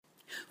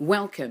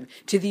Welcome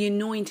to the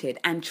anointed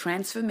and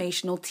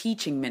transformational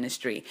teaching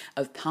ministry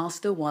of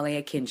Pastor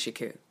Wale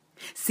Akinshiku,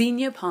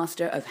 Senior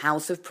Pastor of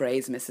House of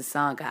Praise,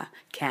 Mississauga,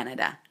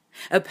 Canada,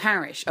 a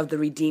parish of the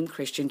Redeemed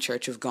Christian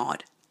Church of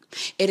God.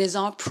 It is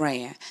our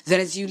prayer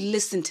that as you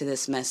listen to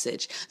this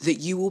message,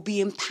 that you will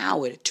be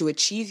empowered to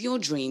achieve your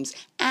dreams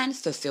and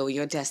fulfill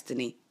your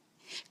destiny.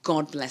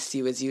 God bless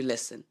you as you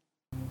listen.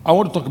 I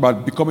want to talk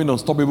about becoming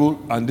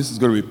unstoppable, and this is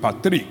going to be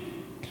part 3.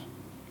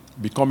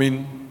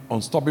 Becoming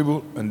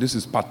unstoppable, and this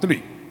is part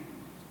 3.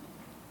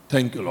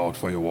 Thank you, Lord,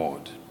 for your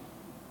word.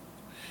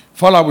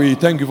 Father, we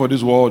thank you for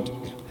this word.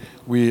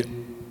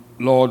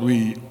 Lord,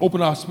 we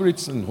open our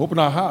spirits and open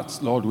our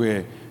hearts. Lord,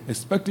 we're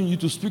expecting you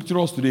to speak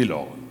to us today,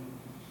 Lord,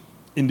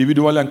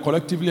 individually and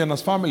collectively and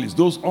as families,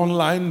 those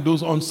online,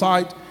 those on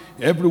site,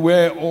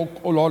 everywhere, oh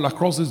Lord,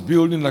 across this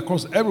building,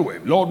 across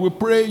everywhere. Lord, we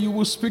pray you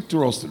will speak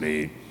to us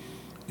today.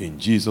 In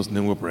Jesus'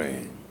 name we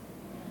pray.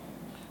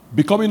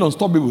 Becoming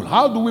unstoppable.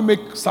 How do we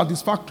make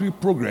satisfactory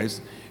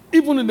progress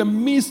even in the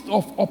midst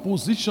of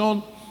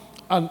opposition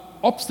and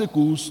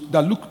obstacles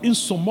that look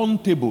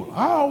insurmountable?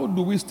 How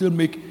do we still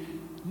make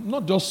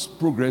not just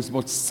progress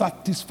but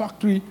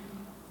satisfactory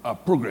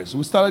progress?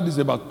 We started this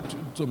about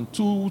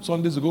 2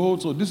 Sundays ago,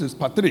 so this is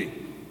part 3.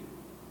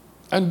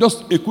 And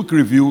just a quick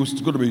review.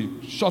 It's going to be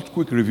a short,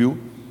 quick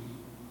review.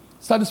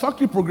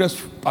 Satisfactory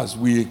progress, as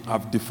we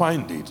have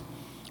defined it,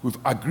 we've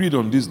agreed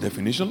on this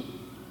definition.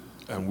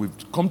 And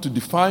we've come to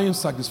define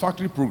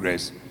satisfactory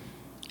progress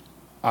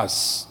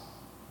as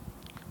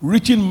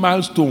reaching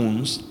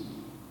milestones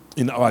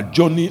in our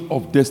journey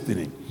of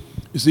destiny.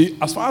 You see,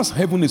 as far as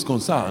heaven is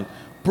concerned,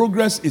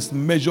 progress is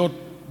measured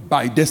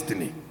by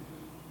destiny.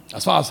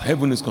 As far as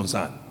heaven is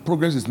concerned,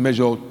 progress is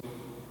measured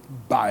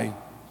by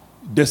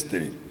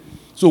destiny.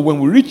 So when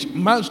we reach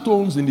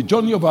milestones in the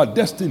journey of our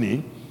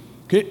destiny,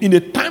 okay, in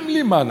a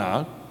timely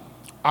manner,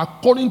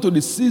 according to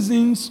the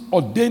seasons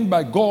ordained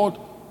by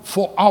God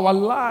for our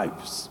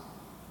lives.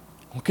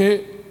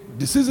 Okay?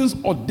 The seasons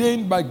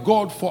ordained by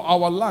God for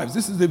our lives.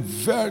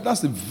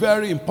 That's a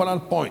very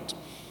important point.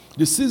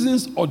 The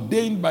seasons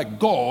ordained by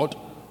God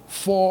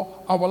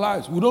for our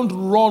lives. We don't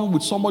run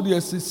with somebody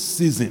else's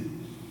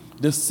season.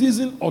 The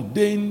season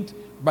ordained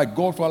by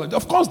God for our lives.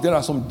 Of course, there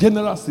are some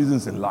general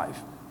seasons in life.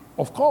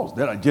 Of course,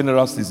 there are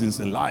general seasons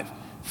in life.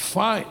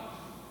 Fine.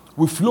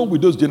 We flow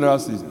with those general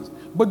seasons.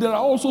 But there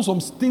are also some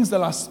things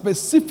that are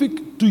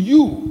specific to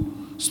you.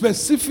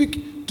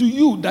 Specific to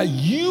you, that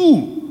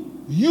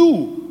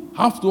you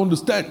have to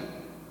understand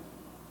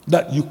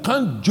that you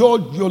can't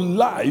judge your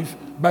life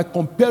by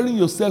comparing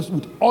yourselves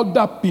with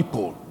other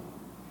people.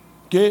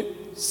 Okay?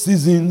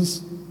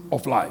 Seasons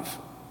of life.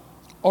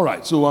 All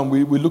right, so when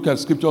we look at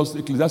scriptures,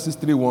 Ecclesiastes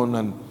 3:1,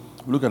 and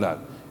we look at that.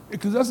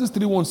 Ecclesiastes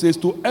 3:1 says,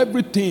 to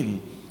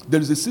everything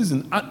there is a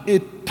season and a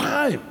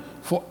time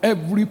for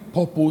every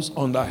purpose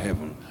under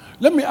heaven.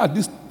 Let me at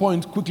this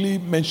point quickly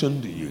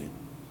mention to you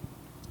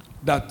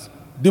that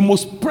the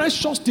most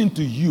precious thing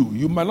to you,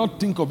 you might not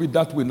think of it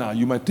that way now.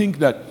 You might think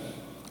that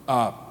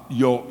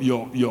your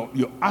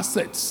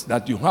assets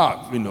that you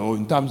have,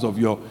 in terms of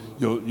your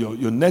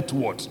net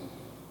worth,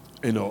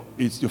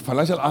 it's your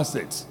financial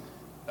assets.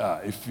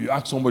 If you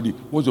ask somebody,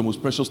 what's the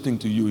most precious thing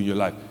to you in your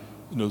life?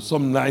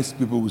 Some nice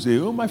people will say,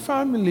 oh, my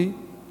family.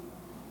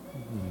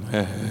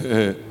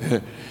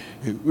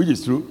 Which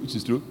is true.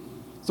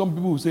 Some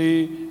people will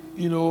say,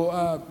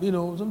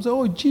 some say,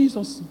 oh,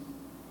 Jesus.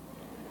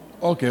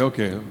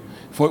 Okay.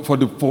 For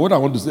what I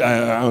want to say,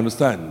 I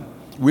understand.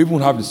 We even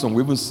have the song.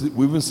 We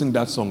even sing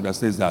that song that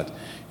says that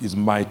is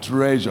my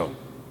treasure,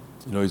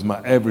 is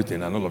my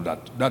everything and all of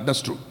that.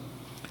 That's true.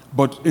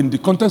 But in the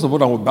context of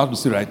what I'm about to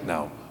say right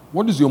now,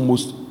 what is your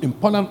most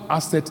important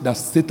asset that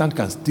Satan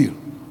can steal?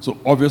 So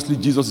obviously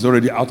Jesus is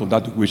already out of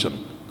that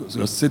equation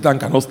because Satan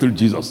cannot steal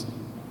Jesus,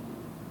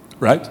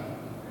 right?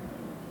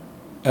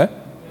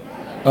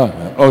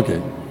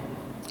 Okay.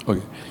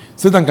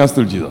 Satan can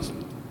steal Jesus.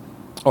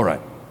 All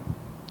right.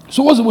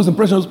 So what's the most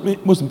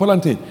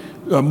important thing?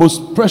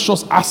 Most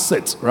precious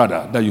asset,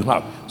 rather, that you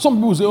have? Some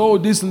people say, oh,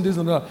 this and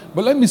that.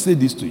 But let me say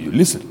this to you.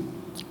 Listen.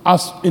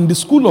 As in the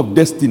school of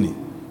destiny,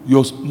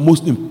 your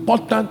most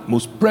important,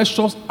 most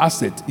precious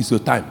asset is your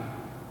time.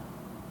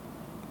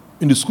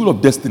 In the school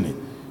of destiny,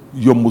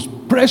 your most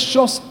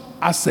precious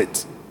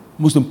asset,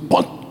 most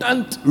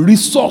important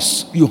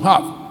resource you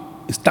have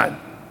is time.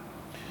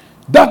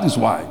 That is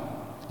why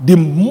the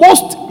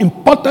most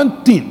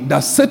important thing that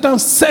Satan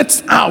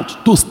sets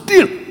out to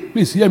steal,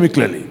 please hear me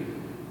clearly,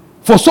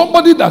 for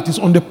somebody that is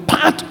on the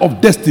path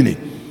of destiny,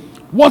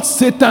 what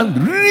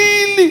Satan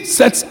really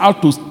sets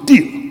out to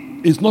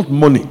steal is not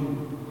money,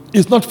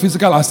 it's not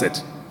physical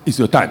asset, it's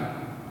your time.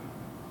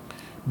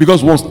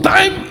 Because once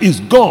time is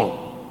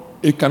gone,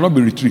 it cannot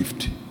be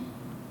retrieved,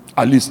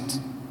 at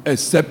least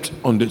except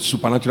on the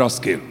supernatural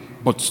scale.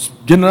 But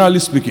generally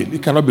speaking,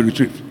 it cannot be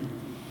retrieved.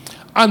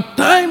 And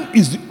time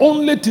is the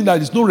only thing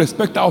that is no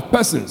respecter of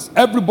persons.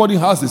 Everybody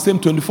has the same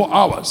 24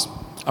 hours.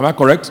 Am I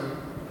correct?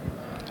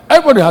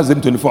 Everybody has the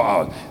same 24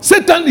 hours.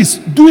 Satan is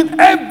doing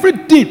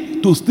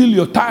everything to steal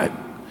your time.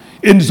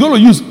 And it's going to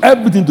use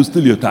everything to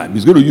steal your time.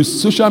 It's going to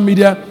use social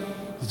media.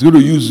 It's going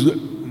to use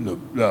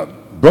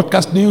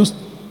broadcast news.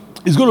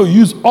 It's going to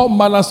use all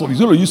manners of, it's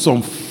going to use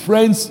some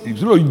friends.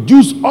 It's going to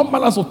use all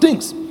manners of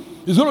things.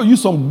 It's going to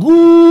use some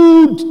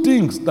good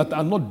things that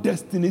are not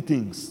destiny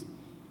things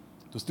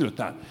to steal your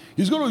time.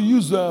 He's going to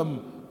use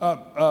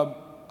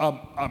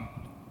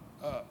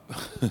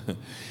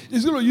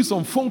he's going to use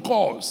some phone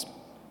calls,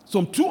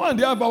 some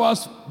 2.5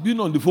 hours being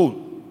on the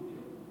phone.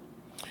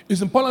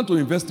 It's important to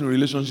invest in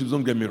relationships,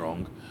 don't get me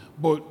wrong.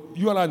 But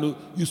you and I know,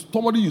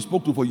 somebody you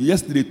spoke to for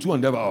yesterday,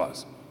 2.5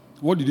 hours.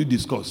 What did you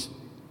discuss?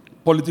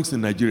 Politics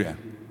in Nigeria.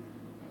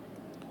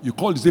 You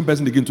call the same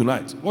person again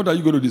tonight. What are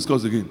you going to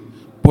discuss again?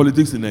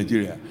 Politics in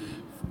Nigeria.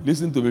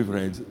 Listen to me,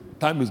 friends.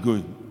 Time is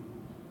going.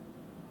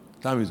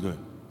 Time is going.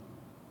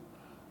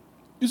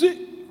 You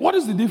see, what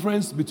is the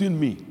difference between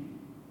me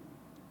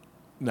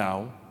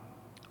now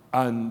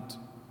and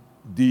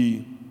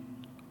the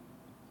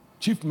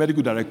chief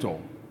medical director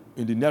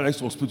in the nearest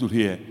hospital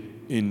here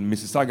in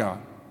Mississauga,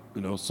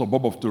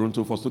 suburb of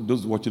Toronto, for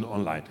those watching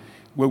online,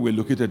 where we're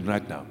located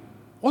right now?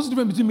 What's the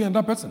difference between me and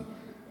that person?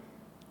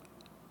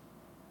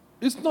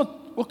 It's not,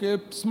 okay,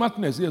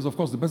 smartness. Yes, of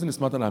course, the person is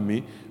smarter than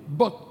me.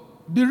 But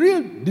the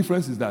real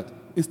difference is that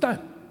it's time.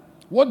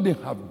 What they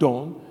have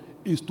done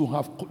is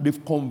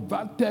they've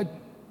converted,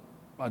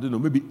 I don't know,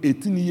 maybe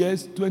 18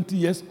 years, 20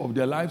 years of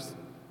their lives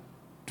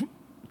to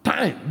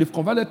time. They've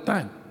converted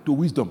time to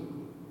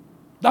wisdom.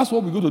 That's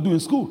what we're going to do in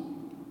school.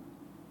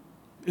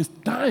 It's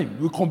time.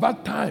 We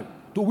convert time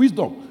to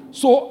wisdom.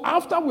 So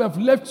after we have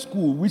left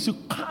school, we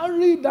should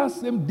carry that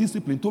same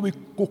discipline to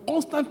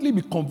constantly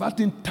be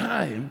converting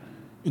time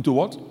into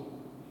what?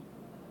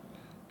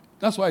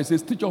 That's why it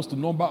says, teach us to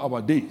number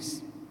our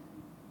days.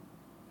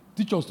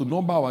 Teach us to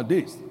number our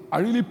days. I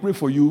really pray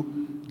for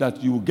you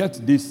that you will get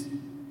this.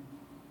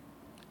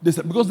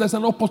 Because there's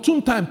an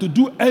opportune time to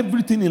do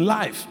everything in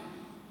life.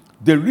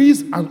 There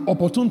is an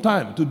opportune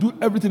time to do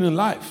everything in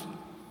life.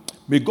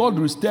 May God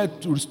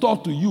restore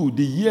to you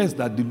the years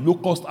that the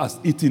locust has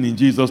eaten in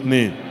Jesus'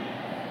 name.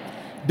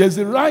 There's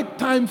a right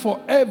time for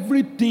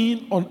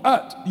everything on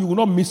earth. You will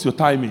not miss your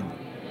timing.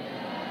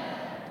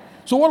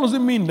 So what does it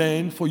mean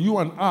then for you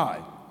and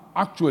I,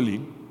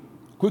 actually,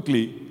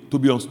 quickly, to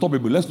be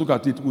unstoppable? Let's look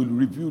at it. We'll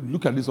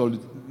look at this all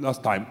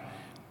last time.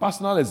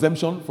 Personal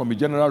exemption from a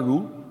general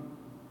rule,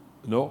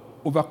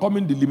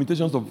 overcoming the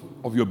limitations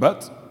of your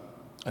birth,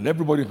 and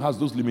everybody has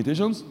those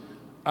limitations,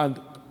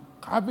 and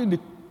having the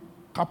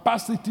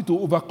capacity to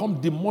overcome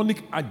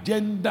demonic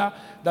agenda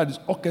that is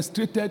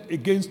orchestrated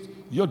against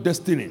your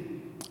destiny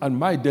and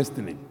my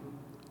destiny.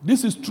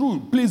 This is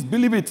true. Please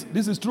believe it.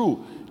 This is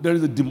true. There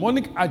is a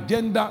demonic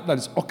agenda that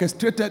is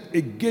orchestrated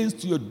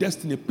against your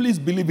destiny. Please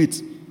believe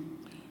it.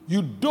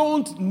 You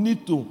don't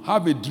need to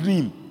have a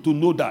dream to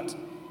know that.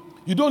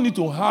 You don't need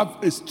to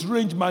have a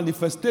strange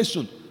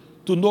manifestation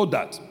to know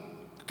that.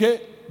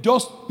 Okay?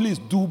 Just please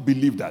do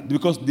believe that,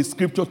 because the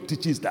scripture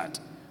teaches that.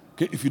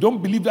 Okay? If you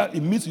don't believe that,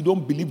 it means you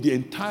don't believe the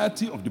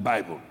entirety of the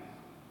Bible.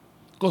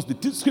 Because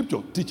the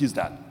scripture teaches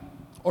that.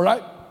 All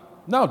right?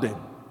 Now then,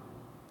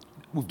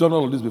 we've done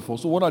all of this before.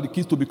 So what are the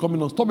keys to becoming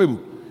unstoppable?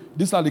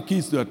 These are the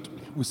keys that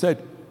we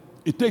said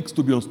it takes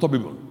to be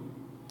unstoppable.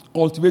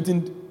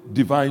 Cultivating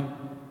divine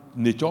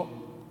nature,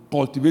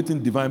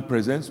 cultivating divine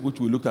presence, which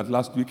we looked at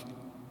last week,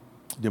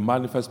 the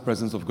manifest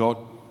presence of God,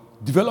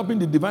 developing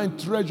the divine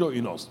treasure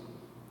in us.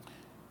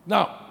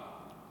 Now,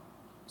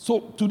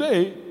 so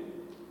today,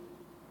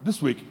 this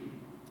week,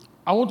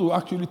 I want to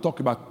actually talk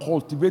about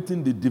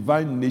cultivating the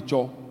divine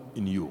nature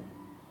in you.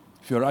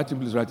 If you're writing,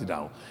 please write it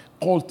down.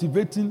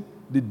 Cultivating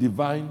the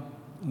divine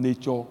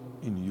nature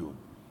in you.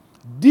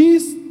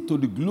 This, to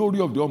the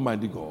glory of the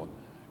Almighty God,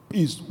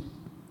 is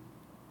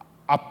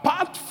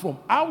apart from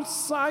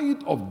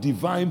outside of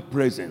divine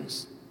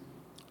presence,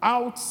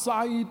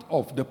 outside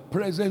of the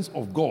presence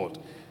of God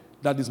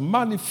that is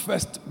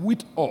manifest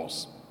with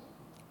us.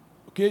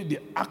 Okay, the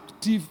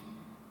active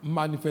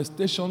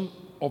manifestation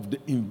of the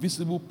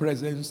invisible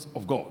presence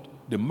of God,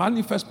 the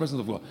manifest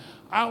presence of God.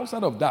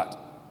 Outside of that,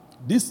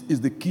 this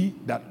is the key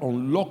that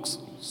unlocks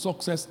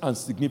success and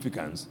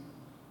significance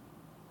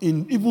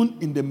even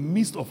in the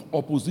midst of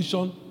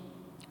opposition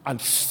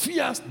and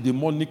fierce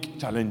demonic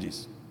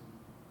challenges.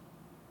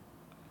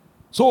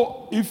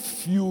 So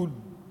if you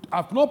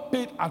have not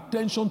paid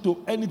attention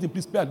to anything,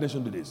 please pay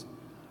attention to this.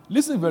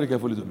 Listen very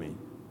carefully to me.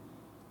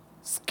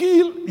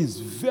 Skill is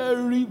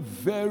very,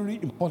 very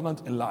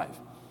important in life.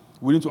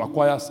 We need to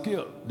acquire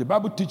skill. The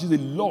Bible teaches a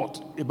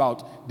lot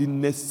about the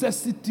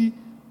necessity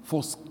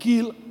for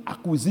skill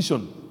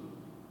acquisition.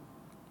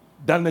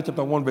 Daniel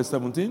chapter 1 verse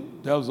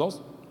 17 tells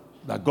us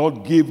that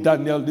God gave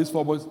Daniel this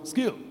for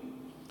skill.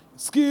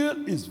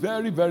 Skill is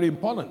very, very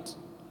important.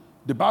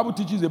 The Bible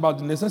teaches about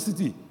the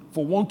necessity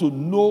for one to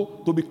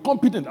know, to be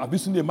competent. Have you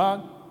seen a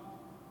man,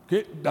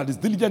 okay, that is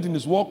diligent in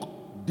his work?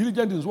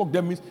 Diligent in his work,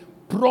 that means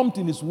prompt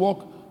in his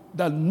work,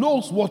 that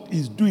knows what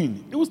he's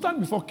doing. He will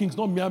stand before kings,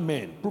 not mere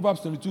men.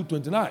 Proverbs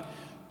 22:29.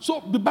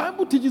 So the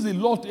Bible teaches a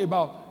lot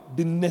about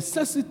the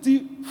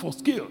necessity for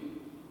skill.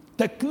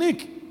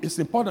 Technique is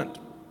important.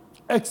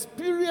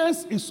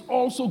 experience is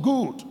also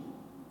good.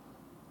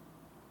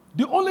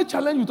 The only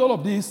challenge with all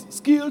of this,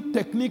 skill,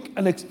 technique,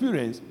 and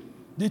experience,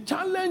 the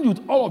challenge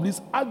with all of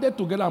this added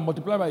together and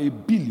multiplied by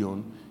 1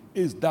 billion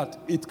is that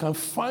it can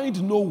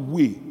find no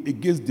way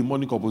against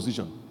demonic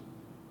opposition.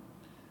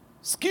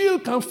 Skill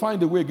can't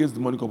find a way against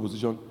demonic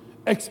opposition.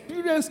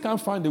 Experience can't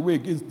find a way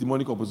against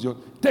demonic opposition.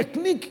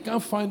 Technique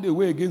can't find a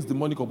way against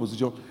demonic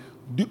opposition.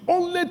 The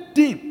only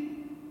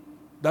thing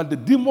that the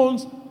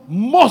demons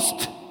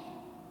must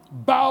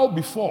bow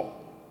before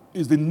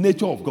is the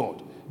nature of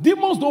God.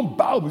 Demons don't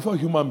bow before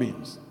human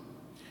beings.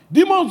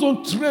 Demons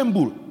don't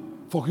tremble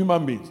for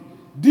human beings.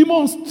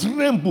 Demons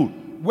tremble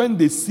when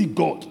they see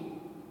God.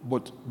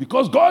 But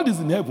because God is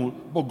in heaven,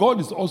 but God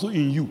is also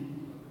in you.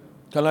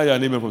 Can I hear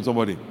an amen from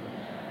somebody?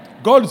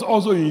 God is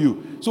also in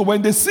you. So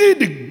when they see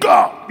the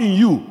God in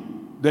you,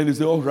 then they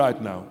say, all right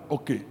now,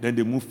 okay. Then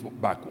they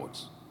move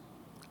backwards.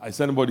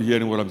 Is anybody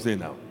hearing what I'm saying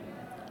now?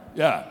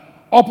 Yeah.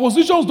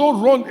 Oppositions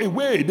don't run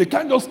away. They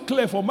can't just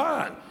clear for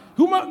man.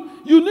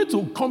 You need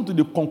to come to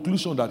the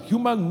conclusion that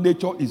human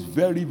nature is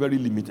very, very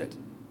limited.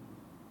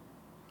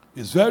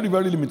 It's very,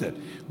 very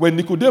limited. When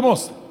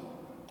Nicodemus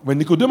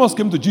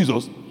came to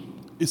Jesus,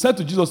 he said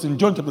to Jesus in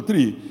John chapter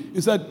 3,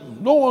 he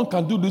said, no one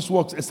can do these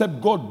works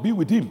except God be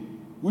with him,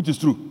 which is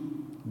true.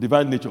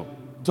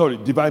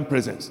 Divine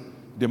presence.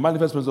 The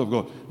manifest presence of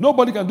God.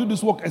 Nobody can do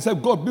this work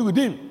except God be with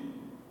him.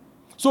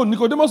 So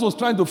Nicodemus was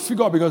trying to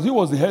figure out, because he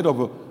was the head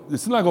of the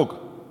synagogue.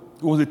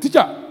 He was a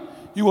teacher.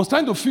 He was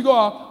trying to figure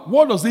out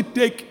what does it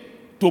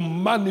take to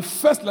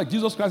manifest like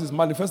Jesus Christ is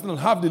manifesting and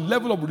have the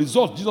level of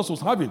results Jesus was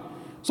having.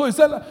 So he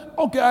said,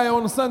 okay, I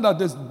understand that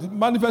there's the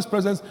manifest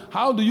presence.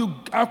 How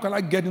can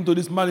I get into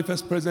this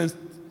manifest presence,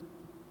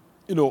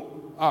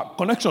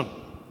 connection?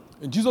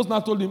 And Jesus now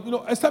told him,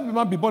 except the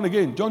man be born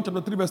again. John chapter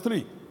 3, verse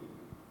 3.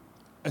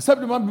 Except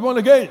the man be born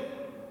again,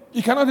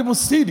 he cannot even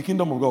see the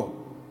kingdom of God.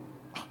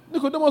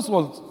 Nicodemus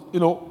was,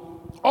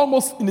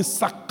 almost in a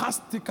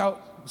sarcastic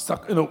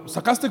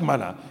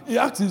manner. He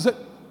asked, he said,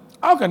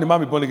 how can the man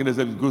be born again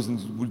except he goes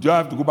into, would you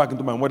have to go back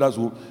into my mother's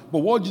womb? But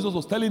what Jesus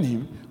was telling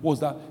him was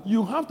that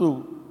you have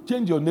to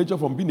change your nature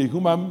from being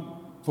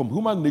from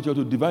human nature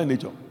to divine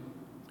nature.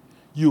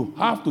 You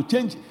have to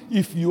change.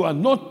 If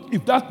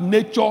that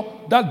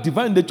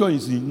divine nature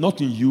is not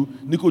in you,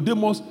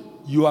 Nicodemus,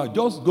 you are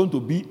just going to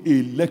be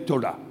a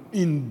lecturer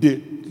in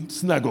the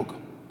synagogue.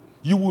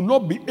 You will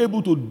not be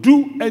able to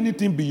do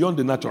anything beyond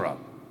the natural.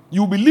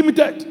 You will be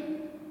limited.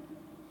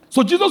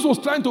 So Jesus was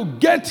trying to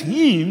get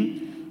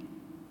him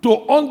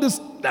to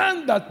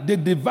understand that the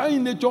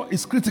divine nature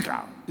is critical.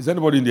 Is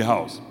anybody in the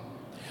house?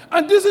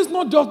 And this is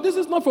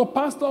not for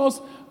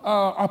pastors,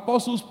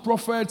 apostles,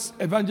 prophets,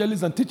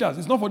 evangelists, and teachers.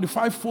 It's not for the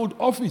fivefold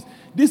office.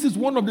 This is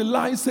one of the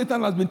lies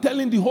Satan has been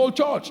telling the whole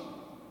church,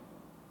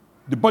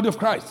 the body of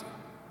Christ.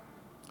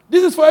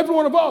 This is for every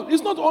one of us.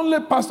 It's not only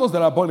pastors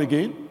that are born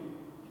again.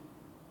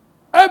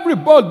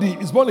 Everybody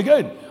is born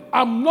again.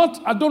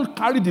 I don't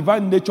carry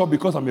divine nature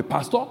because I'm a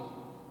pastor.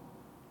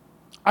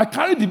 I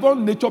carry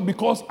divine nature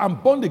because I'm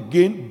born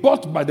again,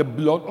 bought by the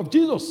blood of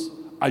Jesus.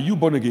 Are you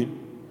born again?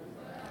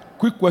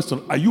 Quick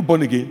question. Are you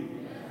born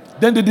again?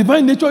 Then the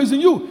divine nature is in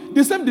you.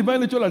 The same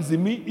divine nature that is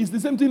in me is the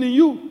same thing in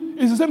you.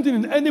 It's the same thing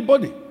in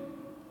anybody.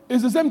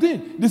 It's the same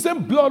thing. The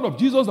same blood of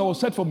Jesus that was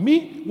shed for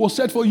me was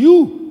shed for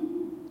you.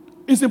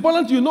 It's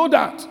important you know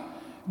that.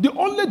 The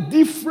only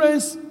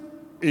difference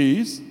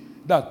is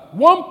that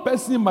one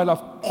person might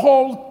have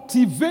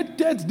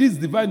cultivated this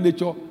divine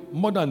nature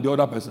more than the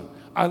other person.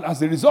 And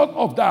as a result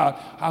of that,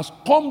 has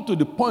come to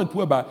the point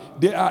whereby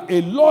they are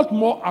a lot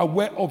more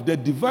aware of their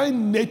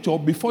divine nature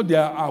before they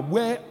are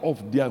aware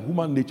of their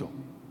human nature.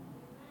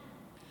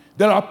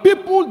 There are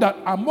people that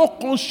are more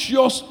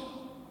conscious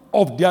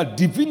of their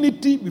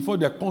divinity before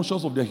they are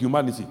conscious of their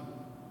humanity.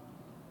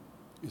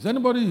 Is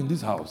anybody in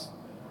this house?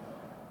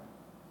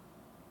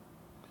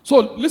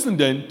 So listen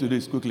then to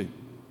this quickly.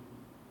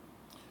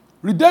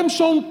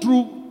 Redemption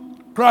through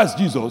Christ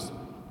Jesus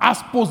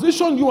has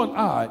positioned you and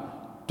I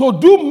to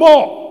do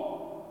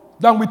more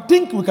than we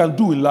think we can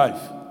do in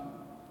life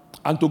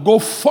and to go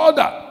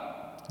further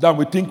than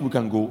we think we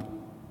can go.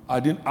 I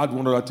didn't add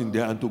one other thing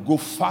there, and to go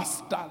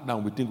faster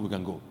than we think we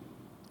can go.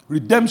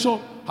 Redemption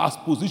has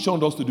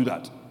positioned us to do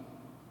that.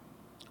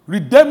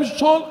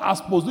 Redemption has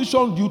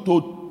positioned you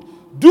to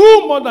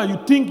do more than you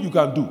think you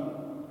can do.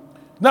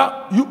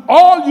 Now,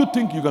 all you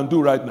think you can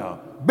do right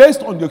now,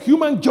 based on your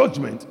human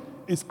judgment,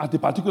 is at a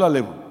particular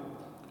level.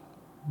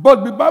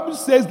 But the Bible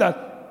says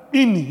that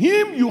in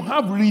him you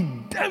have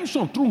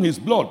redemption through his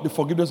blood, the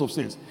forgiveness of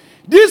sins.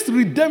 This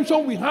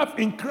redemption we have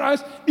in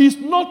Christ is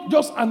not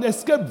just an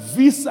escape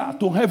visa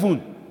to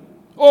heaven.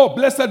 Oh,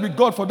 blessed be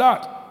God for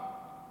that.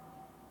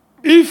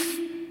 If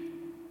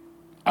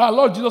our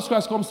Lord Jesus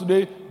Christ comes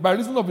today, by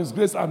reason of his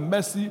grace and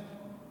mercy,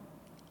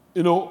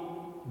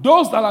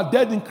 those that are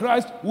dead in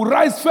Christ will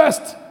rise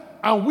first,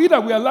 and we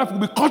that we are alive will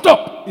be caught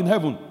up in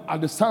heaven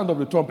at the sound of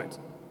the trumpet.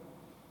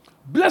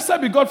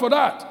 Blessed be God for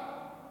that.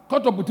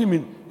 Caught up with him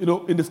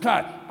in the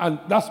sky, and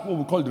that's what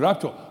we call the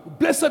rapture.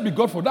 Blessed be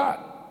God for that.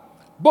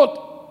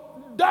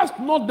 But that's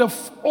not the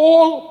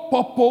whole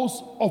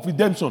purpose of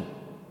redemption.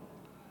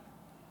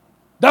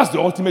 That's the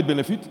ultimate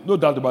benefit, no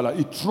doubt about that.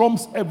 It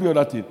trumps every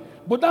other thing.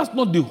 But that's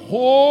not the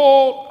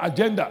whole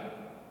agenda.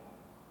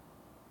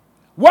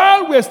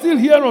 While we're still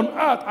here on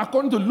earth,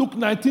 according to Luke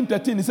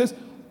 19:13, it says,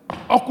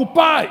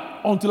 occupy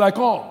until I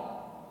come.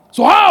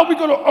 So how are we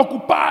going to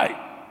occupy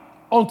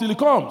until he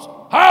comes?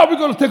 How are we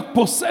going to take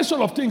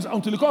possession of things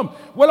until he comes?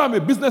 Well, I'm a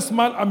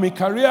businessman, I'm a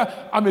career,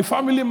 I'm a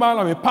family man,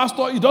 I'm a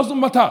pastor. It doesn't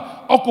matter.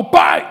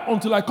 Occupy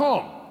until I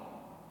come.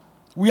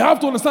 We have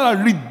to understand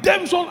that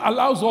redemption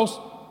allows us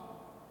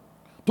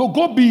to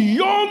go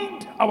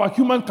beyond our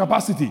human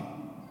capacity,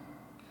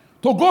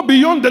 to go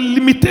beyond the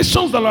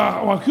limitations that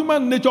our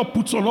human nature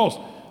puts on us.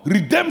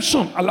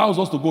 Redemption allows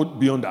us to go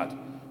beyond that.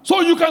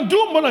 So you can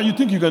do more than you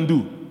think you can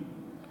do.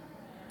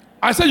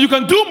 I said you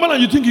can do more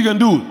than you think you can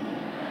do.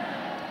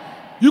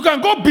 You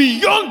can go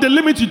beyond the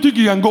limit you think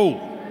you can go.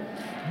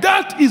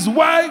 That is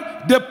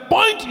why the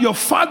point your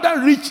father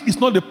reached is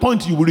not the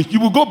point you will reach. You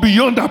will go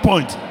beyond that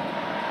point.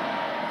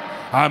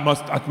 I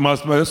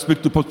must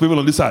speak to people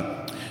on this side.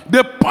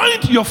 The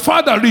point your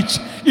father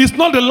reached is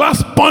not the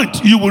last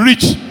point you will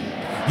reach.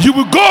 You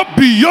will go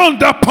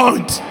beyond that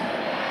point.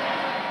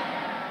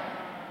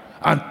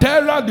 And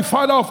Terah, the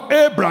father of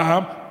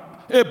Abraham,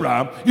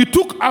 he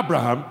took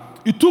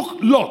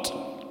Lot,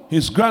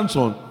 his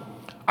grandson,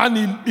 and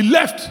he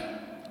left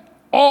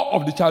all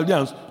of the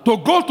Chaldeans to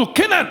go to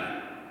Canaan.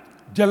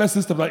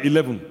 Genesis chapter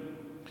 11.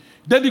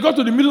 Then he got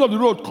to the middle of the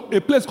road, a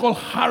place called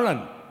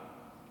Haran.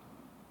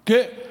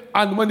 Okay?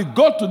 And when he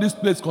got to this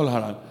place called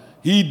Haran,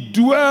 he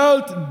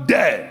dwelt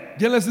there.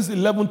 Genesis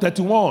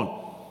 11:31.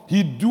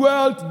 He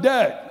dwelt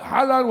there.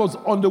 Haran was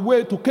on the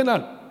way to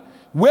Canaan.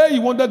 Where he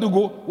wanted to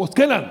go was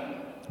Canaan.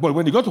 But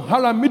when he got to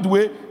Haran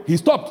midway, he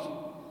stopped.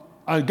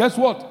 And guess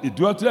what? He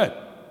dwelt there.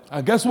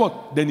 And guess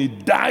what? Then he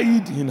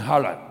died in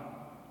Haran.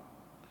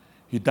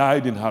 He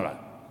died in Haran.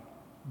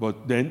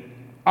 But then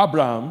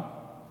Abraham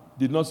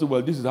did not say,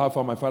 well, this is how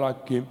far my father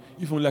came.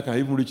 If only I can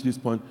even reach this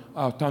point,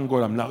 thank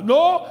God I'm now.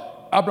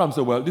 No! Abraham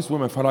said, well, this is where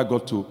my father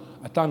got to.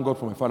 I thank God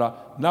for my father.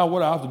 Now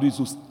what I have to do is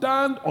to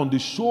stand on the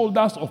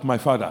shoulders of my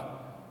father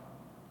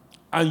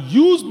and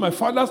use my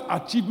father's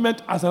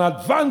achievement as an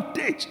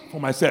advantage for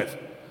myself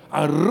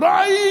and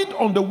ride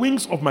on the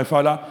wings of my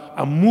father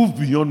and move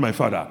beyond my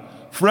father.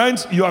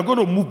 Friends, you are going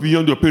to move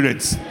beyond your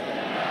parents.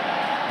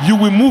 You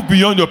will move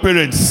beyond your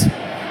parents.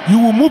 You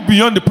will move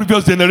beyond the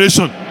previous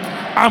generation.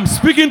 I'm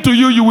speaking to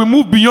you, you will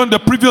move beyond the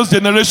previous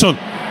generation.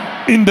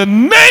 In the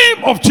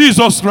name of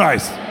Jesus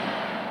Christ.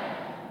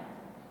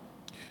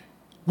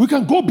 We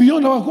can go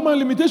beyond our human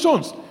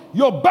limitations.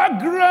 Your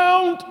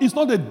background is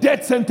not a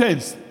death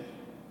sentence.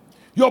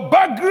 Your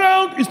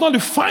background is not the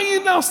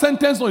final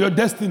sentence on your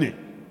destiny.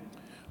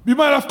 You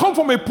might have come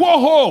from a poor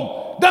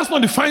home. That's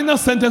not the final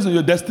sentence on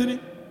your destiny.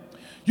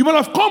 You might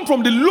have come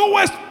from the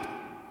lowest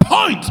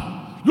point,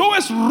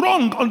 lowest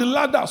rung on the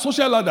ladder,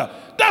 social ladder.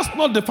 That's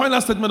not the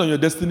final statement on your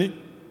destiny.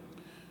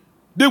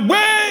 The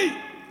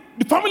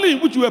family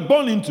in which you were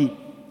born into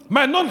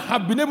might not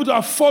have been able to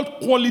afford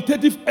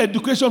qualitative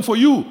education for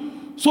you.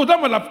 So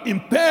that might have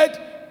impaired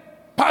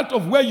part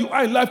of where you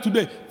are in life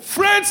today.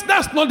 Friends,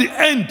 that's not the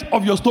end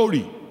of your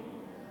story.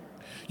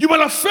 You might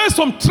have faced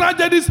some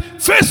tragedies,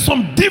 faced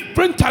some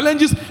different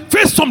challenges,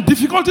 faced some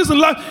difficulties in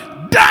life.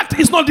 That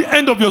is not the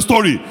end of your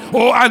story.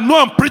 Oh, I know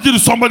I'm preaching to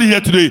somebody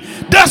here today.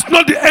 That's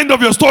not the end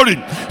of your story.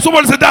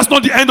 Somebody said, that's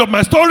not the end of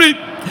my story.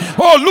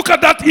 Oh, look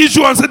at that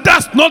issue and say,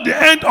 that's not the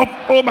end of,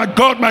 oh my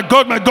God, my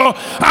God, my God.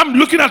 I'm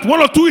looking at one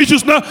or two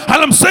issues now and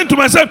I'm saying to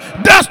myself,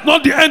 that's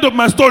not the end of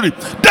my story.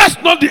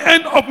 That's not the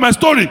end of my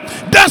story.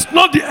 That's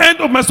not the end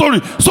of my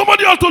story.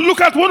 Somebody ought to look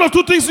at one or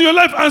two things in your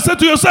life and say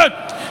to yourself,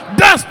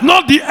 that's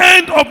not the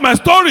end of my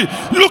story.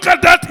 Look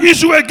at that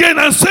issue again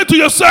and say to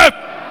yourself,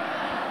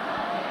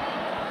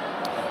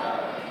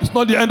 it's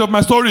not the end of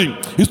my story.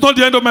 It's not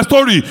the end of my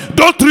story.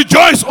 Don't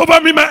rejoice over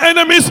me, my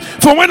enemies,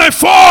 for when I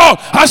fall,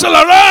 I shall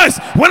arise.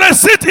 When I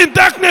sit in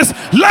darkness,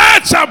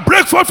 light shall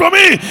break forth from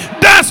me.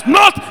 That's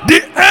not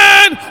the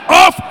end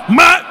of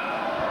my...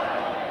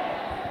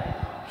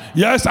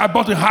 Yes, I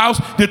bought a house.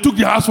 They took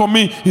the house from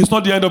me. It's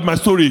not the end of my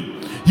story.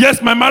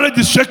 Yes, my marriage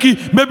is shaky.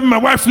 Maybe my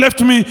wife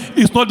left me.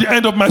 It's not the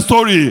end of my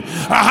story.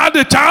 I had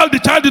a child. The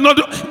child did not...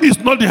 It's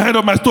not the end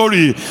of my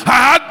story.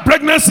 I had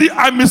pregnancy.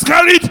 I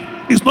miscarried.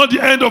 It's not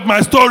the end of my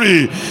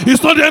story.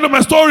 It's not the end of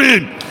my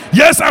story.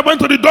 Yes, I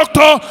went to the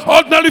doctor,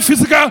 ordinary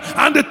physical,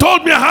 and they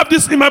told me I have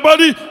this in my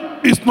body.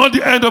 It's not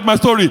the end of my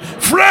story.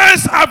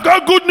 Friends, I've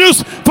got good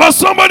news for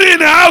somebody in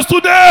the house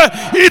today.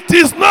 It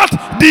is not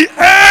the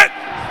end.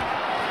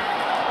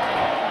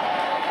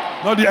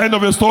 Not the end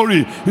of your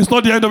story. It's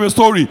not the end of your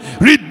story.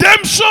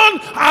 Redemption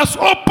has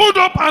opened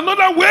up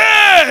another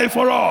way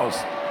for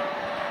us.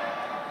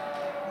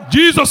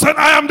 Jesus said,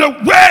 I am the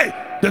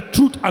way, the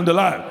truth, and the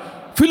life.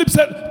 Philip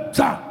said,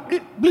 sir,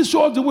 please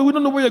show us the way. We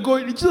don't know where you're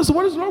going. Jesus said,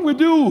 what is wrong with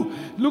you?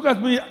 Look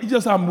at me.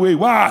 Jesus, I'm way.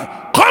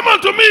 Why? Come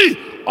unto me,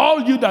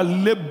 all you that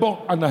labor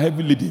and are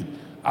heavy laden.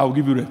 I will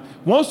give you rest.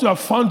 Once you have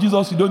found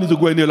Jesus, you don't need to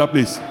go any other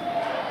place.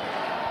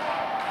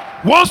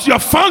 Once you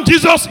have found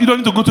Jesus, you don't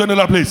need to go to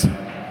another place.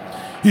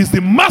 He's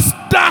the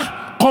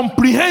master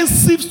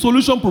comprehensive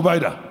solution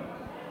provider.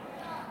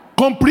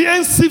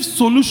 Comprehensive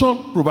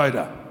solution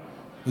provider.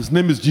 His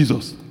name is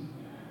Jesus.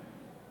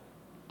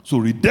 So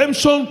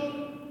redemption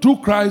through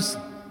Christ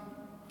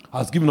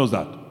has given us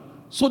that.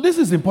 So this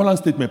is an important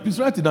statement. Please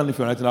write it down if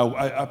you're writing.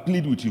 I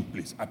plead with you,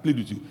 please. I plead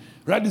with you.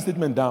 Write this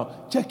statement down.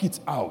 Check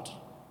it out.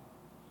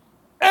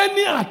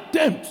 Any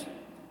attempt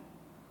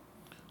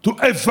to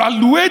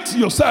evaluate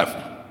yourself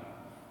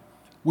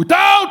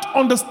without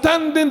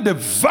understanding the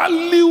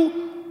value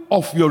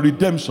of your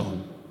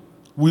redemption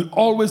will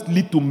always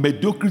lead to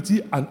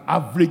mediocrity and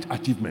average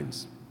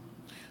achievements.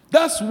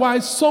 That's why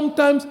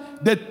sometimes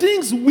the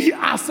things we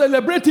are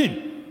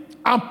celebrating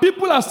and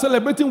people are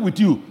celebrating with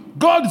you,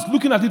 God is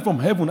looking at it from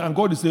heaven and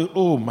God is saying,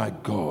 oh my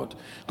God.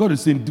 God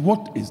is saying,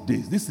 what is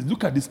this?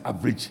 Look at this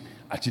average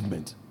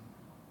achievement.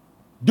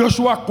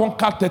 Joshua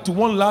conquered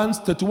 31 lands,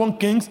 31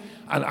 kings,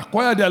 and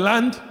acquired their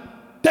land,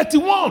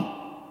 31.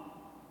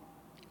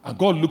 And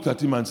God looked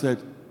at him and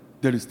said,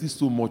 there is still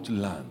so much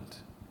land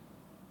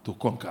to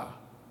conquer,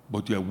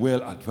 but you are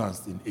well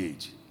advanced in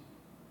age.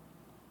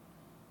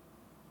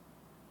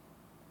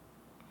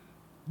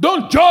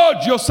 Don't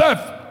judge yourself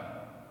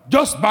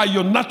just by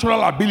your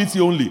natural ability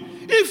only.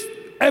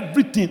 If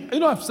everything,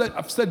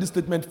 I've said this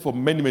statement for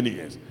many, many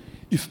years.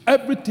 If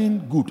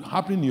everything good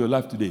happening in your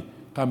life today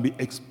can be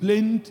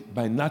explained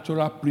by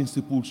natural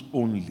principles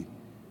only,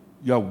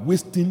 you are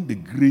wasting the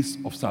grace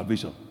of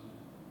salvation.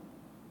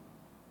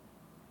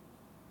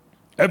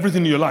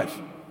 Everything in your life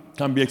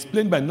can be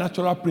explained by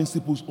natural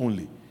principles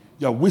only.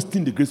 You are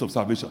wasting the grace of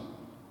salvation.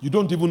 You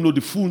don't even know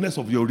the fullness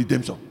of your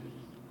redemption.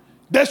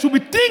 There should be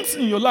things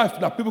in your life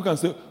that people can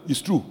say,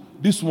 it's true.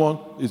 This one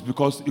is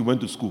because he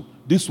went to school.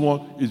 This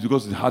one is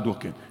because he's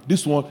hardworking.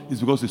 This one is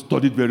because he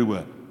studied very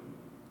well.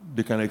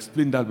 They can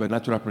explain that by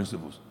natural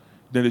principles.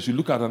 Then they should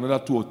look at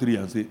another 2 or 3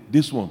 and say,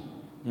 this one,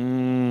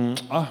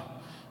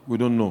 we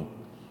don't know.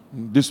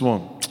 This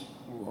one,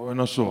 we're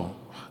not sure.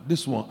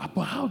 This one,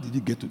 but how did he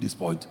get to this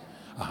point?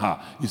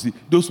 You see,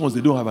 those ones,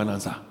 they don't have an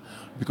answer.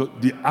 Because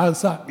the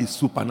answer is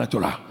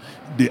supernatural.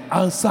 The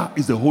answer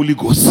is the Holy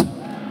Ghost.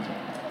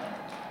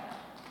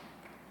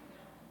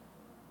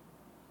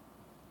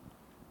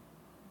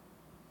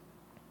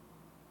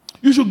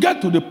 You should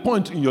get to the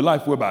point in your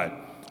life whereby,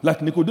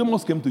 like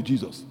Nicodemus came to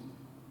Jesus.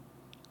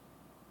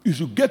 You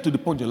should get to the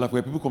point in your life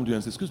where people come to you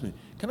and say, excuse me,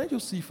 can I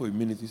just see for a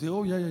minute? You say,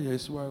 oh,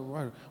 yes,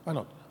 why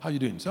not? How are you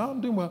doing? Say, I'm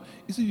doing well.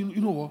 You say,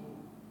 you know what?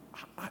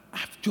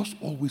 I've just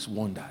always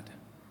wondered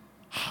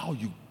how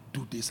you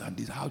do this and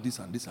this, how this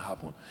and this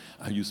happen.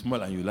 And you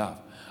smile and you laugh.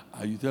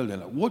 And you tell them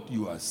like, what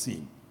you are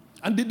seeing.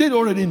 And they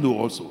already know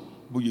also,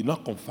 but you're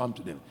not confirmed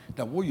to them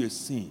that what you're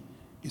seeing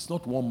is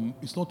not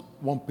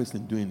one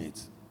person doing it.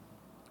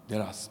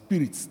 There are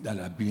spirits that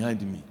are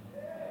behind me.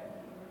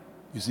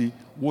 You see,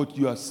 what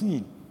you are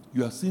seeing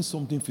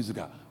something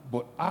physical.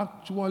 But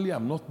actually,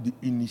 I'm not the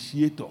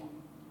initiator.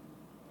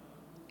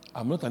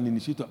 I'm not an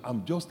initiator.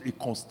 I'm just a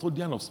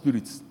custodian of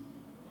spirits.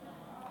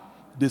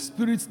 The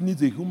spirits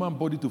need a human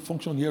body to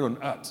function here on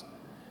earth.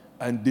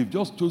 And they've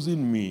just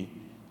chosen me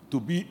to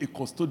be a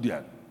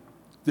custodian.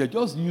 They're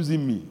just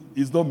using me.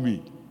 It's not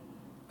me.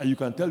 And you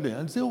can tell them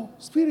and say, oh,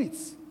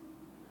 spirits.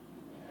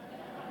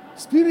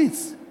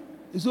 Spirits.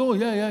 You say, oh,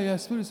 yeah,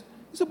 spirits.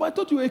 You say, but I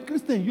thought you were a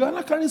Christian. You are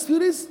not carrying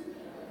spirits?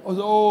 I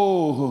say,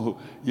 oh,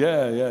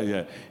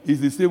 yeah. It's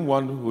the same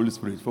one Holy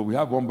Spirit. For we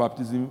have one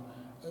baptism,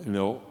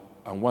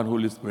 and one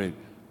Holy Spirit,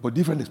 but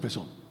different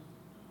expression.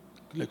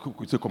 Like,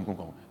 say,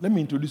 come. Let me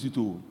introduce you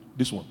to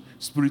this one,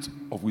 Spirit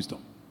of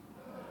Wisdom.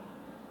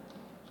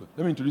 So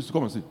let me introduce you.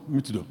 Come and say,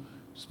 meet to the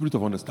Spirit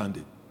of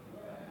Understanding.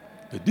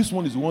 Okay, this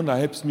one is the one that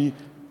helps me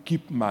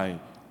keep my,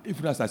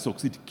 even as I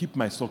succeed, keep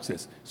my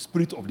success.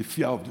 Spirit of the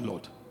fear of the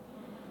Lord.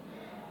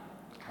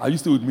 Are you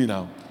still with me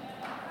now?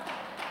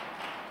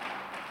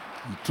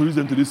 You introduce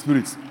them to these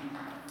spirits.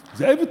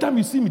 So every time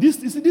you see me, this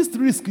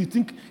risk, you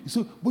think,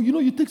 but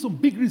you take some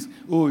big risk.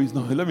 Oh, it's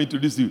not. Let me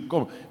introduce you.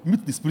 Come,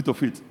 meet the spirit of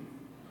faith.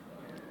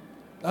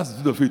 That's the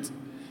spirit of faith.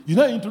 You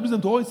now introduce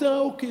them to all. You say,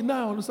 okay,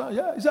 now I understand.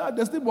 Yeah,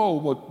 there's still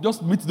more, but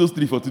just meet those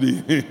 3 for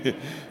today.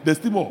 There's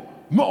still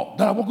more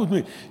that are working with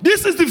me.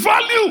 This is the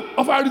value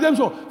of our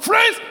redemption.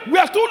 Friends, we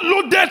are too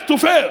loaded to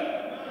fail.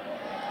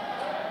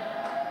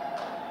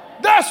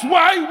 That's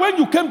why when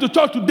you came to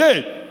church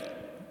today,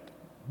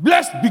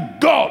 blessed be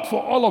God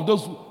for all of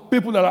those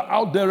people that are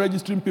out there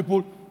registering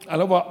people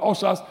and of our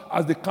ushers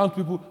as they count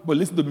people. But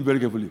listen to me very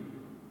carefully.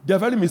 They are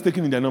very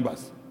mistaken in their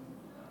numbers.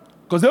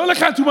 Because they only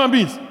count human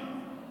beings.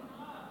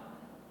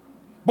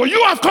 But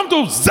you have come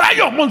to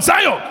Zion, Mount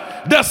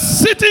Zion, the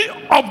city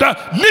of the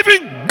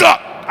living God.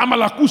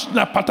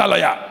 Amalakushna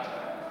Patalaya.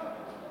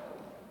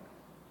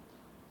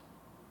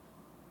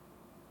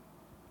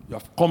 You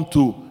have come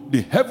to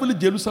the heavenly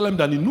Jerusalem,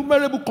 the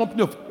innumerable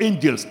company of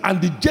angels,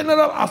 and the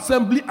general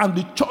assembly and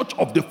the church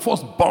of the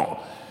firstborn.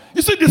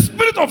 You see, the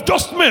spirit of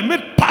just men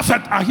made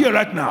perfect are here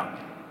right now.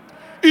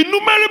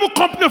 Innumerable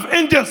company of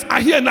angels are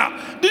here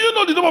now. Do you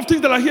know the number of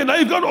things that are here now?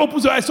 If God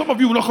opens your eyes, some of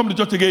you will not come to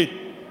church again.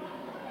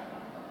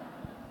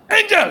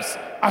 Angels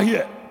are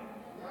here.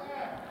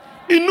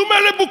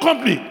 Innumerable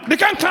company. They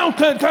can't count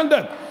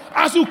them.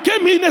 As you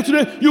came here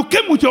today, you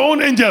came with your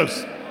own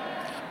angels.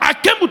 I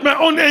came with my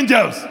own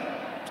angels.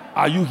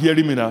 Are you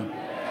hearing me now?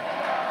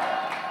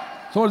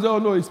 Someone said, oh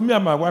no, it's me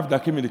and my wife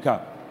that came in the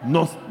car.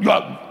 No,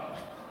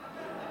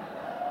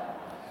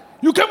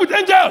 you came with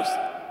angels.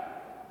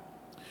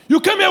 You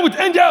came here with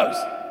angels.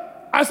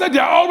 I said they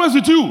are always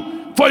with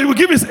you, for you will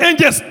give his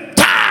angels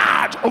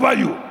charge over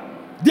you.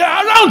 They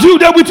are around you,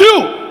 they're with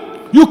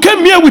you. You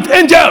came here with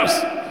angels,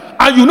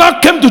 and you now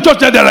came to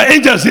church and there are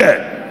angels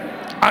here.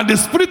 And the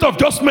spirit of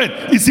judgment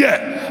is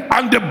here.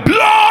 And the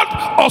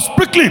blood of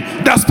sprinkling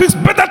that speaks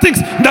better things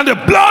than the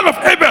blood of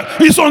Abel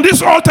is on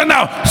this altar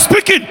now.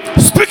 Speaking.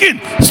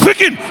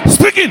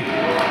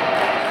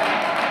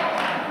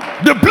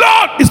 The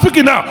blood is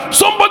speaking now.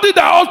 Somebody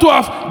that ought to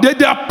have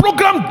they are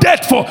programmed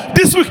death for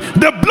this week.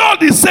 The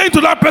blood is saying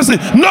to that person,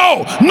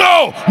 no.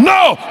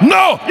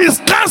 It's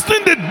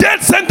canceling the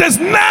death sentence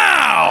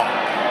now.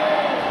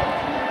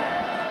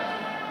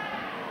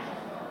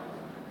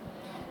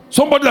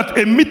 Somebody that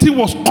a meeting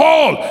was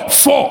called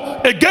for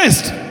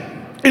against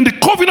in the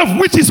coven of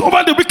witches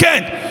over the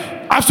weekend.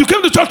 As you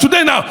came to church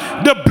today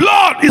now, the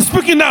blood is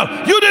speaking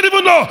now. You didn't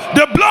even know.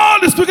 The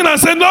blood is speaking and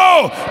saying,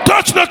 no,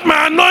 touch not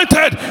my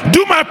anointed.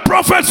 Do my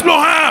prophets no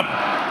harm.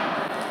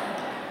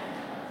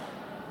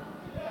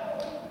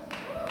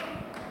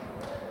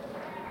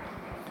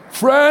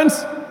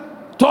 Friends,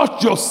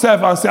 touch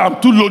yourself and say,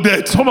 I'm too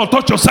loaded. Someone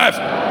touch yourself.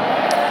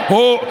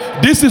 Oh,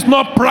 this is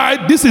not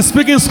pride. This is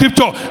speaking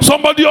scripture.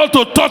 Somebody ought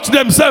to touch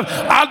themselves.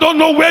 I don't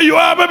know where you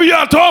are. Maybe you're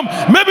at home.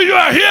 Maybe you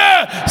are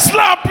here.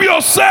 Slap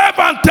yourself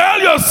and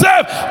tell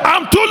yourself,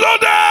 I'm too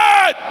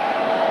loaded.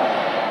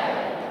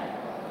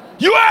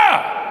 You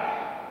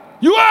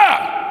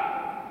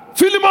are.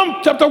 Philemon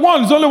chapter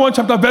 1 is only one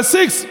chapter, verse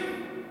 6.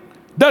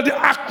 That the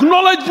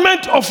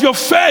acknowledgement of your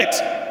faith.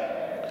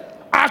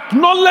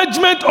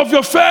 Acknowledgement of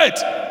your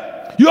faith.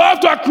 You have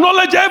to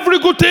acknowledge every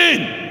good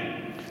thing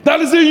that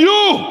is in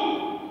you,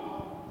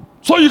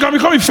 so you can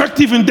become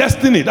effective in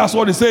destiny. That's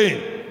what he's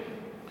saying.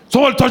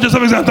 Someone touch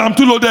yourself and say, I'm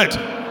too loaded.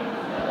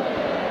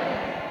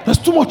 There's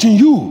too much in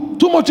you.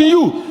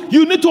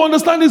 You need to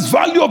understand this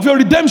value of your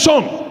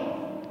redemption.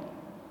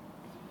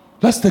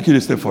 Let's take it a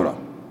step further.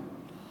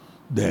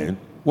 Then,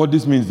 what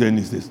this means then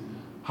is this.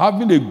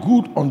 Having a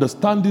good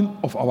understanding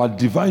of our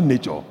divine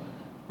nature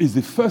is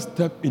the first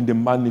step in the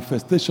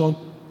manifestation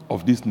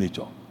of this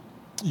nature.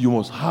 You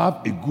must have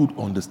a good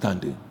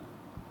understanding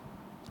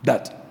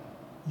that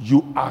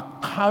you are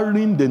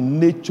carrying the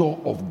nature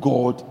of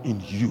God in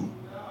you.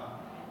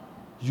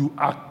 You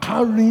are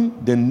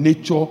carrying the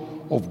nature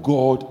of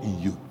God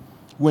in you.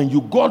 When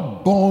you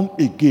got born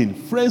again,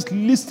 friends,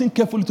 listen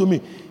carefully to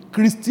me.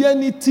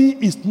 Christianity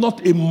is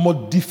not a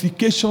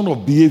modification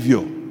of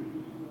behavior.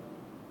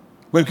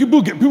 When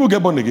people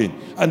get born again,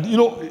 and you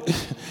know,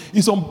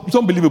 it's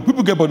unbelievable.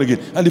 People get born again,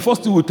 and the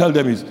first thing we tell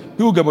them is,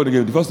 people get born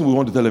again, the first thing we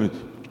want to tell them is,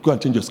 go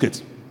and change your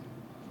skirt.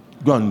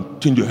 Go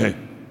and change your hair.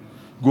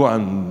 Go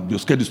and your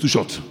skirt is too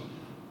short.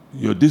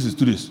 This is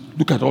too this.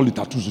 Look at all the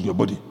tattoos on your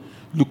body.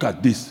 Look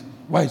at this.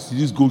 Why is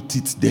this gold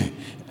teeth there?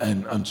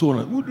 And so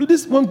on.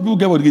 This when people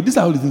get born again, these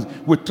are all the things.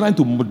 We're trying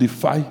to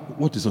modify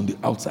what is on the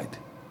outside.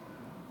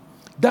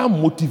 That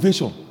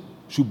motivation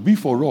should be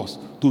for us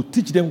to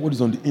teach them what is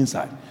on the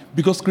inside.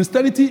 Because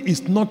Christianity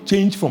is not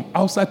changed from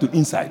outside to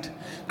inside.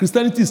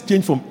 Christianity is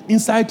changed from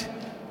inside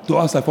to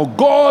outside. For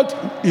God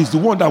is the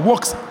one that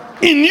works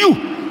in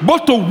you.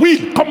 But to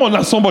will, come on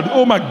now somebody,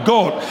 oh my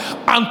God,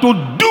 and to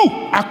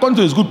do according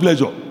to his good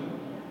pleasure.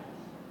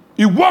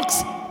 He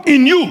works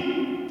in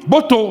you,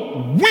 but to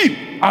will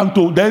and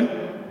to then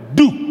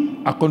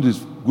do according to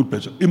his good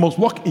pleasure. It must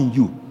work in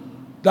you.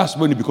 That's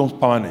when it becomes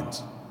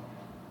permanent.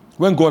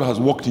 When God has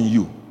worked in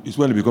you, it's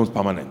when it becomes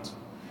permanent.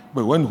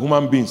 But when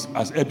human beings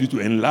has helped you to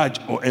enlarge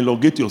or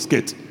elongate your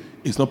skirt,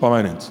 it's not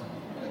permanent.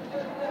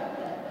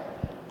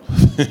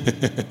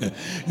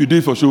 You did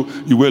it for sure.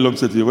 You wear long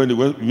skirt. When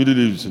you did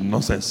it, it's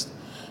nonsense.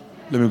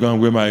 Let me go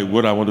and wear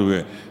what I want to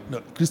wear.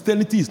 No,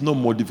 Christianity is not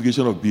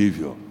modification of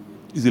behavior.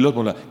 It's a lot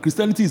more than that.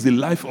 Christianity is the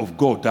life of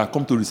God that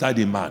come to reside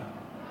in man.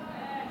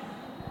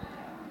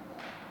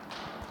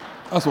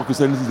 That's what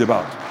Christianity is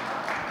about.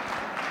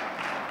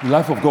 The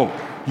life of God.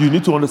 You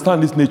need to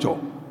understand this nature.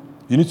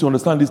 You need to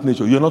understand this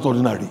nature. You're not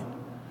ordinary.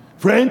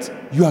 Friends,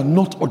 you are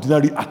not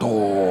ordinary at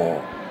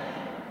all.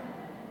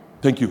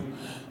 Thank you.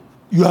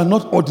 You are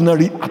not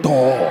ordinary at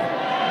all.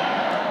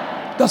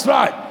 That's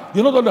right.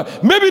 You're not ordinary.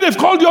 Maybe they've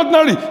called you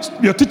ordinary.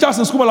 Your teachers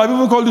in school have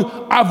even called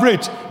you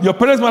average. Your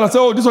parents might have said,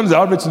 oh, this one is an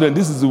average student.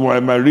 This is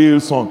my real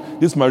son.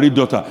 This is my real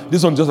daughter.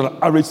 This one is just an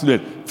average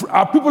student.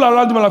 People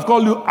around you might have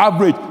called you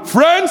average.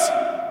 Friends,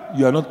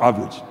 you are not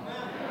average.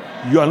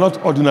 You are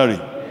not ordinary.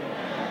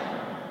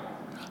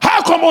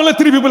 How come only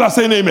 3 people are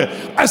saying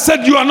amen? I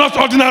said you are not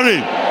ordinary.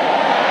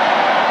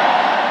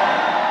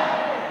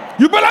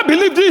 You better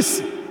believe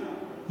this.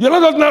 You're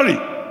not ordinary.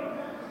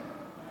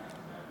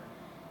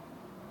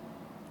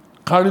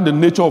 Carrying the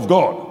nature of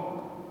God.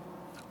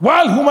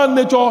 While human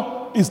nature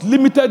is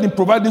limited in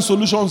providing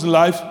solutions in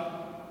life,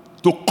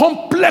 to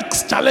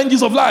complex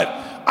challenges of life.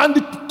 And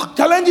the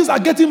challenges are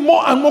getting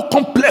more and more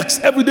complex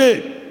every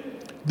day.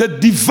 The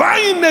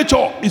divine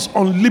nature is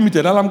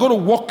unlimited. And I'm going to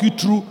walk you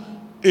through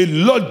a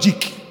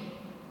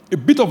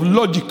bit of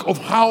logic of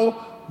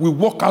how we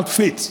work out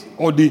faith,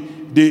 or the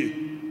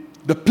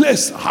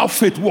place how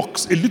faith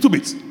works a little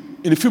bit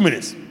in a few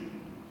minutes.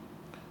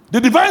 The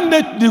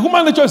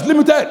human nature is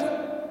limited.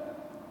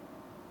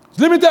 It's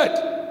limited.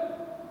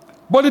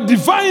 But the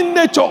divine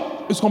nature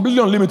is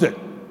completely unlimited.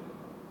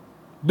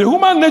 The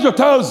human nature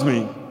tells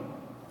me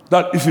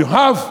that if you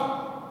have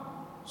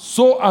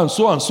so and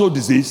so and so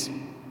disease,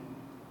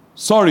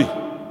 sorry,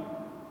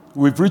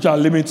 we've reached our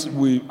limits.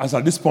 As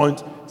at this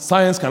point,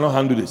 science cannot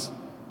handle this.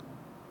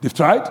 They've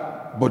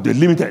tried, but they're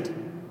limited.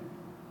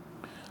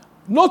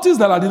 Notice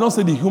that I did not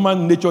say the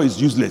human nature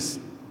is useless.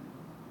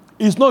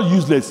 It's not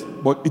useless,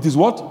 but it is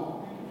what?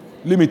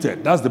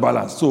 Limited. That's the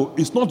balance. So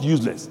it's not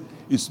useless.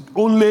 It's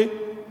only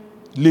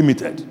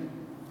limited.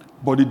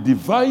 But the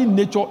divine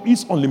nature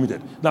is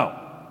unlimited.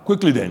 Now,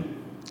 quickly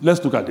then,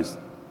 let's look at this.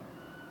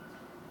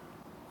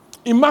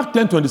 In Mark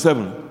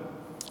 10:27,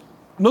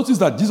 notice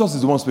that Jesus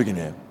is the one speaking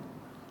here.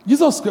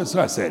 Jesus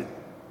Christ said,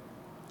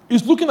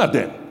 he's looking at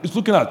them. He's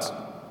looking at,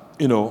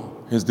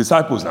 his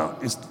disciples now.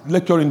 He's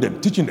lecturing them,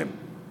 teaching them.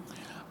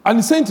 And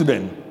he's saying to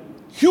them,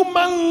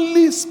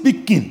 humanly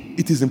speaking,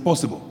 it is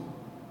impossible.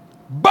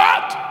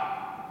 But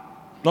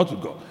not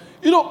with God.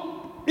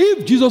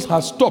 If Jesus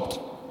had stopped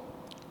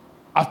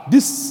at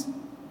this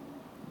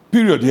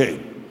period here,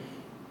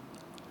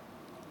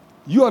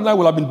 you and I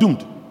will have been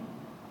doomed.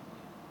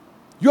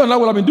 You and I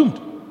will have been doomed.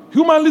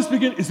 Humanly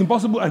speaking, it's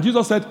impossible. And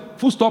Jesus said,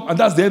 full stop, and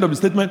that's the end of the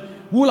statement.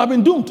 We will have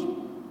been doomed.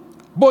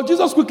 But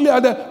Jesus quickly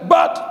added,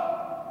 but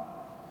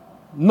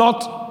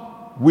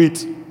not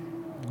with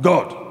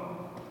God.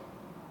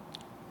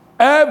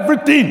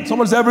 Everything,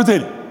 somebody say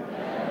everything.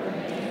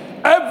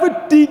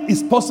 Everything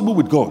is possible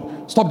with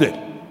God. Stop there.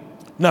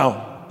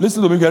 Now,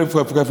 listen to me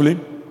carefully.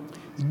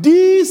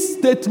 This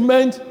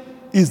statement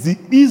is the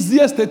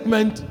easiest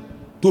statement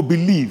to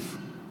believe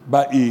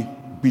by a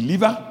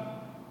believer,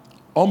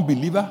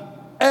 unbeliever.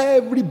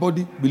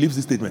 Everybody believes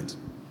this statement.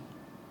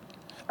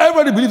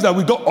 Everybody believes that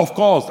with God, of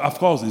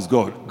course, is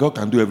God. God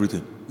can do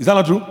everything. Is that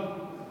not true?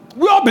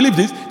 We all believe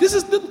this.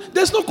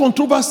 There's no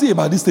controversy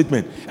about this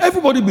statement.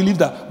 Everybody believes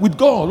that with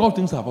God, all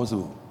things are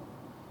possible.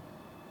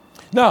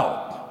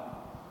 Now,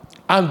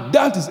 and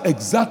that is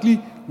exactly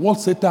what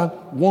Satan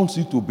wants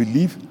you to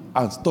believe,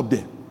 and stop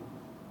there.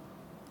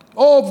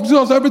 Oh,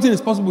 because everything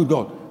is possible with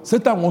God.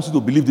 Satan wants you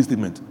to believe this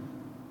statement.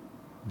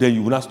 Then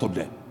you will not stop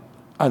there.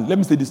 And let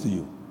me say this to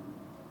you.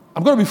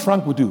 I'm going to be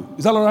frank with you.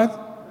 Is that all right?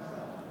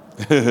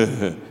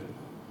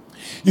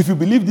 If you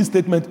believe this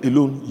statement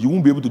alone, you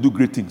won't be able to do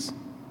great things.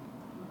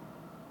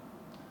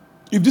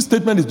 If this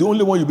statement is the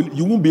only one you believe,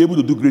 you won't be able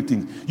to do great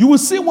things. You will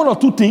say one or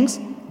two things,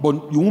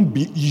 but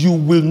you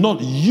will not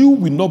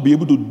be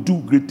able to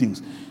do great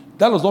things.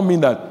 That does not mean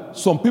that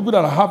some people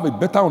that have a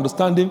better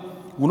understanding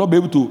will not be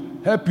able to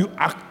help you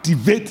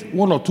activate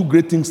one or two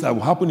great things that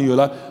will happen in your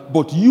life,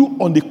 but you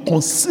on a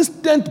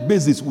consistent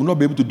basis will not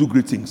be able to do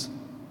great things.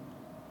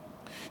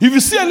 If you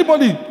see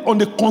anybody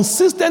on a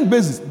consistent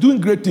basis doing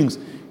great things,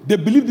 they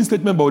believe this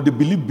statement, but they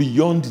believe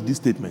beyond this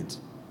statement.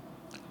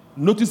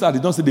 Notice I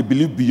did not say they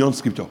believe beyond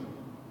Scripture.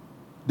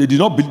 They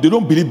don't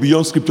believe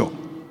beyond Scripture,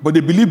 but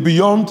they believe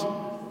beyond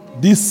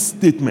this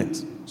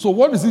statement. So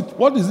what is it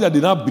that they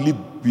now believe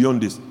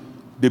beyond this?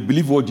 They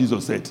believe what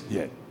Jesus said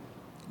here.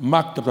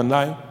 Mark chapter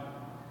 9,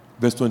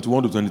 verse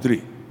 21 to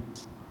 23.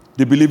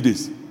 They believe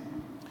this.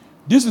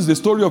 This is the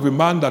story of a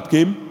man that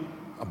came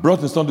and brought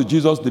his son to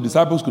Jesus. The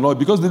disciples could not,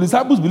 because the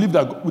disciples believed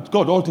that with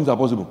God all things are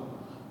possible.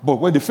 But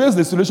when they faced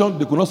the solution,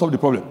 they could not solve the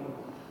problem.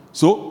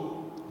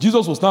 So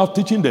Jesus was now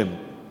teaching them.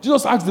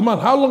 Jesus asked the man,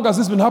 how long has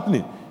this been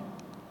happening?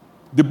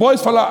 The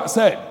boy's father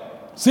said,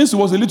 since he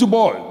was a little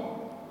boy.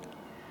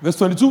 Verse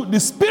 22, the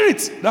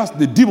spirit, that's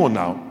the demon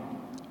now.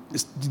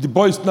 The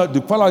boy is not,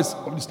 the father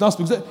is not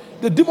speaking.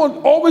 The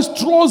demon always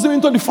throws him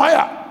into the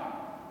fire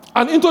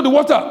and into the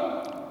water,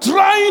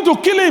 trying to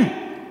kill him.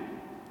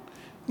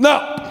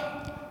 Now,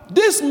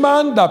 this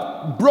man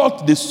that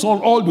brought the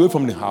son all the way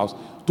from the house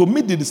to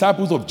meet the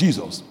disciples of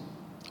Jesus,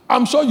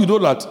 I'm sure you know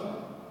that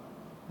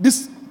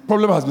this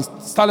problem has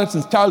been started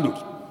since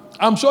childhood.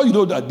 I'm sure you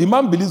know that the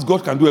man believes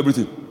God can do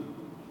everything.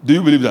 Do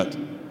you believe that?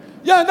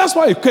 Yeah, that's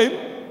why he came.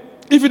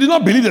 If he did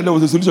not believe that there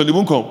was a solution, he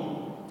won't come.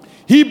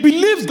 He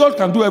believes God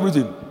can do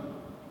everything.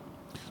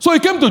 So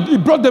he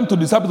brought them to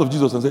the disciples of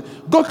Jesus and said,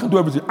 God can do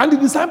everything. And the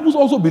disciples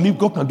also believe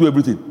God can do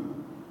everything.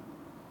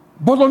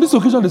 But on this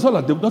occasion, they saw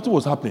that nothing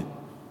was happening.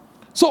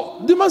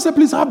 So the man said,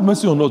 please have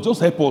mercy on us.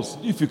 Just help us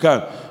if you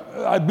can.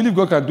 I believe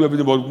God can do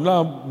everything, but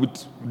now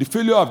with the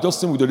failure I've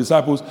just seen with the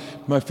disciples,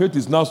 my faith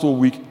is now so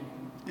weak.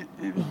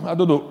 I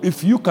don't know.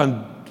 If you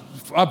can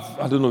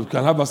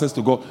have access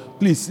to God,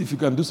 please, if you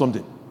can do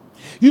something.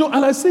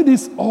 And I say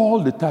this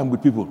all the time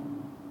with people.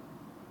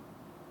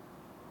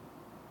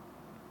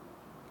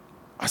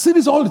 I say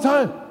this all the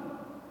time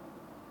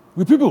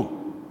with people.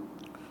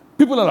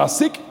 People that are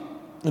sick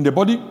in their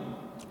body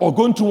or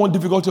going through one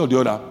difficulty or the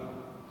other.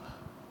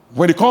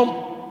 when they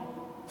come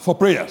for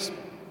prayers,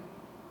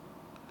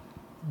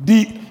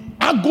 the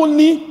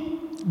agony,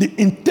 the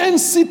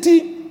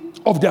intensity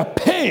of their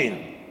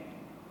pain.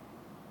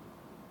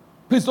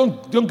 Please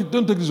don't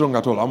take this wrong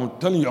at all. I'm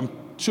telling you, I'm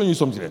showing you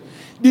something there.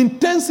 The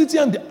intensity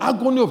and the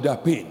agony of their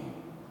pain.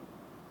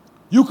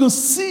 You can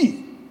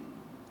see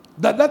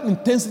that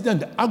intensity and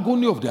the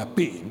agony of their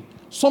pain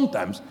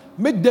sometimes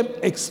make them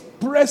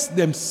express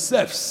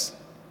themselves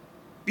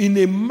in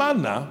a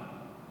manner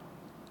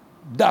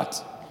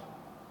that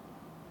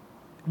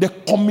they're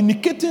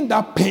communicating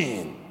that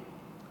pain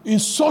in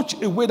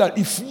such a way that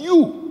if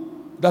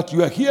you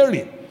are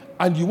hearing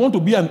and you want to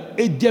be an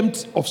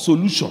agent of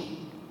solution,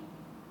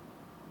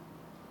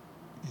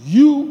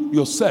 you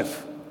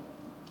yourself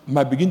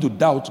might begin to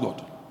doubt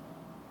God.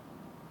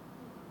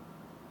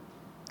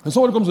 And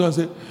somebody comes to me and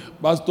says,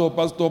 Pastor,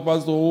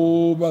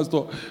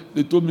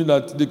 they told me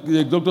that,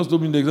 the doctors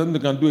told me there's nothing they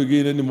can do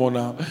again anymore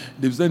now.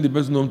 They've sent the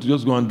person home to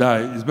just go and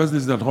die. His person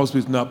is at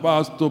hospital now.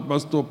 Pastor,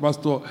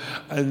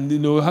 and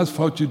has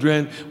 4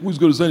 children. Who's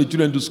going to send the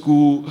children to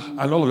school?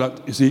 And all of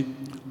that. You see,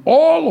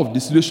 all of the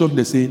situation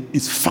they're saying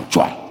is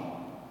factual.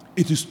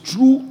 It is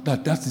true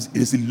that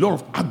there's a lot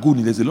of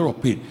agony, there's a lot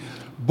of pain.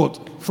 But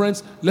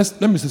friends,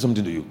 let me say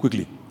something to you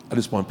quickly at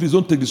this point. Please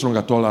don't take this wrong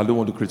at all. I don't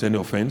want to create any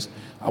offense.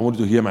 I want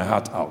you to hear my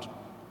heart out.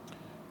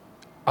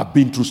 I've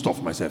been through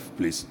stuff myself,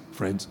 please,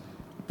 friends.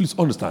 Please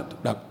understand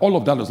that all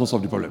of that does not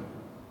solve the problem.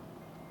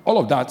 All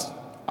of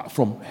that,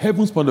 from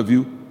heaven's point of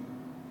view,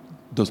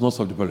 does not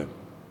solve the problem.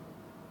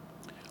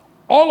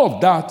 All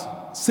of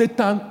that,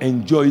 Satan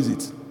enjoys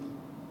it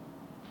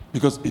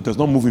because it does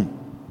not move him.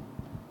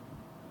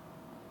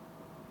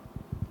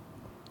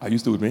 Are you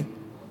still with me?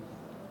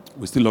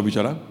 We still love each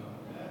other?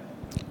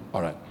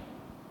 All right.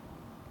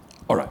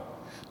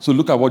 So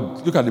look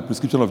at the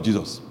prescription of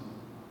Jesus.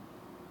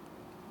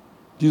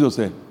 Jesus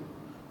said,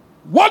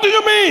 "What do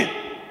you mean?"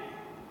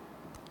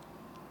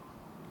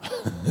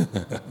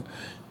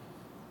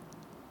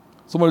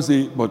 Somebody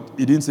say, but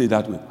he didn't say it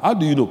that way. How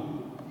do you know?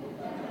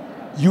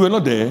 You were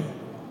not there.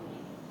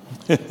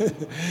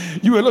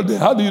 You were not there.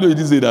 How do you know he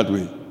didn't say it that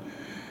way?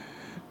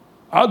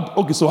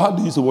 So how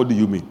do you say, what do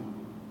you mean?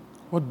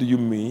 What do you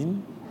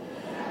mean?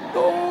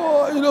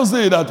 No, you don't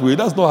say it that way.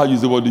 That's not how you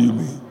say, what do you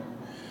mean?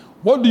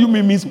 What do you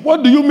mean means,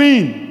 what do you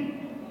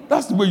mean?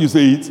 That's the way you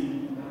say it.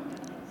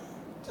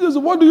 Jesus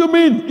said, what do you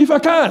mean? If I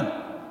can.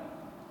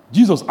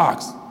 Jesus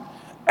asks,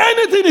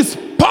 anything is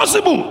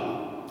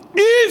possible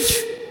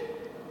if,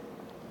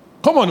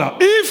 come on now,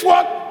 if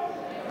what?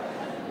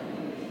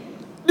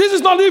 This is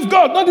not if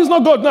God, this is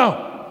not God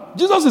now.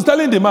 Jesus is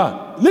telling the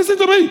man, listen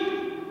to me.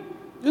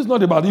 It's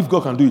not about if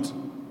God can do it.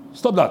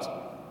 Stop that.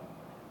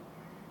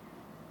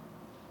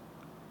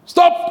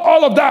 Stop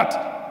all of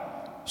that.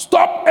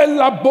 Stop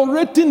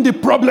elaborating the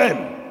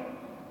problem.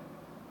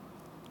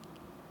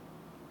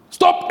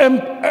 Stop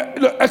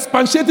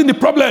expatiating the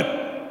problem.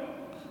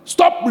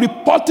 Stop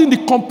reporting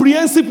the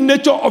comprehensive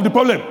nature of the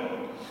problem.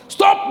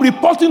 Stop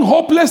reporting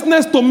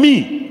hopelessness to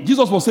me.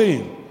 Jesus was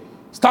saying,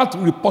 start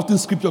reporting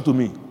scripture to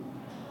me.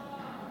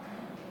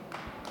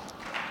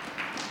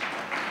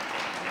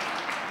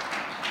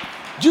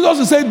 Jesus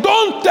is saying,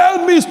 don't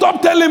tell me, stop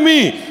telling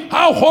me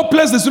how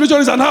hopeless the situation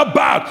is and how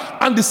bad,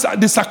 and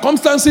the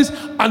circumstances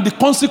and the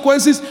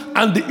consequences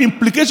and the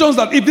implications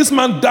that if this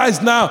man dies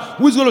now,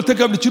 who is going to take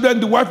care of the children,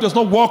 the wife does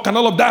not work and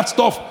all of that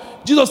stuff.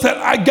 Jesus said,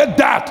 I get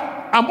that.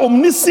 I'm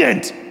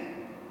omniscient.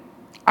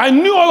 I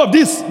knew all of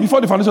this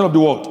before the foundation of the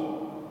world.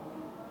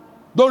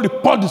 Don't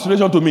report the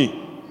situation to me.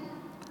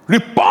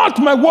 Report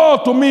my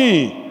word to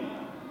me.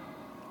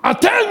 And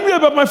tell me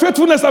about my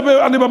faithfulness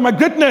and about my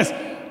greatness.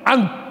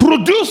 And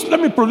let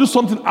me produce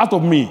something out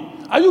of me.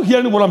 Are you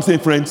hearing what I'm saying,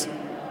 friends?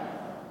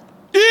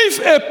 If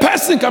a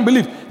person can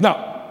believe.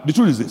 Now, the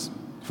truth is this,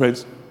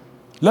 friends.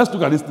 Let's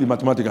look at this thing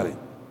mathematically.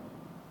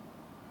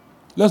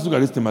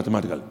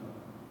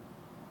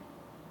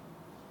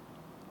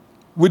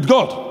 With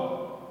God,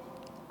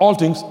 all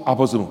things are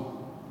possible.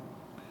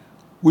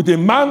 With a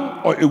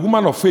man or a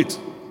woman of faith,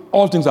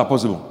 all things are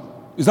possible.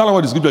 Is that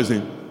what the scripture is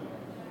saying?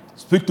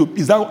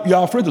 Is that you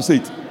are afraid to say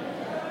it?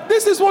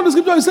 This is what the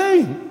scripture is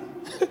saying.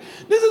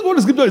 This is what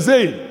the scripture is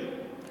saying.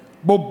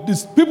 But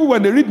these people,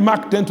 when they read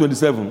Mark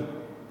 10:27,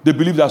 they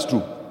believe that's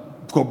true.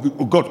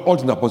 God, all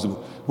things are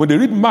possible. When they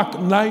read Mark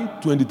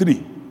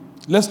 9:23,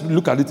 let's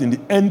look at it in the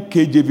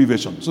NKJV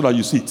version so that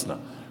you see it now.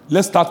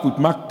 Let's start with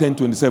Mark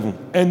 10:27,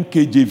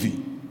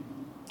 NKJV.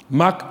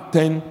 Mark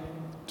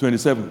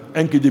 10:27,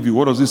 NKJV.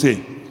 What does it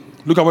say?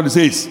 Look at what it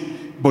says.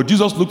 But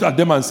Jesus looked at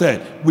them and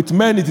said, with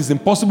men it is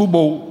impossible,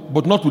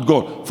 but not with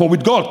God. For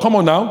with God, come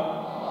on now,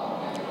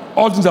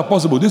 all things are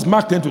possible. This is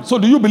Mark 10:20. So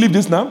do you believe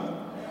this now?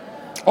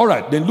 All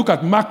right, then look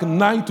at Mark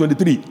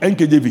 9:23,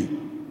 NKJV.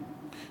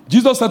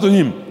 Jesus said to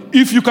him,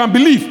 if you can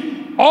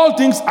believe, all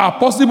things are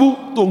possible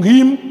to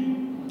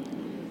him.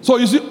 So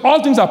you see,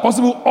 all things are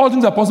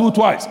possible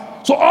twice.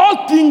 So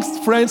all things,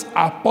 friends,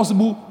 are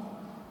possible.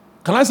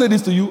 Can I say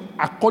this to you?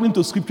 According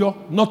to scripture,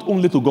 not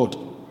only to God.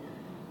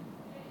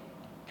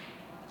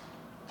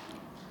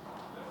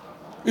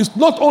 It's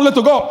not only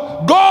to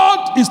God.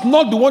 God is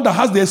not the one that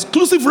has the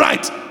exclusive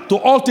right to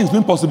all things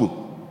being possible.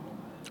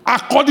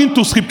 According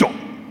to Scripture.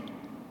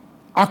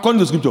 According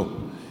to Scripture.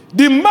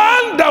 The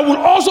man that will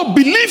also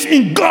believe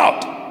in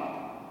God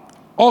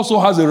also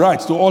has a right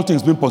to all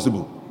things being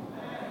possible.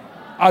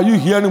 Are you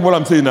hearing what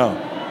I'm saying now?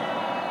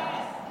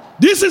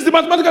 This is the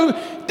mathematical.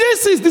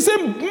 This is the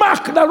same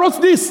Mark that wrote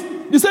this.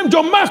 The same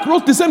John Mark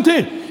wrote the same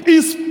thing.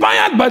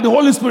 Inspired by the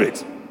Holy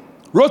Spirit.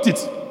 Wrote it.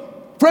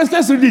 Friends,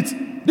 let's read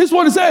it. This is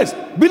what it says.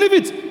 Believe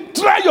it.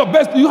 Try your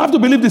best. You have to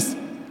believe this.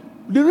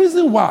 The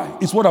reason why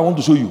is what I want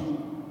to show you.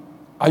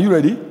 Are you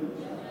ready?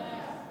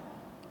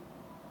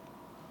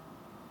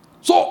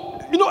 So,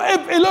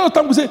 a lot of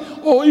times we say,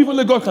 oh, even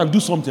like God can do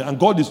something.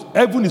 And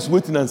heaven is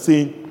waiting and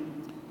saying,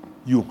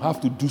 you have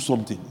to do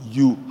something.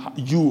 You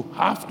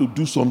have to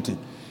do something.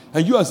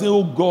 And you are saying,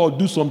 oh, God,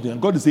 do something.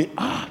 And God is saying,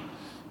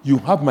 you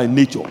have my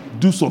nature.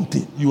 Do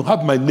something. You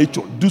have my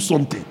nature. Do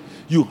something.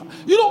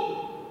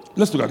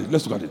 Let's look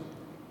at it.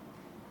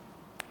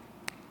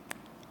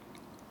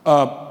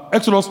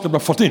 Exodus chapter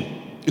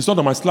 14. It's not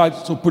on my slide,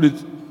 so put it.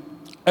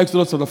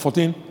 Exodus chapter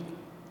 14.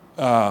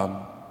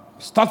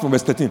 Start from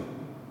verse 13.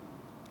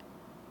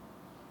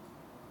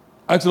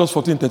 Exodus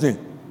 14:13.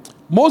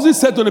 Moses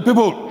said to the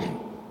people,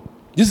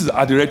 this is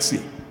at the Red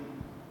Sea.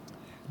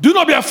 Do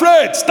not be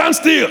afraid. Stand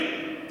still.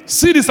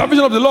 See the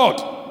salvation of the Lord.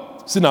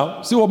 See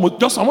now. See what?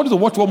 I want you to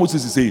watch what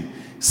Moses is saying.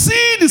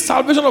 See the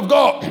salvation of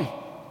God,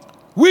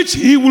 which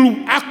he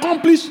will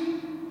accomplish.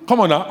 Come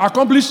on now.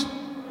 Accomplish.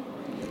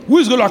 Who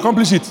is going to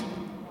accomplish it?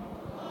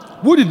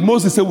 Who did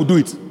Moses say will do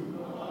it?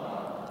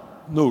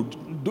 No.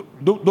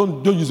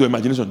 Don't use your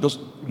imagination.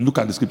 Just look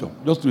at the scripture.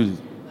 Just read it.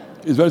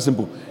 It's very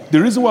simple. The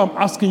reason why I'm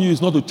asking you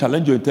is not to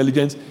challenge your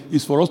intelligence,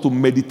 is for us to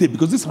meditate,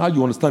 because this is how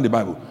you understand the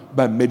Bible,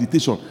 by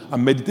meditation.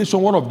 And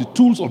meditation, one of the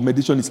tools of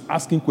meditation is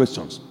asking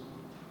questions.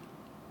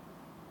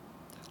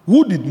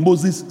 Who did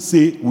Moses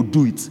say would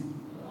do it?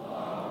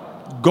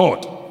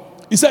 God.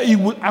 He said he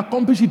will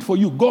accomplish it for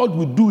you. God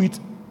will do it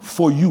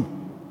for you.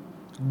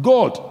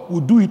 God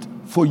will do it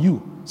for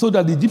you. So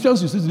that the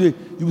Egyptians you see today,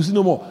 you will see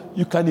no more.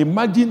 You can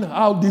imagine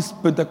how these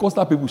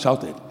Pentecostal people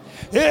shouted,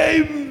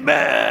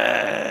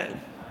 Amen!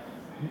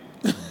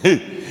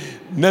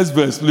 Next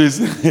verse, please.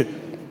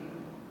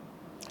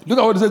 Look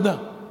at what he said now.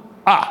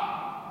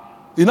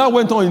 He now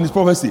went on in his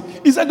prophecy.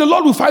 He said, the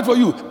Lord will fight for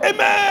you.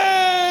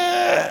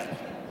 Amen.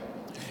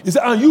 He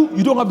said, and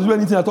you don't have to do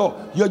anything at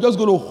all. You're just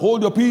going to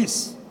hold your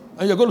peace.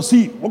 And you're going to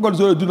see what God is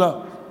going to do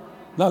now.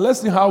 Now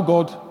let's see how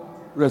God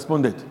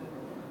responded.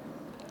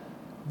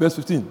 Verse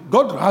 15.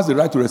 God has the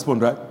right to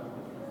respond, right?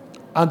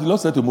 And the Lord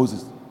said to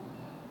Moses,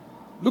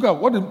 look at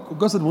what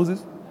God said to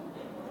Moses.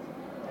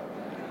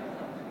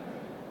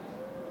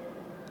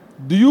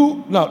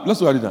 Now, let's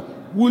look at it now.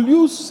 Will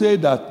you say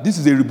that this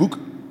is a rebuke?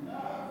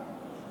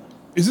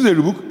 Is this a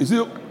rebuke? This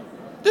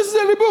is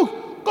a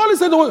rebuke. God is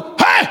saying to Moses,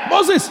 hey,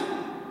 Moses,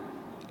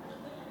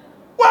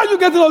 why are you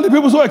getting all the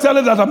people so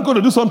excited that I'm going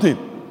to do something?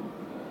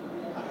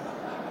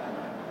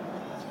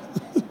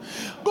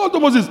 God to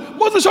Moses,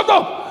 shut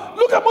up.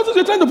 Look at Moses,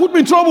 you're trying to put me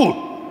in trouble.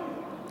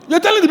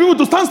 You're telling the people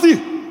to stand still.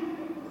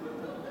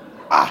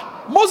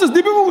 Moses, the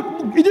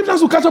people,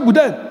 Egyptians will catch up with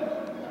them.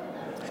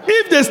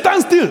 If they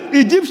stand still,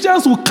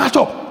 Egyptians will catch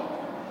up.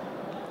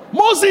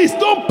 Moses,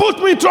 don't put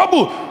me in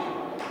trouble.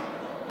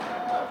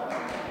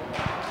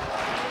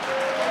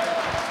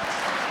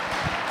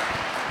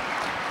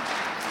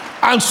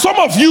 And some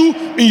of you,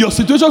 in your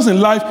situations in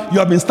life, you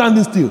have been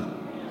standing still.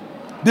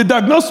 They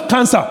diagnose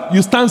cancer,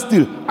 you stand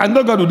still. I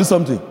know God will do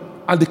something.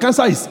 And the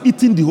cancer is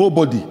eating the whole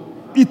body,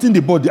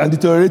 and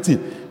deteriorating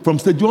from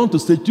stage 1 to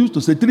stage 2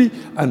 to stage 3.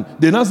 And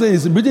they now say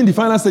it's reaching the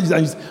final stages.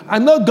 And I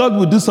know God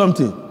will do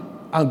something.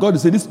 And God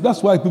is saying,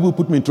 that's why people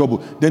put me in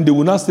trouble. Then they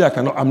will not say,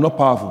 I'm not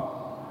powerful.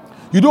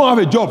 You don't have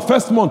a job,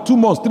 first month, 2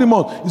 months, 3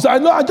 months. You say,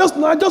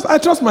 I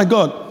trust my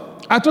God.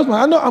 I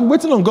know I'm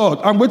waiting on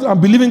God. I'm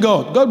believing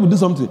God. God will do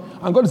something.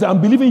 And God is saying,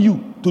 I'm believing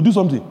you to do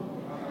something.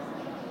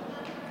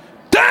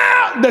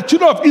 Tell the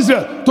children of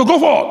Israel to go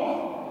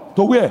forward.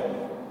 To where?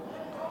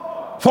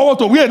 Forward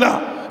to where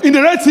now? In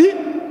the Red Sea?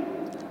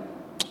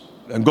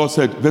 And God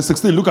said, verse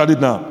 16, look at it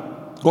now.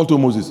 God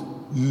told Moses,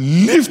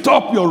 lift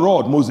up your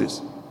rod,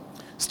 Moses.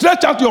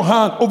 Stretch out your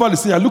hand over the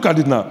sea and look at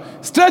it now.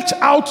 Stretch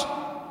out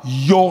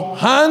your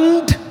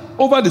hand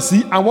over the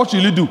sea and what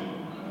will you do?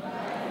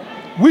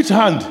 Which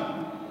hand?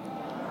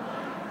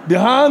 The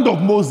hand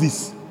of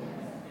Moses.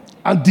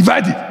 And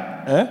divide it.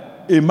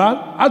 A man,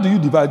 how do you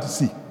divide the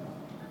sea?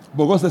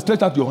 But God said,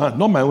 stretch out your hand.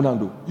 Not my own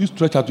hand though. You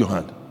stretch out your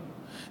hand.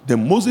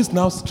 Then Moses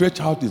now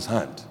stretched out his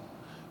hand.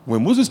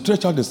 When Moses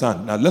stretched out his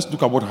hand, now let's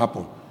look at what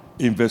happened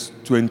in verse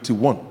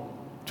 21.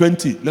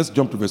 20. Let's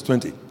jump to verse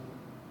 20.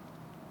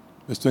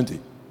 Verse 20.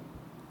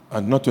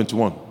 And not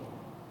 21.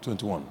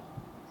 21.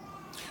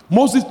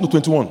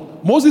 21.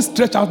 Moses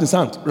stretched out his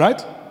hand,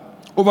 right?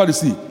 Over the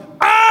sea.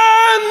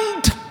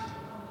 And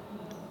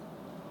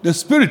the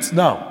Spirit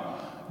now,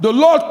 the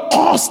Lord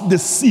caused the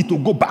sea to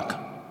go back.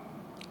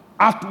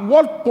 At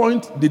what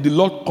point did the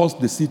Lord cause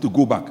the sea to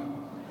go back?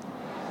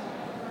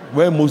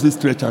 Where Moses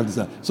stretched out his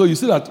hand. So you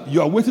see that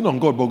you are waiting on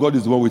God, but God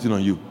is the one waiting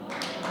on you.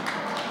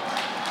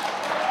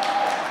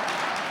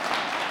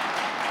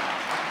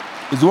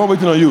 It's the one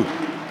waiting on you.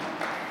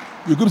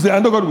 You could say, I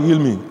know God will heal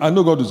me. I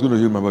know God is going to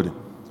heal my body.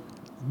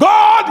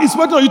 God is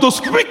waiting on you to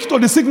speak to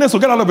the sickness to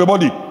get out of your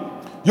body.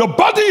 Your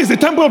body is the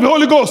temple of the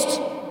Holy Ghost.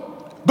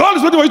 God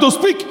is waiting for you to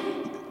speak,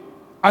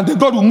 and then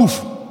God will move.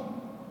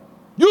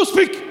 You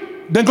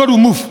speak, then God will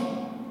move.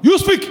 You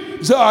speak.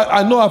 You say,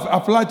 I know I've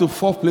applied to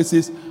 4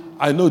 places.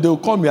 I know they will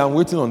call me. I'm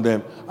waiting on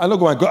them. I know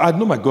my God. I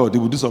know my God. They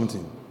will do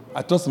something.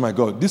 I trust my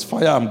God. This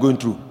fire I'm going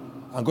through.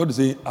 And God is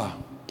saying,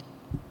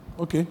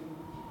 okay.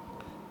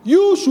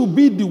 You should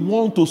be the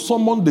one to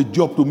summon the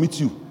job to meet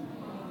you.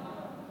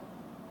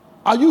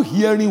 Are you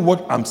hearing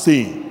what I'm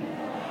saying?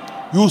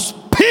 You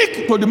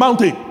speak to the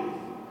mountain.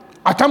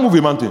 I can't move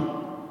a mountain,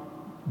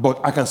 but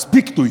I can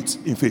speak to it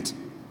in faith.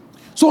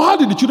 So how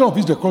did the children of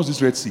Israel cross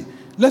this Red Sea?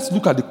 Let's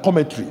look at the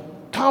commentary.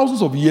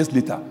 Thousands of years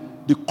later,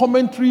 the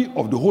commentary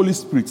of the Holy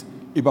Spirit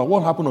about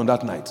what happened on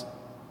that night.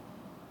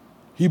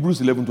 Hebrews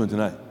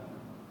 11:29.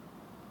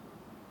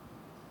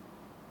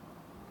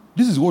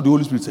 This is what the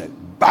Holy Spirit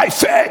said. By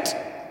faith.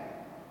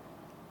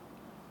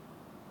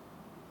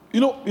 You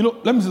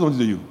know, let me say something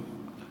to you.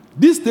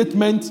 This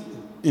statement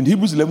in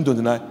Hebrews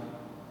 11:29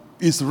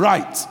 is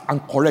right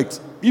and correct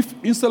if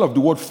instead of the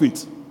word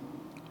faith,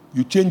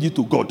 you change it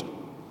to God.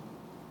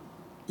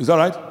 Is that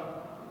right?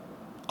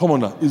 Come on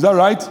now. Is that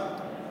right?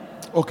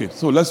 Okay,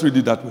 so let's read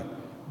it that way.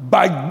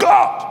 By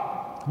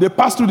God, they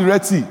passed through the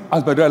Red Sea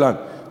as by dry land.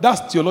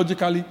 That's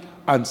theologically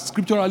and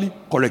scripturally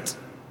correct.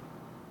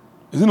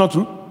 Is it not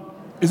true?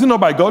 Is it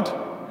not by God?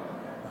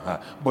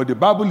 But the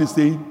Bible is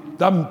saying,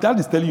 that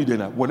is telling you then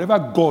that whatever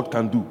God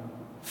can do,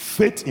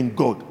 faith in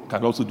God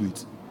can also do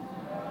it.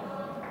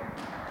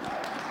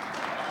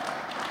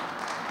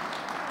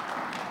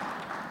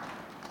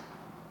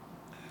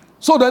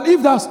 So then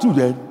if that's true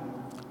then,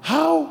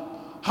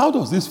 how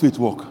does this faith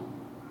work?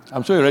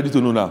 I'm sure you're ready to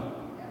know now.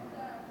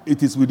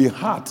 It is with the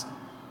heart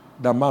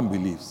that man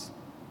believes.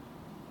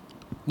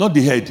 Not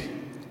the head.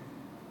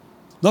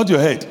 Not your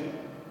head.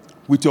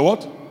 With your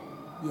what?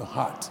 Your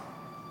heart.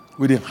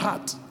 With the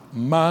heart,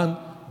 man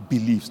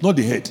believes. Not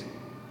the head.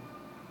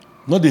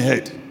 Not the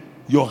head.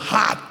 Your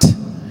heart.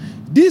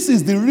 This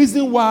is the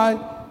reason why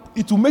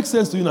it will make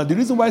sense to you now. The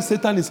reason why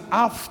Satan is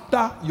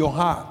after your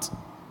heart.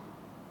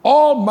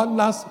 All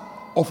manners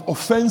of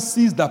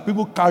offenses that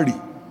people carry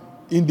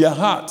in their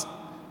heart.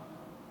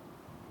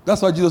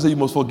 That's why Jesus said you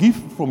must forgive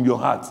from your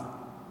heart.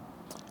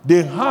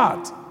 The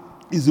heart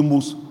is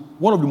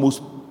one of the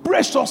most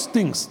precious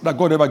things that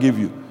God ever gave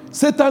you.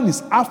 Satan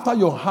is after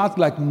your heart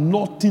like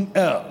nothing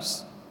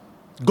else.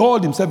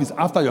 God himself is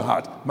after your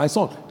heart. My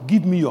son,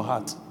 give me your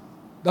heart.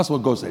 That's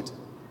what God said.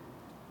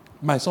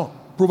 My son.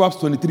 Proverbs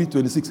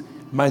 23:26.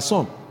 My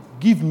son,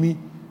 give me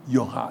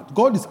your heart.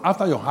 God is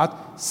after your heart.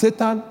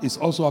 Satan is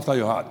also after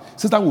your heart.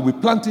 Satan will be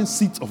planting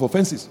seeds of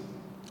offenses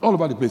all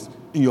over the place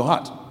in your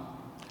heart.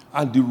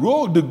 And the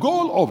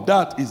goal of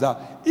that is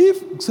that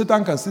if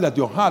Satan can see that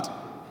your heart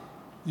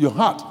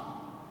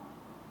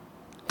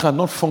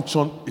cannot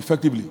function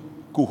effectively,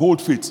 could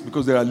hold faith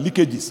because there are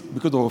leakages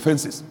because of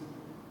offenses,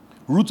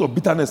 roots of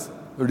bitterness,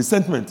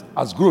 resentment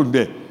has grown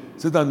there.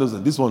 Satan knows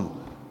that this one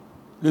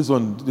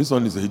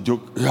is a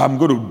joke. I'm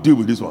going to deal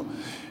with this one.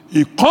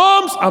 He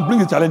comes and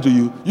brings a challenge to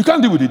you. You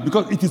can't deal with it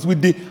because it is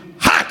with the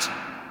heart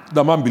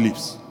that man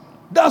believes.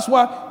 That's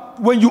why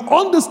when you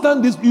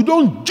understand this, you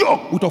don't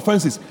joke with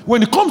offenses.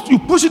 When it comes, you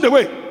push it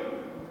away.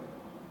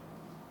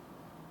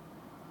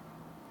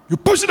 You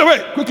push it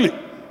away quickly.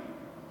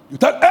 You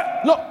tell,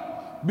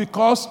 no.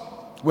 Because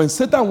when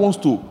Satan wants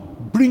to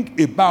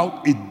bring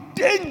about a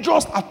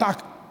dangerous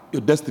attack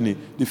your destiny,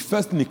 the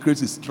first thing he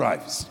creates is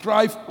strife.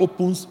 Strife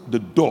opens the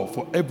door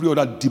for every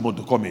other demon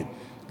to come in.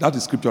 That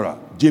is scriptural.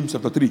 James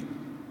chapter 3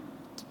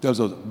 tells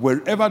us,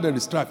 wherever there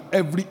is strife,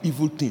 every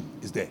evil thing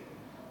is there.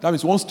 That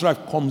means once strife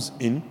comes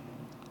in,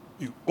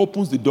 he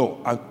opens the door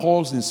and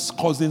calls his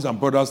cousins and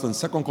brothers and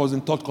second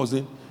cousin, third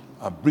cousin,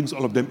 and brings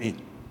all of them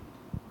in.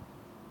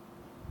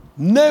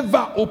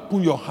 Never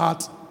open your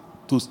heart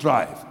to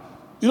strife.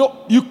 You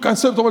know, you can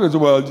say to somebody,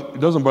 well, it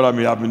doesn't bother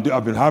me.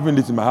 I've been having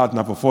this in my heart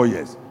now for 4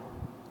 years.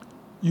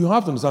 You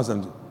have to understand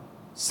something.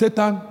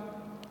 Satan,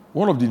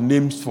 one of the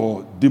names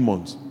for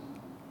demons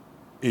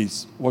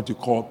is what you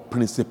call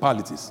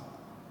principalities.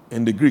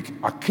 In the Greek,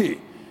 arche.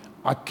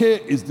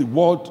 Arche is the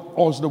word,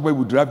 also the way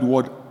we derive the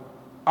word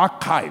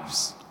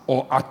archives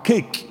or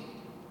archaic,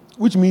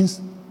 which means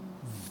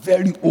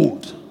very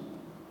old.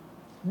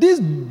 These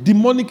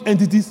demonic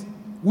entities,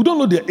 we don't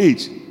know their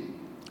age.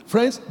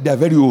 Friends, they are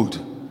very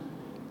old.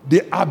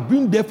 They have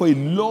been there for a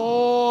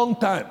long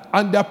time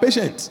and they are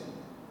patient.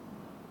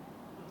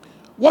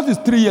 What is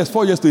 3 years,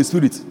 4 years to a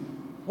spirit?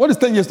 What is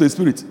 10 years to a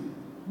spirit?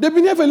 They've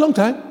been here for a long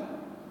time.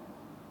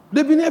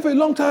 They've been here for a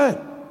long time.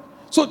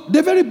 So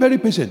they're very, very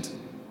patient.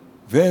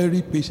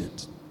 Very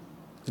patient.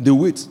 They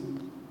wait.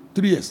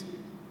 3 years.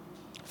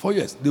 4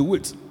 years. They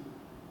wait.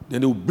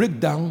 Then they will break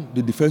down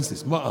the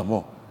defenses more and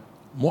more.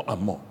 More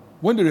and more.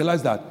 When they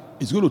realize that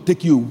it's going to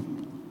take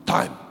you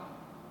time,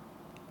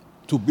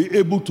 to be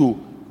able to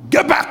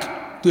get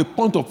back to a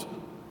point of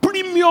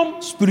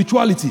premium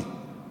spirituality.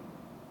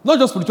 Not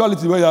just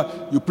spirituality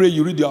where you pray,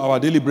 you read our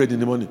daily bread in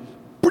the morning.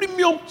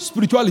 Premium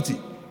spirituality.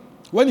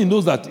 When he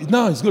knows that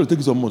now it's going to take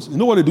you some months, you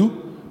know what they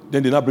do?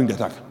 Then they now bring the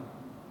attack.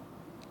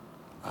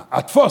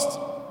 At first,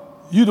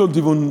 you don't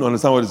even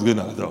understand what is going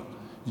on at all.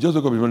 You just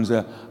wake up in the morning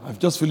and say, I'm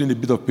just feeling a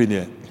bit of pain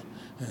here.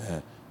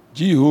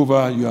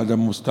 Jehovah, you are the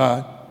Most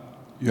High.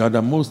 You are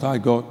the Most High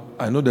God.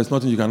 I know there's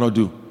nothing you cannot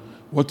do.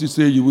 What you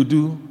say you will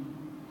do,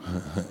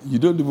 you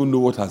don't even know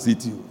what has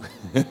hit you.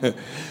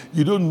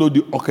 You don't know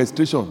the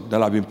orchestration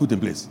that have been put in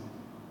place.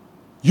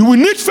 You will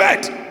need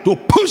faith to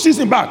push this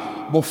thing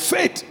back. But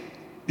faith,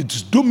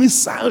 it's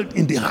domiciled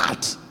in the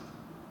heart.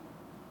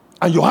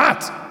 And your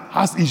heart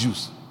has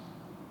issues.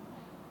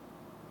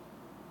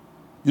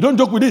 You don't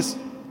joke with this.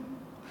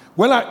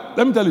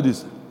 Let me tell you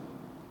this.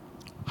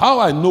 How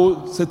I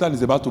know Satan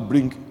is about to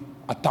bring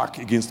attack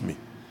against me,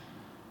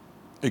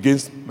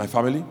 against my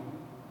family,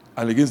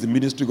 and against the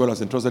ministry God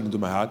has entrusted into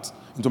my heart,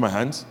 into my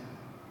hands,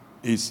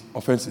 is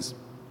offenses.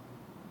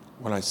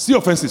 When I see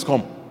offenses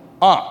come,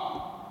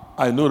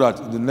 I know that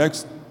in the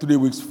next 3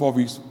 weeks, 4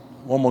 weeks,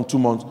 1 month, 2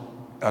 months,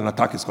 an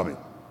attack is coming.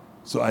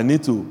 So I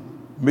need to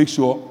make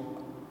sure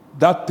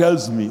that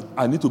tells me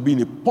I need to be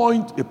in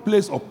a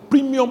place of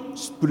premium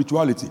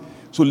spirituality.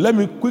 So let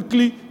me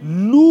quickly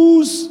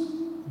lose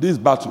this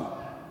battle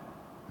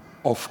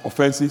of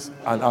offenses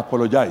and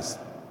apologize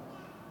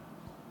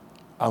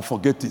and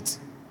forget it.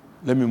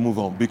 Let me move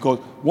on. Because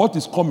what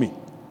is coming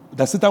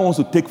that Satan wants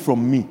to take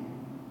from me,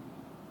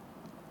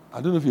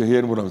 I don't know if you're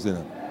hearing what I'm saying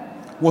now.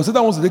 What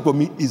Satan wants to take from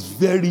me is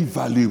very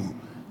valuable.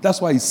 That's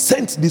why he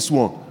sent this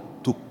one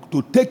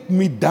to take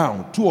me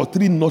down 2 or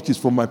 3 notches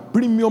from my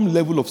premium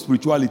level of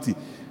spirituality,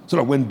 so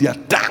that when the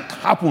attack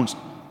happens,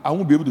 I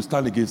won't be able to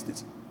stand against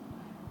it.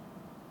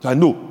 So I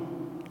know.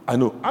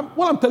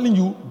 What I'm telling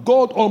you,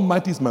 God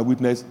Almighty is my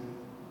witness,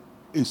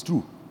 is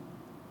true.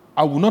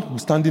 I will not be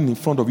standing in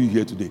front of you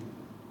here today.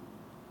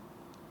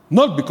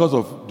 Not because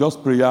of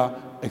just prayer,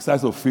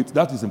 exercise of faith,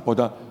 that is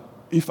important.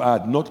 If I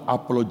had not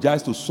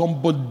apologized to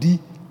somebody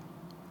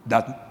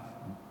that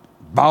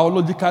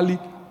biologically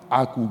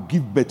I could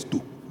give birth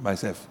to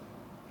myself.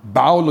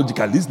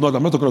 Biologically, I'm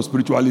not talking about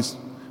spiritualists.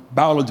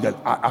 Biologically,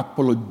 I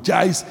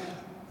apologize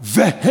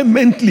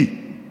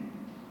vehemently.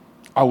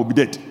 I will be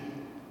dead.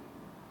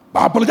 But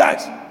I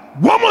apologize.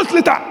 1 month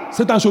later,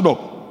 Satan showed up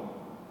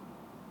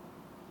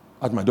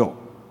at my door.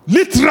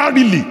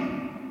 Literally,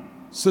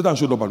 Satan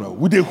showed up at my door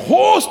with a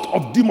host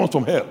of demons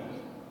from hell.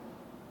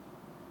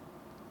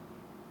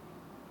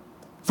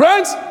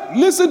 Friends,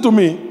 listen to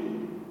me.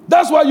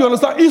 That's why you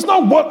understand. It's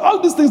not what all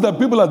these things that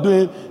people are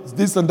doing,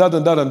 this and that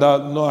and that and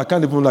that. No, I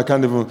can't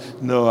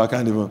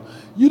even.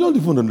 You don't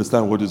even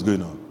understand what is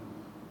going on.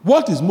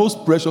 What is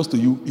most precious to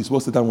you is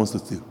what Satan wants to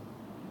steal.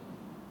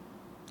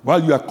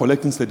 While you are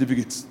collecting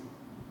certificates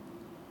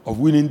of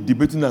winning,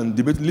 debating,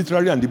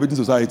 literary and debating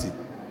society.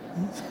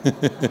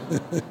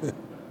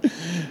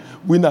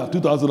 Winner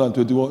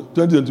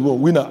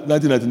 2021, winner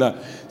 1999.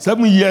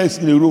 7 years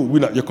in a row,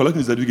 winner. You're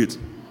collecting certificates,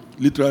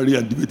 literary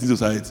and debating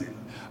society.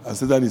 And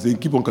Satan is saying,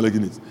 keep on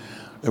collecting it.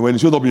 And when he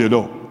showed up in your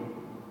door,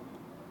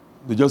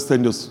 they just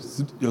send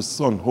your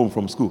son home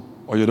from school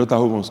or your daughter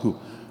home from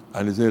school.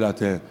 And they say that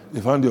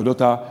they found your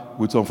daughter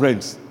with some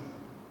friends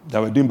that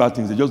were doing bad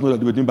things. They just know that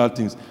they were doing bad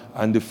things.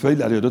 And they felt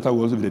that your daughter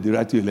was also, they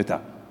write you a letter.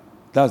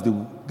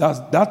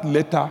 That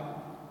letter,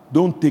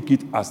 don't take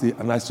it as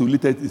an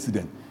isolated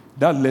incident.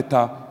 That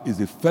letter is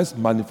the first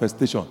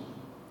manifestation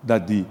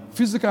that the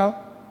physical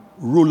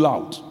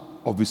rollout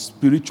of a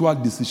spiritual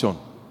decision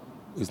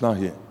is now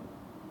here.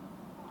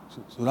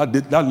 So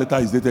that letter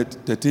is dated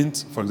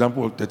 13th, for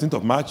example, 13th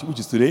of March, which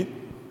is today.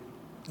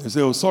 They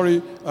say, oh,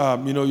 sorry,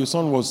 your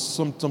son was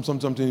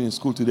something in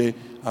school today,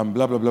 and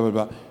blah, blah, blah, blah,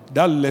 blah.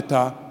 That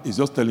letter is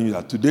just telling you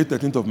that today,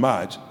 13th of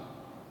March,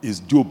 is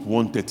Job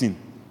 1:13.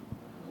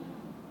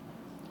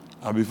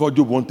 And before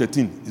Job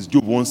 1:13 is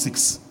Job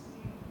 1:6.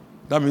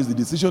 That means the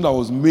decision that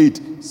was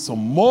made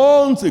some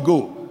months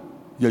ago,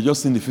 you're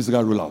just seeing the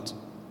physical rollout.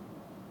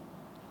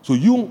 So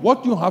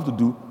what you have to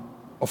do,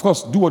 of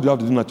course, do what you have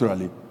to do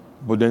naturally,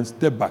 but then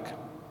step back,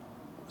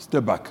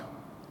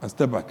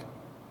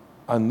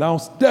 and now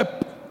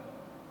step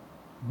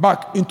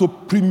back into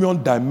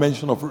premium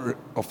dimension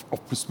of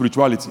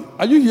spirituality.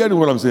 Are you hearing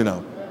what I'm saying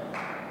now?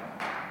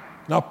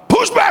 Now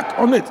push back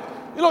on it.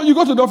 You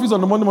go to the office on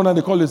the Monday morning and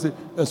they call you and say,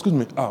 excuse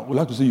me, we'd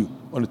like to see you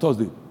on the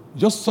Thursday.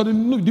 Just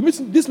suddenly, no,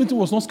 this meeting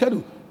was not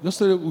scheduled. Just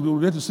said, we're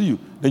ready to see you.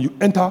 Then you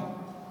enter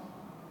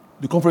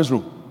the conference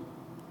room,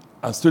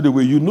 and straight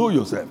away, you know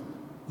yourself.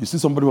 You see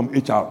somebody from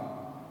HR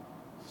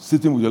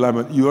sitting with your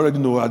lineman, you already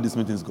know how these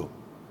meetings go.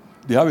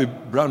 They have a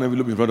brown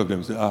envelope in front of them.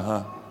 You say,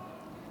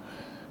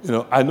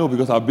 I know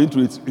because I've been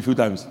through it a few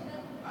times.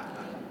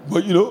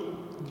 But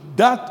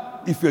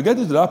that if you're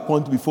getting to that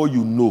point before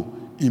you know,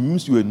 it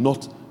means you are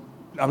not,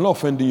 I'm not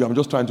offending you, I'm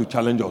just trying to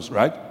challenge us,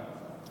 right?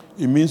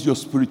 It means your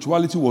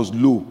spirituality was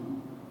low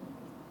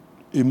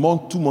a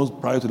month, 2 months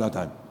prior to that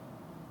time.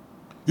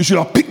 You should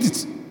have picked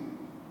it.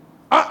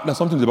 That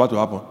something is about to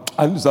happen.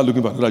 I need to start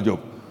looking for another job.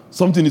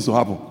 Something needs to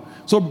happen.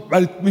 So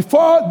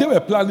before they were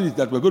planning it,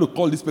 that we're going to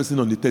call this person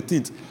on the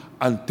 13th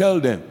and tell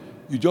them,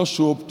 you just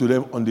show up to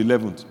them on the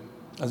 11th.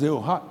 I say,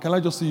 can I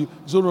just see you?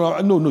 So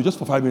no, just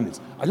for 5 minutes.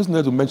 I just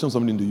wanted to mention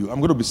something to you. I'm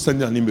going to be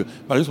sending an email,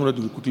 but I just wanted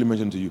to quickly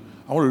mention to you.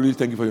 I want to really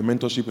thank you for your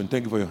mentorship and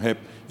thank you for your help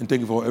and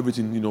thank you for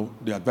everything,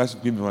 the advice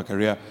you've given me in my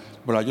career.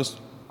 But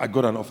I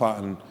got an offer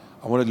and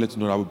I wanted to let you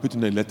know I will put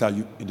in a letter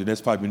in the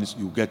next 5 minutes.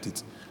 You'll get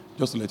it.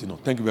 Just to let you know.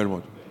 Thank you very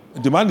much.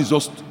 The man is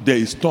just there.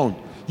 He's stunned.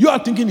 You are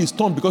thinking he's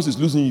stunned because he's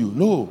losing you.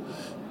 No.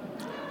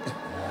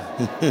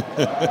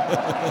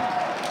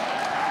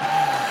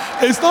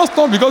 It's not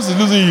stunned because he's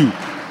losing you.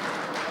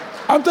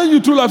 I'm telling you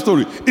a true life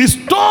story. He's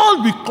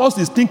stunned because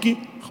he's thinking,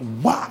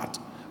 what?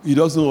 He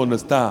doesn't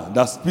understand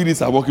that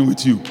spirits are working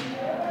with you.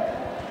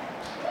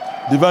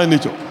 Divine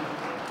nature.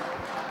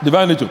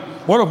 Divine nature.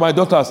 One of my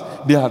daughters,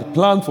 they had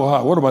planned for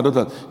her.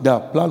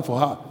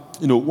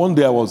 One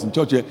day I was in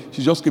church here.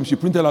 She just came. She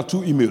printed out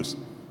 2 emails.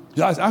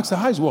 I asked her,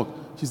 how's work?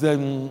 She said,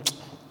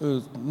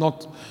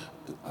 not.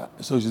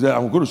 So she said,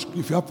 I'm going to,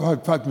 if you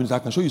have 5 minutes, I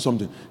can show you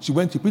something. She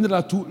printed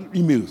out 2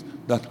 emails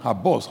that her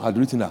boss had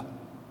written her.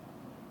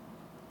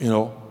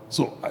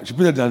 So she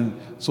printed them.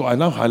 So I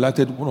now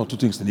highlighted 1 or 2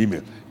 things in the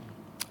email.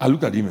 I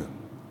looked at the email.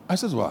 I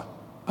said, what?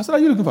 I said, are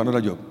you looking for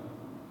another job?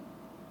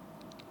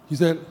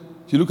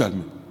 She looked at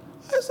me.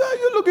 I said, are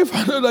you looking for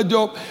another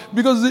job?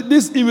 Because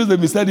these emails they've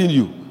been sending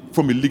you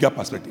from a legal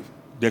perspective.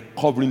 They're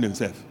covering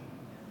themselves.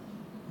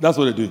 That's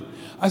what they're doing.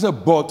 I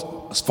said,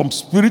 but from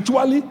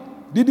spiritually,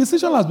 the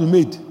decision has been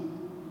made.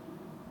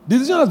 The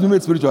decision has been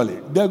made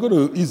spiritually. They're going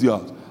to ease you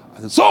out.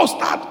 I said, so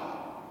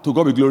start. To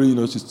God be glory,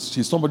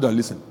 she's somebody that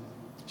listens.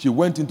 She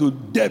went into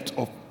depth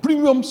of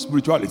premium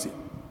spirituality.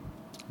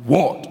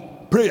 Word,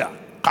 prayer,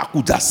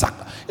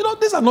 kakujasaka.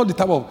 These are not the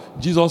type of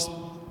Jesus,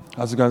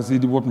 as you can see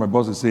what my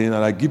boss is saying, and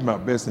I give my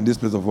best in this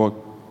place of work.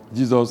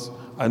 Jesus,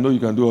 I know you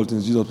can do all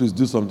things. Jesus, please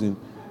do something.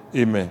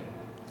 Amen.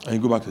 And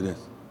you go back to that.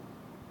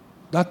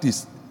 That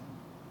is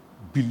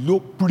below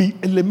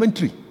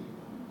pre-elementary.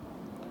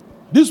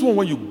 This one,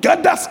 when you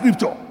get that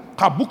scripture,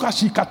 kabuka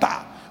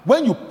shikata,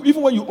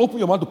 even when you open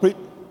your mouth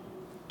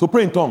to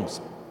pray in tongues,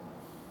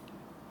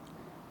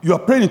 you are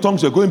praying in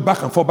tongues, you're going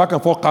back and forth,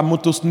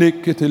 kamoto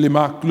snake,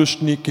 ketelema,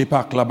 klushni,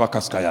 kepa, klaba,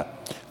 kaskaya.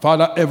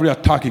 Father, every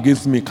attack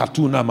against me,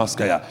 katuna,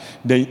 maskaya.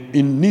 Then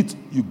in it,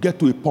 you get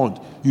to a point,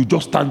 you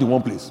just stand in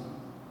one place.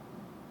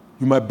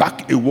 You might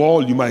back a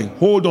wall, you might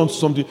hold on to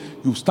something,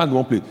 you stand in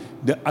one place.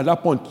 Then at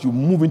that point, you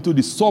move into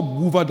the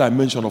subwoofer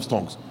dimension of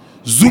tongues.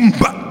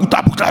 Zumba,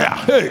 kutabukaya.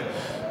 Hey!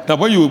 That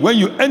when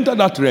you enter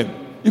that realm,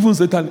 even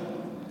Satan,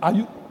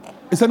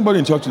 is anybody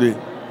in church today?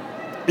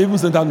 Even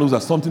Satan knows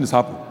that something is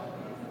happening.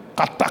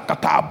 Kata,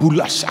 kata,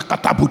 bula,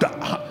 shakata,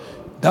 buddha.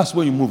 That's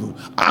when you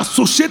move.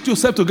 Associate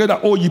yourself together,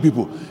 all ye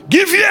people.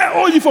 Give ear,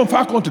 all ye from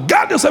far country.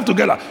 Gather yourself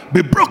together.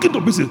 Be broken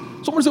to pieces.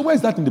 Somebody say, where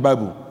is that in the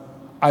Bible?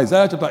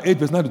 Isaiah chapter 8,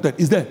 verse 9 to 10.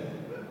 Is there?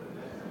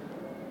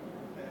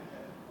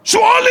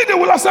 Surely they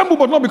will assemble,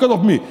 but not because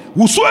of me.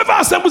 Whosoever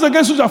assembles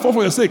against you shall fall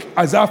for your sake.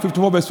 Isaiah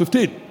 54, verse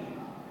 15.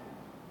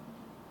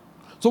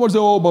 Somebody say,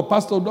 oh, but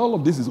Pastor, all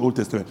of this is Old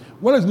Testament.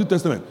 What is New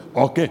Testament?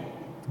 Okay.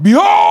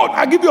 Behold,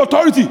 I give you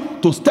authority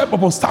to step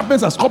upon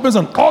serpents and scorpions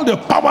and all the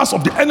powers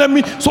of the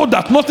enemy, so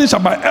that nothing shall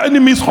by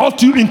enemies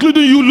hurt you,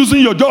 including you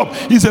losing your job.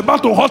 He's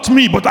about to hurt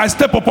me, but I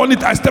step upon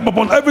it. I step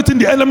upon everything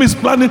the enemy is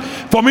planning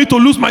for me to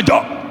lose my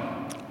job.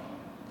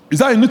 Is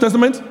that in New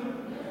Testament?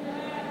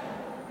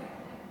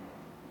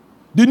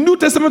 The New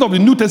Testament of the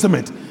New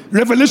Testament,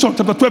 Revelation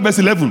chapter 12, verse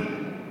 11.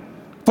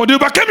 For they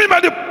overcame me by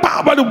the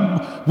power, by the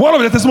word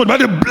of the testimony, by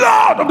the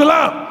blood of the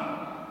Lamb.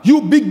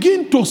 You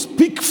begin to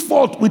speak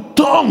forth with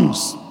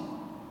tongues.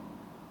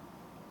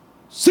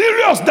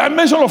 Serious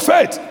dimension of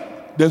faith.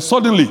 Then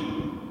suddenly,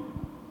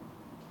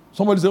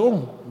 somebody say,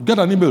 oh, get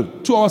an email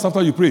 2 hours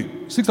after you pray,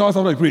 6 hours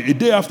after you pray, a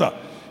day after.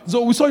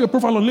 So we saw your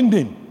profile on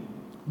LinkedIn.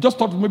 Just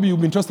thought maybe you'd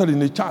be interested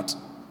in a chat.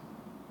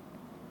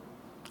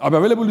 I'll be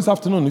available this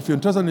afternoon if you're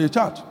interested in a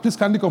chat. Please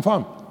kindly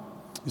confirm.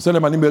 You send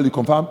them an email, you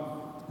confirm.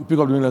 You pick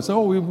up the email and say,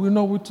 oh,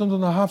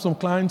 we have some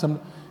clients. And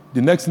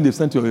the next thing they've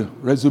sent you a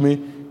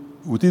resume.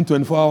 Within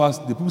 24 hours,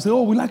 the people say,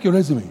 oh, we like your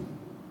resume.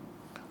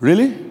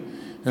 Really?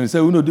 And they say,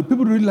 the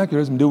people really like your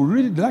resume.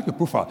 They like your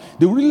profile.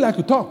 They really like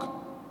your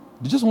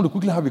talk. They just want to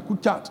quickly have a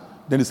quick chat.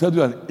 Then they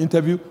schedule an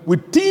interview.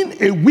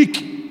 Within a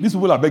week, these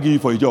people are begging you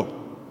for a job.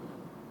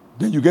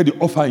 Then you get the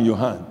offer in your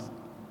hand.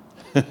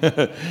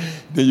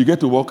 Then you get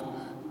to work.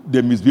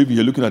 They're misbehaving.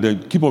 You're looking at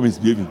them. Keep on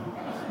misbehaving.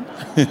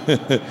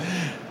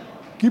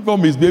 Keep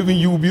on misbehaving.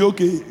 You'll be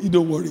okay. You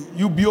don't worry.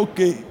 You'll be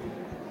okay.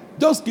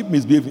 Just keep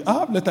misbehaving. I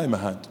have a letter in my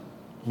hand.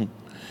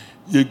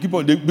 You keep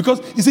on, because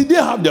you see, they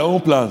have their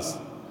own plans.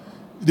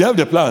 They have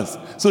their plans.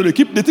 So they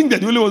think they're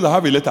the only ones that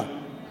have a letter.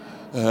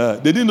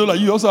 They didn't know that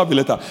you also have a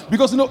letter.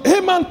 Because,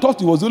 Haman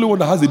thought he was the only one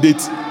that has a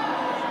date.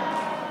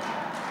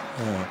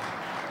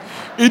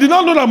 He did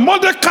not know that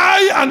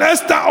Mordecai and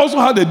Esther also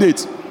had a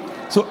date.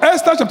 So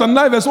Esther chapter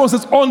 9 verse 1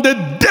 says, on the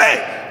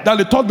day that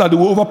they thought that they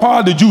will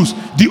overpower the Jews,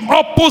 the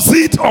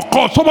opposite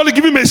occurred. Somebody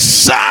give him a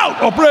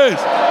shout of praise.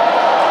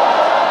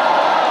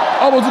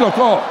 Opposite of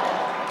call.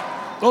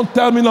 Don't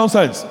tell me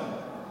nonsense.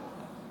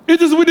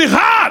 It is with the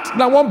heart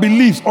that one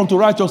believes unto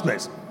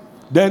righteousness.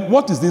 Then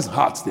what is this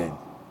heart then?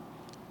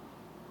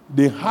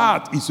 The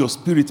heart is your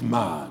spirit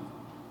man.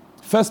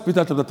 1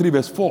 Peter chapter 3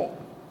 verse 4.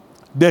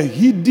 The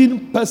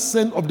hidden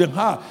person of the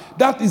heart.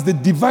 That is the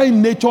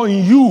divine nature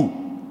in you.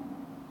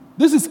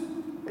 This is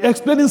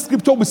explaining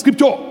scripture with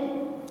scripture.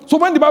 So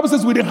when the Bible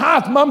says with the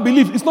heart man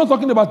believes, it's not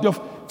talking about your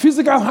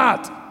physical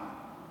heart.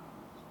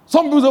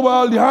 Some people say,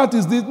 well, the heart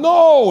is this.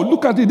 No,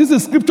 look at it. This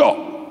is scripture.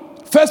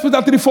 1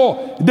 Peter 3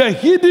 4. The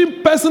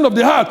hidden person of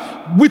the heart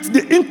with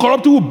the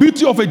incorruptible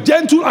beauty of a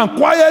gentle and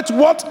quiet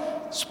what?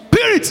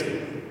 Spirit.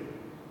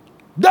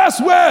 That's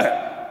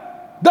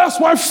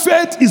why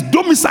faith is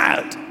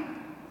domiciled.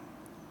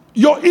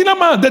 Your inner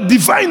man, the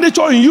divine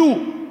nature in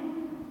you.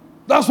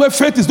 That's where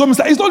faith is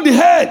domiciled. It's not the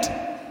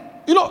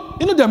head. You know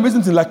the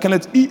amazing thing, like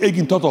Kenneth E.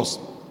 Hagin taught us.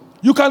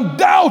 You can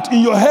doubt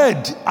in your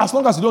head as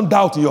long as you don't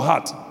doubt in your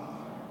heart.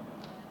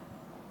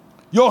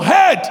 Your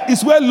head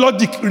is where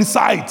logic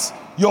resides.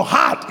 Your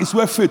heart is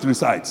where faith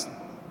resides.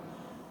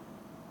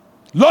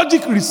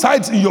 Logic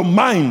resides in your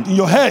mind, in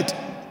your head.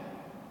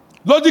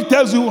 Logic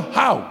tells you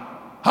how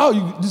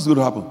this is going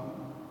to happen.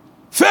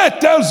 Faith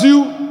tells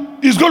you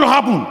it's going to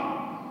happen.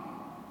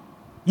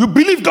 You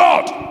believe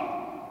God.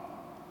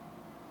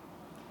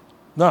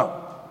 Now,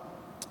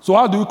 so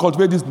how do we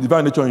cultivate this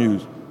divine nature in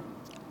you?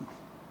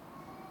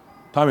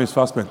 Time is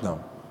fast spent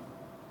now.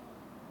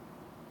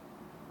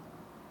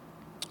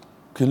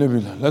 Okay,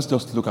 let's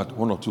just look at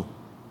one or two.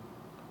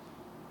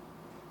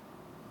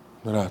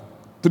 There are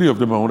three of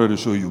them I wanted to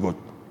show you, but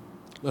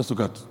let's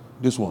look at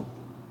this one.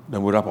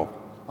 Then we'll wrap up.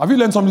 Have you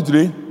learned something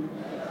today?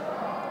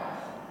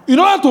 In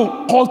order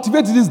to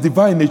cultivate this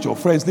divine nature,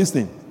 friends,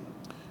 listen.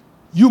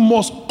 You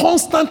must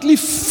constantly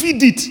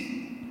feed it.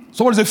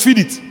 Somebody say, feed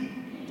it.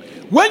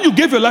 When you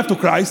gave your life to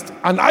Christ,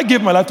 and I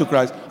gave my life to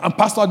Christ, and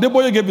Pastor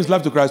Adeboye gave his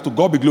life to Christ, to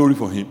God be glory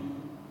for him.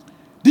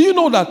 Do you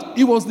know that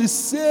it was the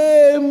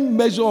same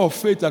measure of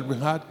faith that we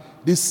had,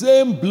 the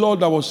same blood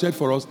that was shed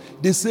for us,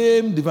 the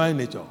same divine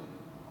nature?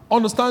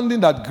 Understanding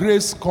that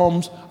grace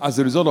comes as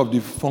a result of the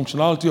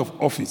functionality of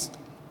office.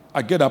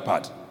 I get that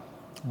part.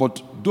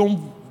 But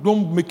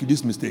don't make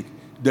this mistake.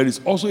 There is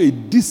also a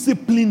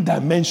discipline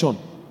dimension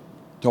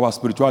to our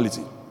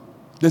spirituality.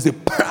 There's a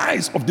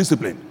price of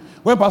discipline.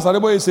 When Pastor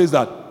Adeboye says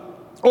that,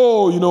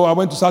 I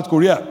went to South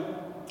Korea.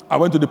 I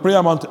went to the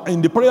prayer mountain.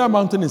 In the prayer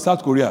mountain in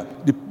South Korea,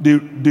 the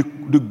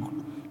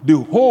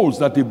holes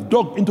that they've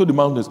dug into the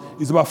mountains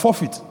is about 4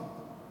 feet.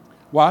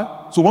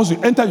 Why? So once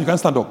you enter, you can't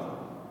stand up.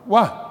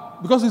 Why?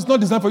 Because it's not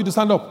designed for you to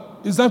stand up.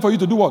 It's designed for you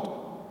to do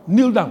what?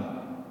 Kneel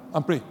down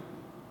and pray.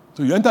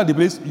 So you enter the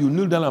place, you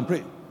kneel down and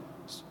pray.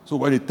 So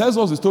when he tells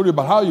us the story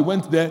about how he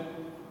went there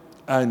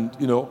and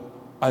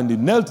he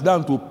knelt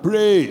down to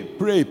pray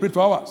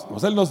for hours. He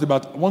was telling us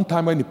about one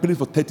time when he prayed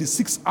for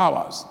 36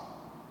 hours.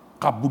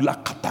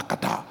 Kabula kata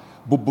kata,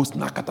 bobos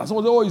nakata.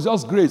 Someone said, it's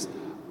just grace.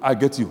 I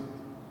get you.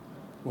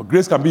 But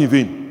grace can be in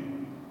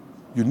vain.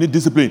 You need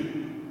discipline.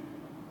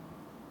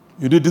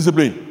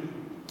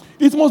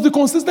 It must be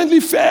consistently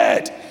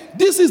fed.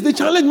 This is the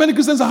challenge many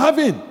Christians are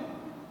having.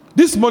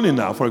 This morning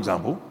now, for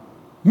example,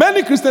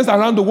 many Christians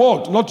around the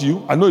world, not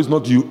you, I know it's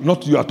not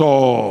you at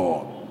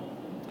all.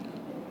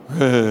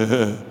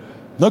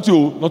 Not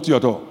you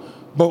at all.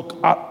 But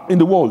in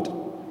the world,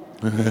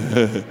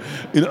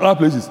 in other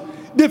places,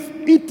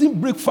 they've eaten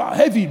breakfast,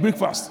 heavy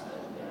breakfast.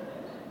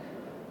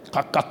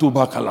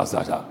 Kakatuba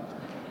kalazada,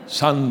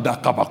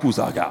 shanda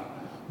kabakuzaga.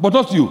 But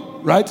not you,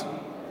 right?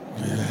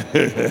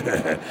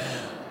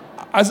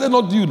 I said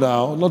not you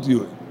now, not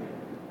you.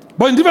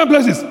 But in different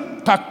places,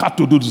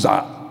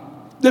 kakatuduza.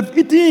 They've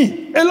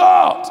eaten a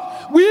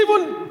lot. We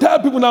even tell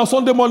people now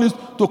Sunday mornings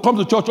to come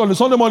to church on a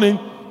Sunday morning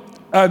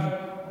and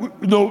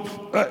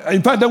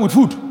invite them with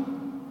food.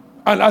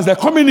 And as they're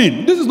coming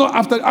in, this is not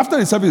after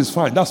the service is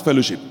fine. That's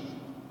fellowship.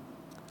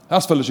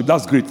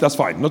 That's great. That's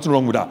fine. Nothing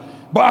wrong with that.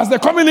 But as they're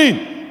coming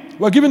in,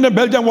 we're giving them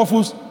Belgian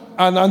waffles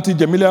and Auntie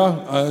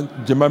Jamila and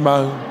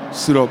Jemima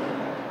syrup.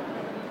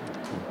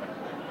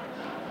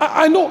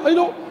 I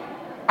know.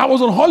 I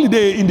was on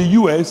holiday in the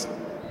U.S.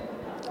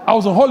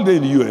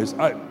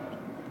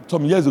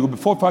 Some years ago,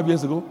 5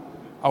 years ago,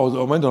 I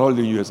went on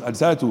holiday in the U.S. I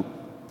decided to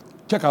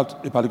check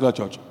out a particular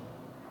church.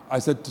 I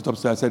said to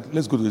Topsy,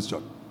 let's go to this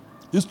church.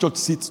 This church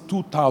seats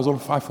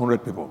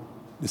 2,500 people.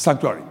 The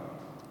sanctuary,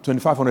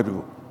 2,500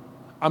 people.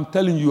 I'm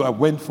telling you, I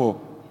went for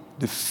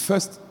the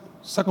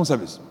second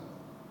service.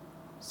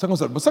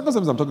 But second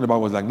service I'm talking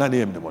about was like 9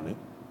 a.m. in the morning.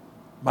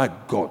 My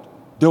God,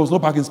 there was no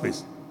parking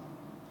space.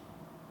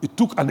 It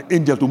took an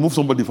angel to move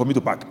somebody for me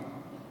to park.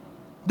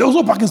 There was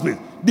no parking space.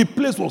 The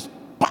place was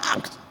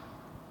packed.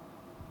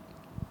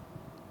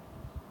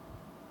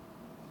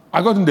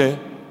 I got in there,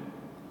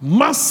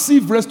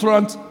 massive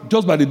restaurant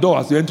just by the door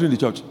as you're entering the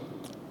church,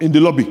 in the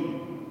lobby.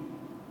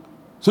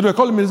 So they were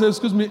calling me and said,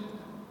 excuse me.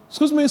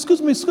 Because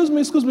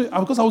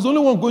I was the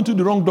only one going through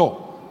the wrong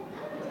door.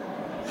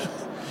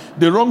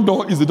 The wrong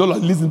door is the door that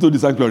leads into the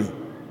sanctuary.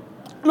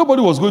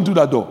 Nobody was going through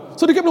that door.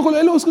 So they kept on calling,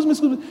 hello, excuse me.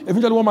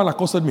 Eventually one man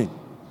accosted me.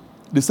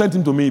 They sent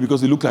him to me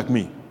because he looked like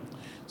me.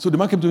 So the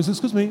man came to me and said,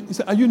 excuse me. He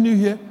said, are you new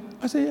here?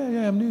 I said,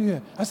 yeah, I'm new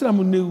here. I said, I'm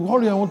in a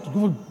hurry. I want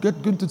to get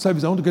into the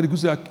service. I want to get a good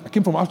service. I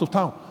came from out of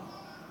town.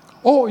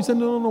 Oh, he said,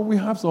 no,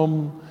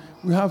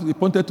 he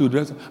pointed to the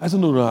dress. I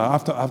said, no,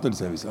 after the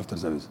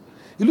service.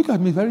 He looked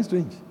at me very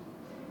strange.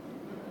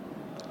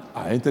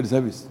 I entered the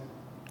service.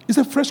 He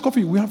said, fresh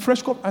coffee. We have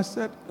fresh coffee. I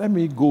said, let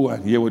me go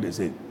and hear what they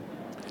say.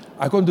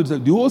 I got into the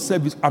service. The whole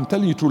service, I'm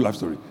telling you true life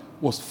story,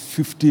 was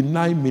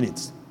 59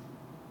 minutes.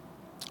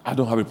 I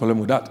don't have a problem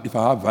with that if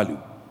I have value.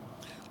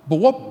 But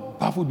what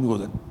baffled me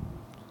was that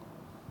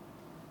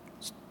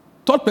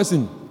third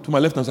person to my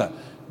left-hand side,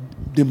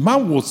 the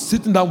man was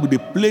sitting down with a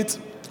plate,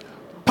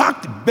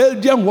 packed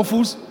Belgian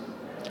waffles,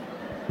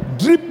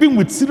 dripping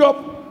with syrup,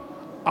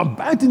 and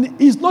biting.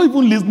 He's not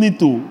even listening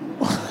to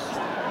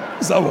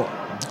someone.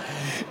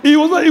 He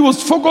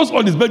was focused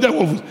on his Belgian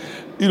waffles.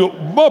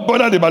 More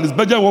bothered about his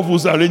Belgian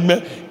waffles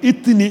arrangement,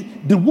 eating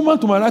it. The woman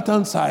to my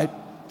right-hand side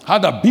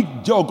had a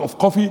big jug of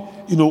coffee,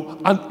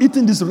 and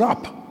eating this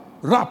wrap,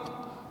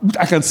 which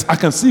I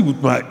can see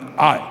with my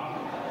eye.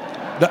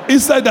 That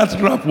inside that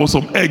wrap was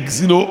some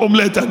eggs,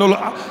 omelette and all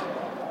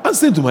that. I'm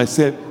saying to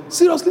myself,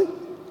 seriously?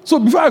 So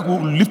before I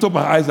could lift up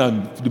my eyes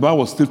and the man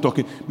was still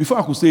talking, before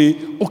I could say,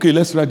 okay,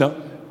 let's write down,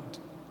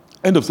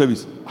 end of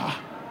service.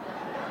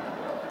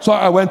 So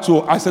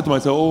I said to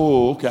myself,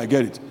 oh, okay, I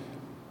get it.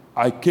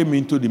 I came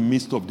into the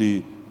midst of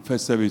the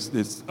first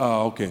service.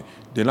 Okay,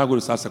 they're not going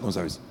to start second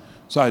service.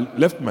 So I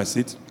left my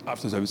seat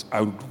after service.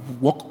 I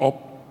would walk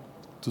up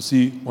to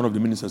see one of the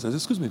ministers. I said,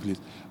 excuse me, please.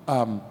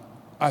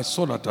 I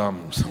saw that,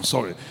 I'm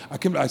sorry.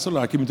 I saw that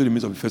I came into the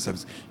midst of the first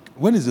service.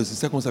 When is the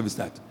second service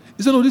start?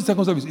 He said, no, this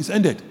second service, it's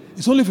ended.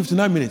 It's only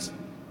 59 minutes.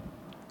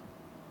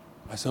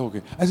 I said,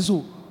 okay. I said,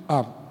 so,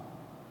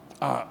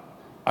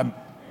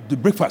 the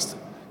breakfast.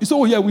 He said,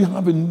 oh, yeah, we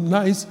have a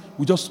nice,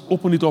 we just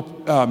opened it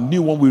up,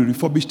 new one, we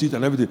refurbished it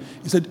and everything.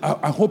 He said,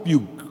 I hope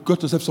you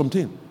got yourself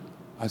something.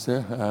 I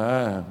said,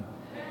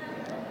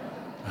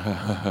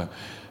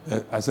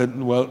 I said,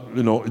 well,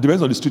 it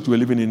depends on the street we're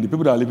living in. The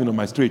people that are living on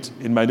my street,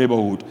 in my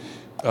neighborhood,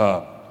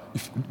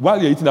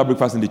 while you're eating that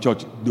breakfast in the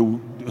church,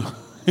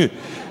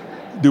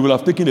 they will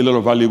have taken a lot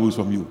of valuables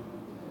from you.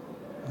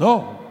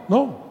 No.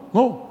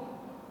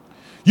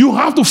 You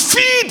have to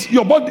feed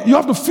your body. You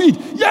have to feed.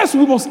 Yes,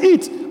 we must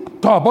eat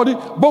to our body,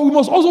 but we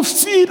must also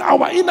feed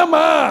our inner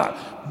man.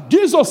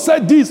 Jesus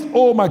said this,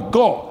 oh my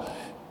God.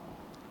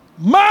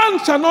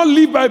 Man shall not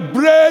live by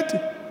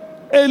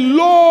bread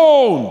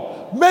alone.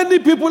 Many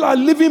people are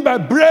living by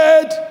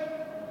bread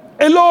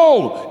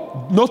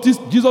alone. Notice,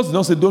 Jesus did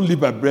not say don't live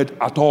by bread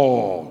at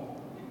all.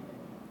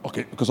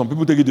 Okay, because some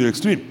people take it to the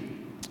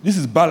extreme. This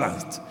is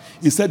balanced.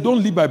 He said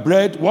don't live by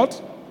bread,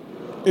 what?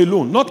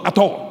 Alone, not at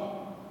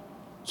all.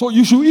 So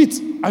you should eat,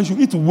 and you should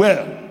eat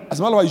well. As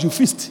a matter of fact, you should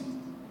feast,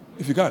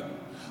 if you can.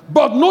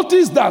 But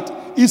notice that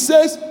he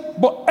says,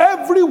 but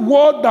every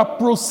word that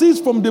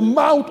proceeds from the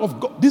mouth of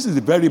God. This is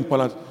very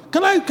important.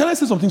 Can I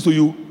say something to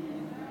you?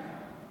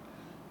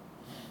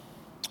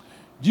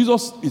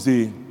 Jesus is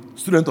a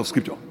student of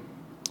Scripture.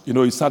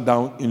 He sat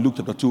down in Luke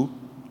chapter 2,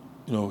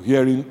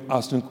 hearing,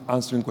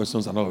 answering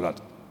questions and all of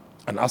that,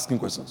 and asking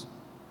questions.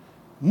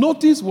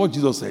 Notice what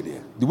Jesus said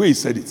here, the way he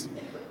said it.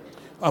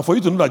 And for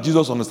you to know that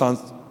Jesus understands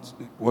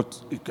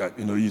what,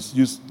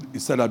 he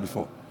said that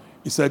before.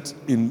 He said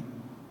in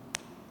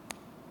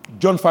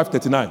John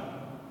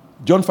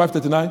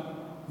 5:39,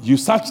 you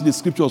search the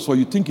Scriptures for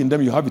you think in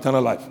them you have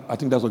eternal life. I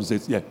think that's what he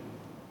says, yeah.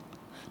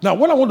 Now,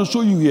 what I want to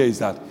show you here is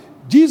that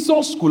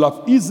Jesus could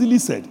have easily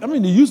said,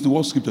 he used the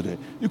word Scripture there.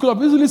 He could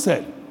have easily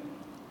said,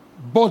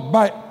 but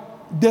by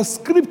the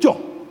Scripture,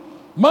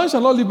 man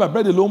shall not live by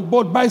bread alone,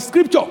 but by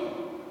Scripture.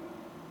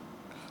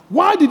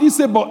 Why did he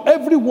say, but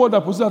every word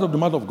that proceeds out of the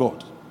mouth of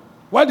God?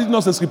 Why did he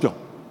not say Scripture?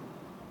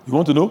 You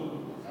want to know?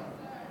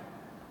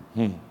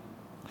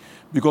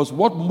 Because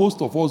what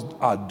most of us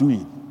are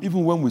doing,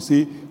 even when we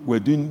say we're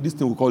doing this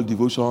thing we call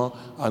devotion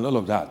and all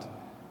of that,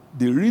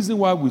 the reason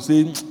why we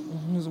say,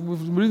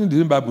 reading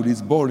the Bible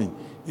is boring,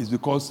 is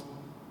because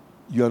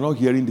you are not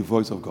hearing the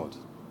voice of God.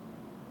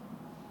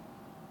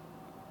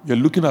 You're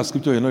looking at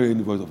Scripture, you're not hearing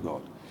the voice of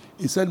God.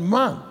 He said,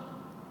 man,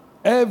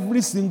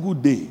 every single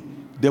day,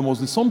 there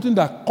must be something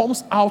that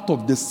comes out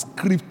of the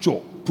Scripture,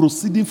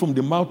 proceeding from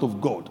the mouth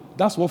of God.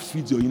 That's what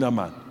feeds your inner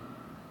man.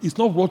 It's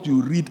not what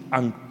you read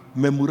and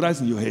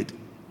memorize in your head.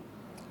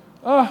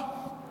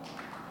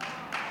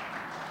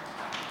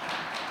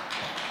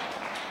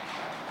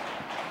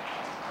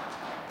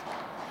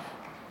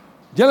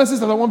 Genesis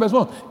chapter 1 verse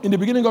 1. In the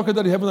beginning God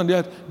created the heavens and the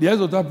earth. The earth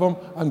was dark form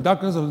and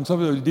darkness of the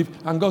surface of the deep.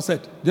 And God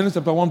said, Genesis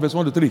chapter 1 verse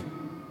 1 to 3.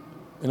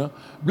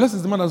 Blessed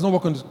is the man that does not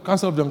walk on the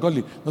counsel of the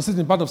ungodly, nor sit in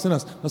the path of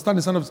sinners, nor stand in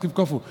the sound of the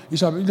scornful. He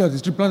shall be the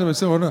street planted by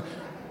himself.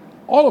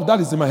 All of that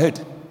is in my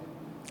head.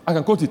 I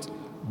can quote it.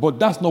 But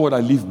that's not what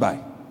I live by.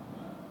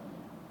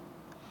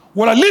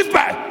 What I live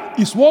by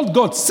is what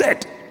God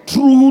said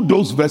through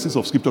those verses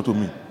of Scripture to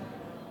me.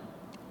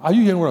 Are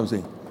you hearing what I'm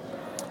saying?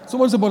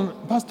 Someone said,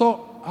 but Pastor,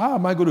 how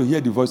am I going to hear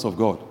the voice of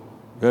God?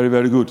 Very,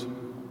 very good.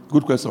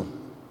 Good question.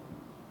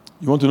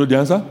 You want to know the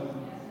answer?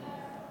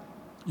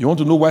 You want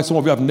to know why some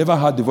of you have never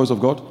heard the voice of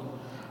God?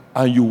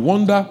 And you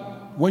wonder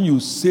when you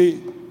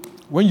see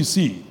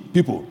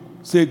people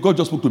say, God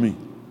just spoke to me.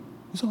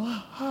 You say,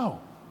 how?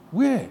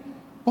 Where?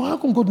 But how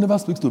come God never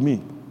speaks to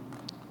me?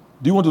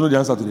 Do you want to know the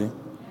answer today?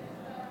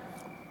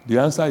 The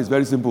answer is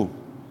very simple.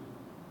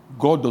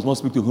 God does not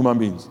speak to human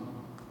beings.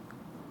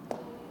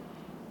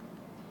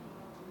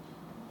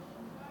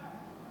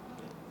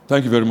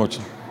 Thank you very much.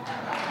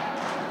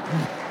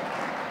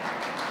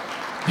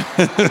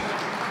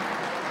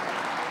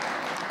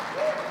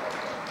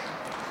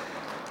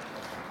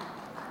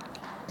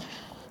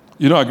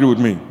 You don't agree with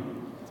me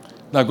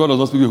that God does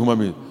not speak to human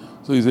beings.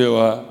 So you say,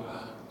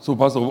 so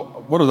Pastor,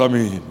 what does that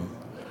mean?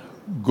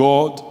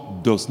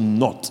 God does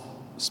not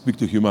speak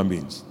to human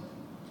beings.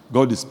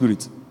 God is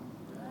spirit.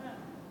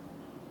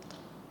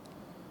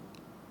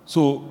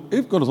 So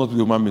if God does not speak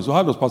to human beings, so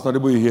how does Pastor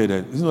Adeboye hear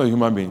then? He's not a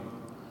human being.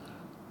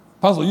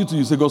 Pastor,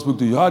 you say God spoke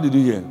to you. How did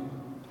you hear?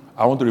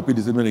 I want to repeat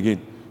the statement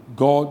again.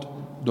 God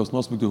does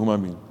not speak to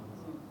human beings.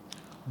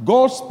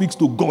 God speaks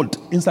to God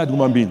inside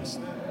human beings.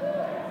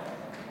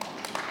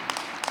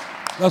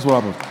 That's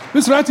what happens.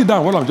 Please write it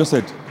down, what I've just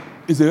said.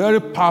 It's a very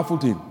powerful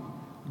thing.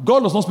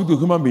 God does not speak to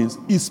human beings.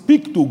 He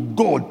speaks to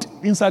God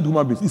inside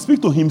human beings. He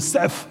speaks to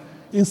himself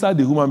inside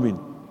the human being.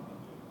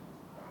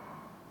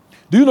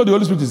 Do you know the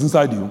Holy Spirit is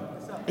inside you?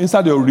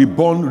 Inside your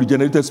reborn,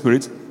 regenerated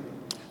spirit.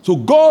 So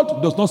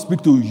God does not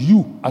speak to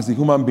you as a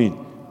human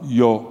being.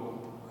 Your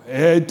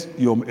head,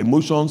 your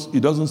emotions, He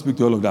doesn't speak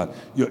to all of that.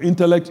 Your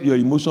intellect, your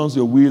emotions,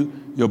 your will,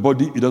 your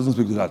body, He doesn't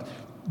speak to that.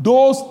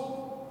 Those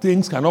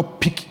things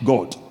cannot pick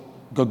God.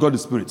 Because God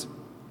is spirit.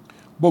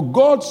 But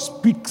God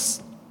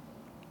speaks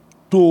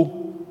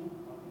to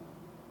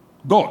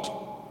God,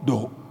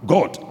 the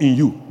God in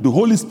you, the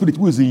Holy Spirit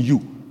who is in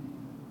you.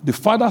 The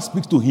Father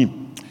speaks to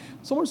Him.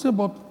 Someone said,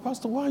 but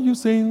Pastor, why are you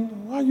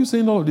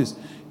saying all of this?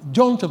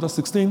 John chapter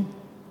 16.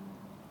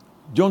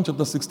 John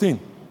chapter 16.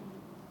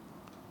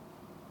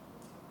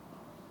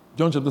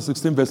 John chapter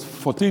 16, verse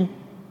 14.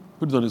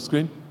 Put it on the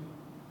screen.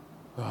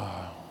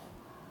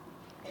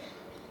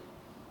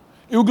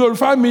 He will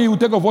glorify me, He will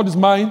take of what is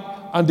mine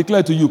and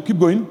declare to you. Keep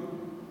going.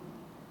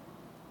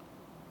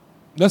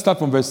 Let's start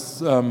from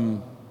verse...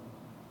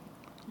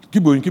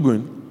 keep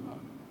going.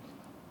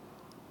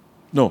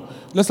 No,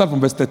 let's start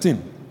from verse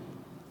 13.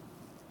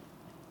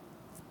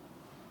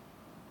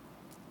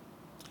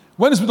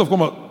 When the Spirit of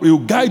God, He will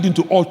guide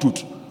into all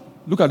truth.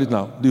 Look at it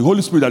now. The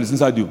Holy Spirit that is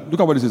inside you. Look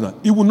at what it says now.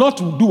 He will not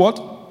do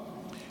what?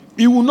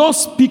 He will not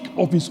speak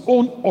of His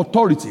own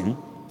authority,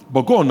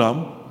 but go on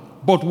now.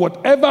 But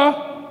whatever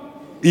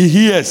He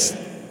hears,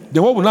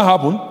 then what will not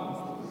happen?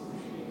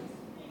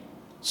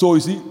 So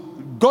you see,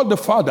 God the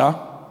Father,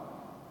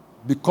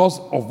 because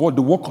of what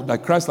the work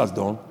that Christ has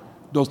done,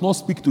 does not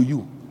speak to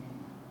you.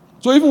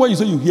 So even when you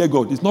say you hear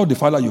God, it's not the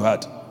Father you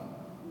had.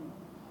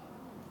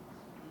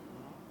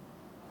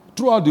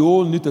 Throughout the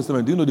whole New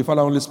Testament, do you know the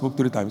Father only spoke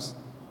 3 times?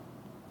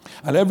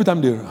 And every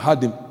time they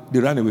heard Him, they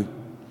ran away.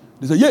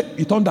 They said, yeah,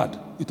 He turned that.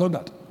 He turned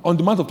that. On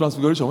the Mount of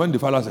Transfiguration, when the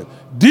Father said,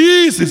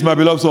 this is my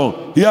beloved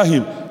Son, hear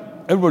Him.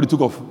 Everybody took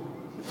off.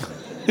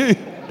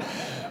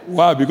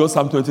 Why? Because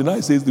Psalm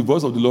 29 says the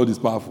voice of the Lord is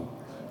powerful.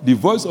 The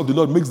voice of the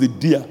Lord makes the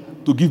deer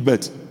to give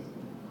birth.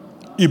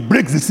 It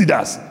breaks the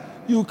cedars.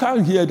 You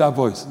can't hear that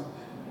voice.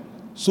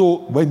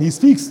 So when He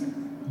speaks,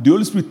 the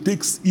Holy Spirit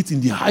takes it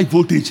in the high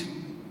voltage,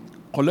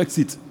 collects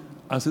it,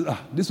 and says,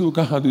 this people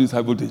can't handle this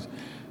high voltage.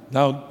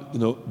 Now,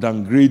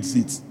 downgrades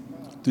it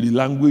to the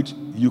language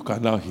you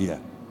can now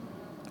hear.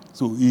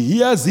 So He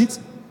hears it,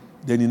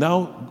 then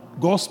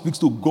God speaks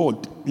to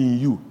God in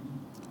you.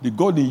 The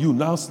God in you,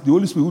 now the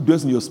Holy Spirit who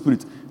dwells in your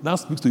spirit, now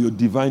speaks to your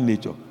divine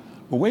nature.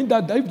 But when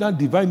if that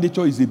divine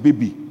nature is a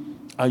baby,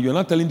 and you're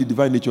not telling the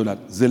divine nature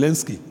that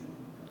Zelensky,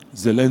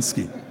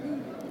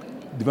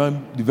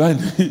 divine,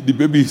 the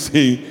baby is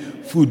saying,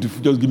 food,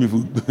 just give me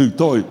food,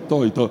 toy.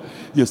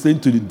 You're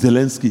saying to the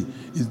Zelensky,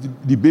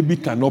 the baby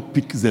cannot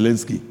pick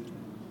Zelensky.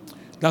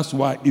 That's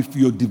why if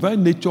your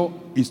divine nature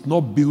is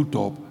not built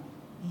up,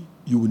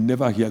 you will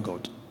never hear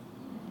God.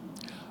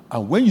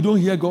 And when you don't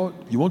hear God,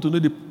 you want to know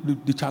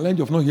the challenge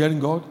of not hearing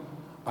God?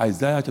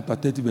 Isaiah chapter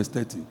 30, verse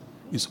 30.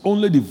 It's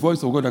only the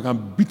voice of God that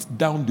can beat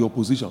down the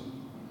opposition.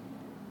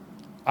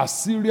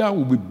 Assyria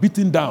will be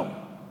beaten down.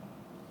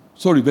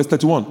 Sorry, verse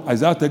 31.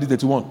 Isaiah 30,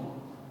 31.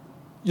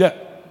 Yeah.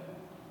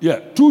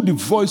 Through the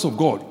voice of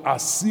God,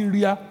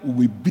 Assyria will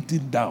be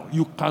beaten down.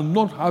 You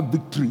cannot have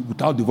victory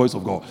without the voice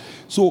of God.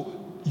 So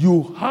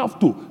you have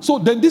to. So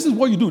then this is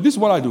what you do. This is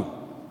what I do.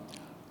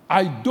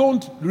 I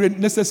don't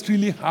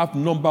necessarily have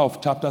number of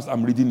chapters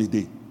I'm reading a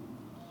day.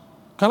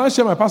 Can I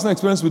share my personal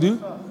experience with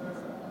you?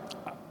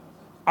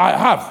 I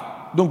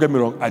have. Don't get me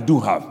wrong, I do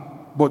have.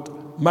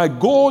 But my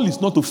goal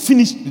is not to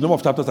finish the number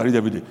of chapters I read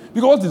every day.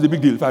 Because what is the big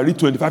deal if I read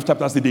 25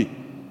 chapters a day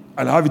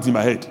and I have it in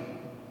my head?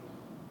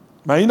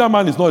 My inner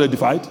man is not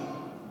edified.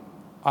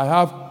 I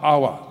have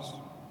hours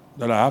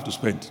that I have to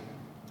spend.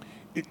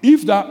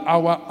 If that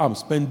hour I'm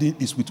spending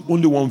is with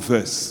only one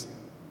verse,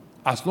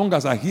 as long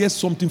as I hear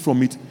something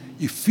from it,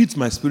 it feeds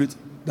my spirit,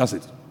 that's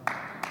it.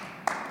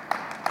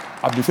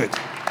 I've been fed.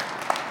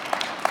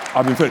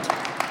 I've been fed.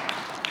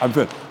 I've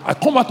been fed. I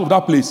come out of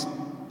that place,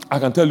 I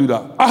can tell you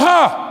that,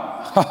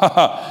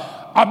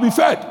 aha! I've been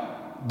fed.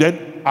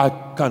 Then I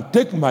can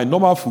take my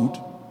normal food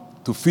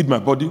to feed my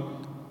body,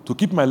 to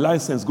keep my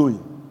license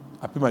going.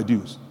 I pay my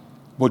dues.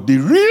 But the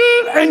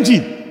real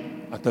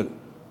engine, I tell you.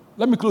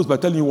 Let me close by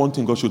telling you one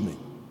thing God showed me.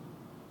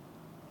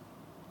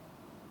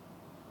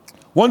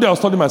 One day I was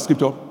studying my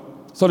scripture,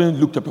 studying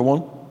Luke chapter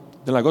 1.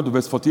 Then I got to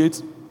verse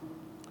 48,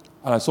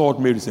 and I saw what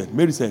Mary said.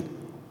 Mary said,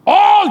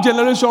 all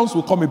generations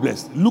will call me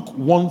blessed. Luke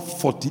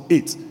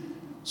 1:48.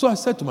 So I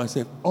said to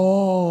myself,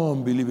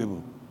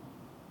 unbelievable.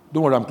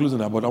 Don't worry, I'm closing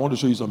now, but I want to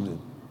show you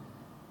something.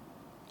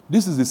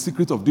 This is the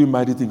secret of doing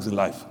mighty things in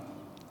life.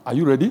 Are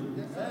you ready?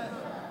 Yes.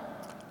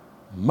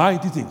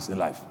 Mighty things in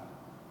life.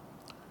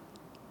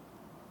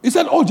 He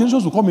said, all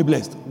generations will call me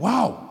blessed.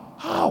 Wow.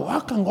 How? How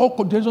can all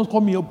generations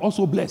call me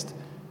also blessed?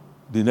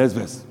 The next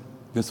verse,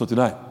 verse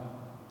 49.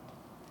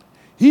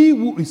 He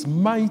who is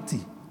mighty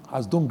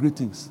has done great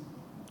things.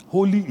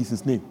 Holy is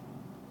his name.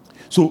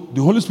 So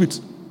the Holy Spirit,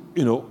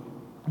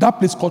 that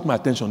place caught my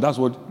attention. That's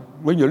what,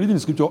 when you're reading the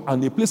scripture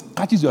and a place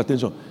catches your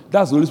attention,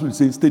 that's the Holy Spirit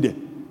saying, stay there.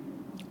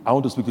 I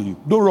want to speak to you.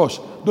 Don't rush.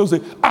 Don't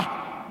say,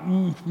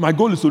 my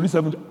goal is to reach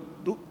 70.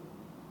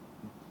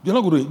 You're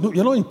not going to,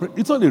 you're not,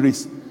 it's not a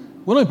race.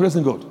 We're not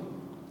impressing God.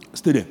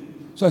 Stay there.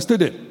 So I stayed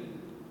there.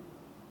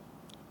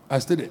 I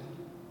stayed there.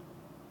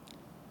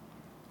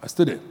 I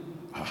stayed there.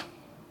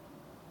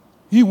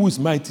 He who is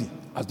mighty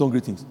has done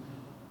great things.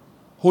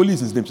 Holy is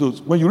his name. So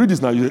when you read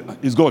this now,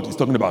 it's God he's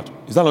talking about.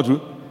 Is that not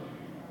true?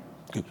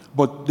 Okay.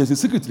 But there's a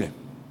secret there.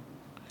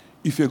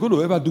 If you're going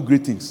to ever do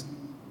great things,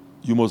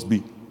 you must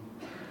be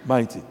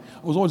mighty.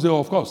 I was always saying,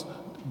 of course,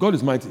 God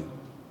is mighty.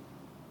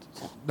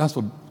 That's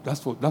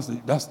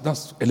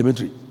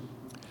elementary.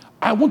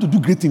 I want to do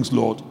great things,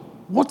 Lord.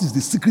 What is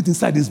the secret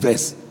inside this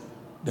verse?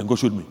 Then God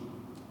showed me.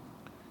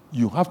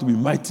 You have to be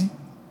mighty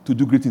to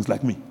do great things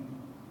like me.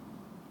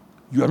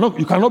 You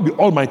cannot be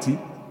almighty,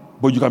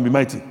 but you can be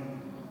mighty.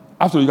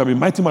 After all, you can be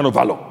mighty man of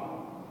valor.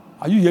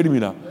 Are you hearing me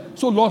now?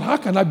 So, Lord, how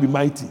can I be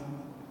mighty?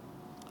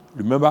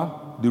 Remember,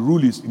 the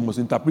rule is you must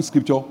interpret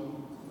scripture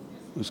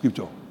with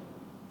scripture.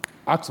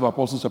 Acts of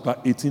Apostles chapter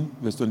 18,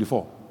 verse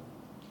 24.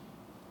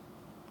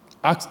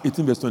 Acts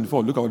 18, verse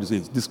 24. Look at what it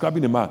says.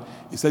 Describing a man.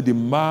 He said, the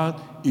man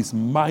is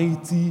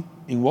mighty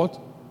in what?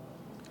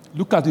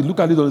 Look at it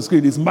on the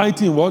screen. It's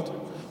mighty in what?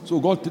 So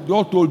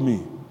God told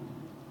me,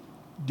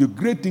 the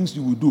great things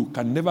you will do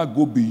can never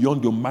go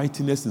beyond your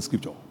mightiness in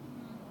scripture.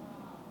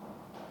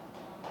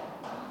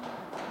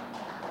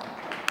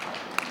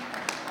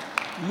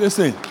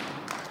 Listen,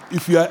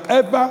 if you are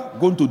ever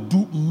going to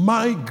do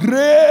my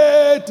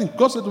great thing,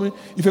 God said to me,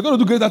 if you're going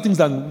to do greater things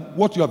than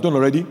what you have done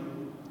already,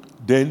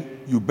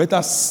 then you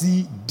better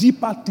see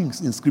deeper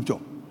things in scripture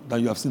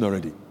than you have seen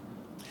already.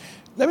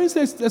 Let me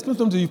explain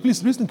something to you.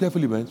 Please listen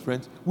carefully, my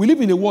friends. We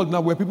live in a world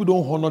now where people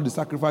don't honor the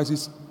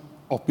sacrifices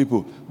of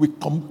people. We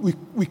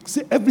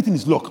say everything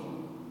is luck.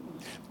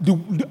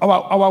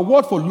 Our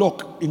word for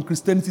luck in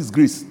Christianity is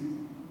grace.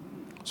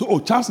 So,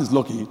 Charles is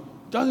lucky.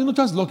 Charles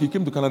is lucky. He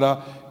came to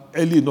Canada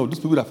early. No, these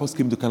people that first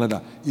came to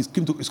Canada, he's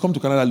come to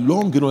Canada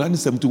long,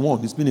 1971.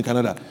 He's been in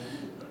Canada.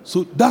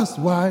 So that's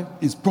why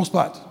he's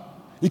prospered.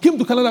 He came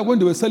to Canada when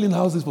they were selling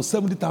houses for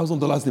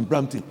 $70,000 in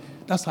Brampton.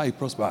 That's how he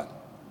prospered.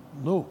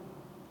 No.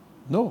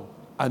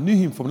 I knew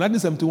him from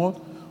 1971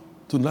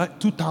 to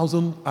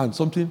 2000 and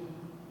something.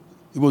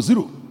 It was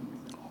zero.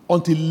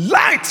 Until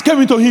light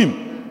came into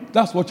him.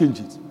 That's what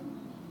changed it.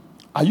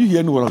 Are you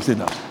hearing what I'm saying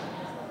now?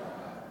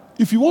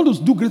 If you want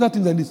to do greater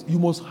things than this, you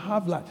must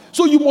have light.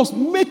 So you must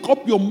make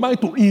up your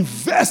mind to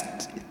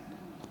invest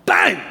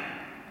time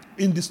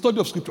in the study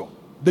of scripture.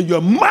 Then you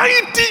are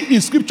mighty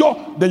in scripture,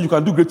 then you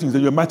can do great things,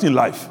 then you're mighty in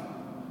life.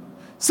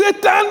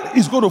 Satan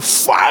is going to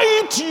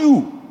fight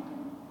you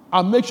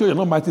and make sure you're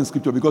not mighty in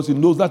scripture because he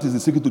knows that is the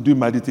secret to doing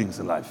mighty things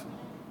in life.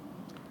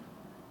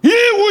 He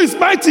who is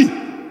mighty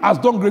has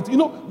done great.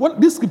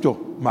 This scripture,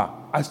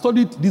 I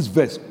studied this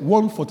verse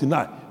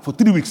 149 for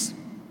 3 weeks.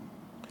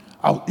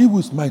 He who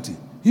is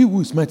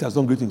mighty has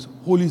done great things.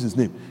 Holy is his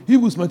name. He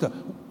who is mighty.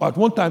 At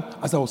one time,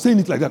 as I was saying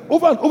it like that,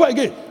 over and over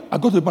again, I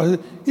got to the part and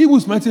said, he who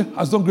is mighty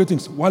has done great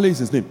things. Wale is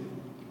his name.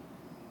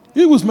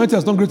 He who is mighty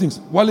has done great things.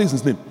 Wale is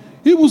his name.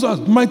 He who is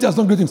mighty has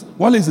done great things.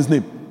 Wale is his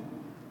name.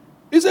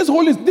 He says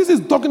holy. This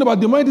is talking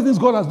about the mighty things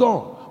God has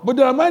done. But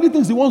there are mighty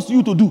things he wants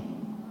you to do.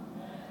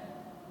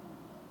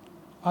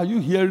 Are you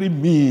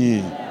hearing me?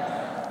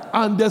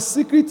 And the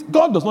secret,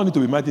 God does not need to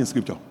be mighty in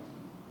scripture.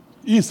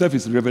 He himself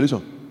is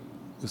revelation.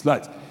 It's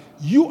light.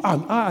 You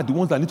and I are the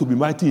ones that need to be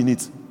mighty in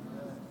it.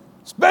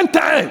 Spend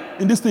time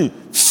in this thing.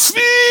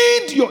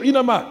 Feed your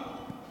inner man.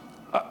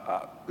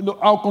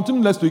 I'll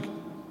continue next week.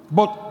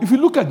 But if you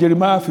look at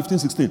Jeremiah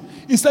 15:16,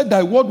 he said,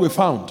 thy word were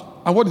found.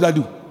 And what did I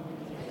do?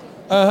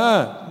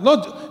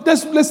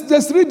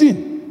 There's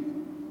reading.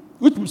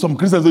 Which some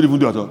Christians don't even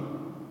do at all.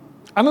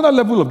 Another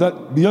level of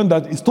that, beyond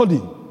that, is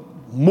studying.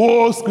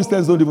 Most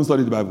Christians don't even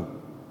study the Bible.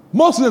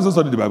 Most Christians don't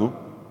study the Bible.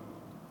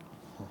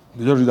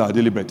 They just read our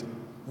daily bread.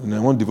 And they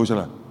want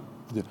devotional.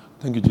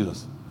 Thank you,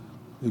 Jesus.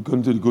 They go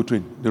into the go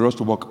train. They rush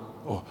to work.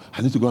 Oh,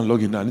 I need to go and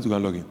log in now. I need to go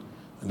and log in.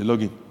 And they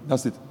log in.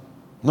 That's it.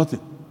 Nothing.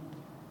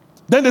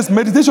 Then there's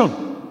meditation.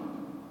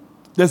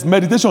 There's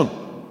meditation.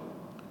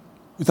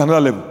 It's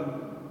another level.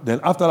 Then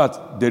after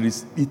that, there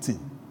is eating.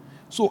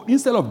 So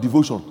instead of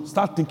devotion,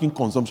 start thinking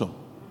consumption.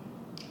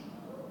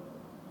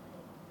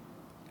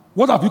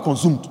 What have you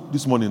consumed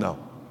this morning now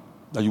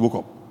that you woke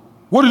up?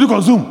 What did you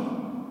consume?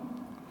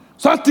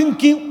 Start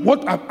thinking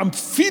what I'm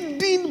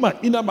feeding my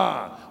inner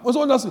man. When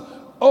someone asks,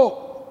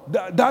 oh,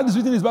 Dad is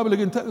reading his Bible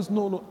again. Tell us,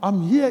 no,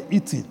 I'm here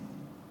eating.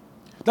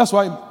 That's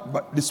why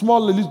the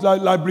small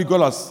library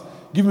God has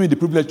given me the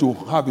privilege to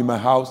have in my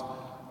house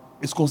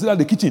is considered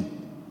the kitchen.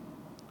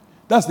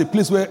 That's the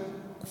place where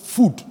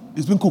food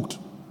is being cooked.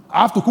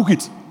 I have to cook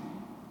it.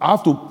 I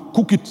have to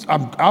cook it. I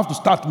have to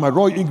start my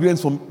raw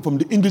ingredients from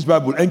the English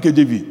Bible,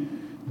 NKJV.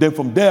 Then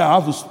from there, I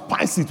have to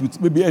spice it with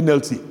maybe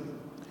NLT.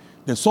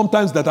 Then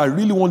sometimes that I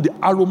really want the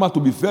aroma to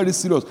be very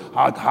serious,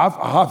 I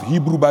have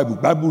Hebrew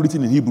Bible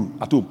written in Hebrew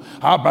at home.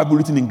 I have Bible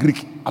written in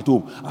Greek at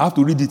home. I have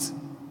to read it.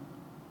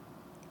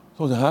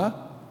 So I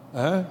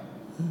say,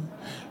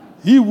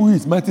 He who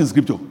is mighty in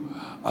Scripture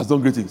has done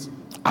great things.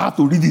 I have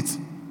to read it.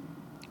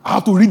 I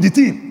have to read the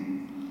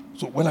thing.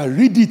 So when I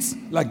read it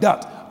like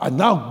that, I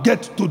now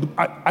get to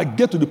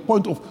the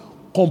point of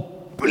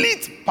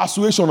complete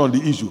persuasion on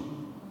the issue.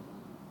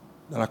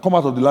 Then I come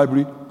out of the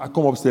library, I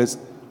come upstairs.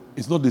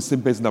 It's not the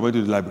same person that went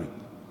to the library.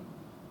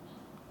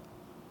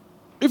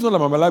 If not that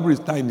my library is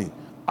tiny,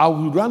 I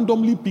will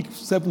randomly pick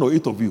 7 or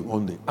 8 of you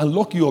on there and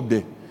lock you up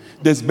there.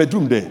 There's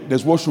bedroom there,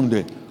 there's washroom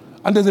there,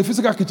 and there's a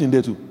physical kitchen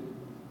there too.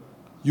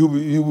 You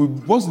will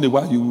once in a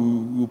while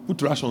you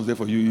put rations there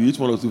for you. You eat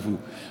one or two food.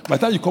 By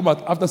the time you come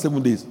out after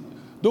 7 days,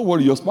 don't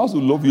worry, your spouse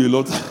will love you a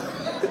lot.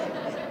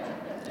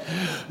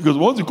 Because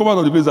once you come out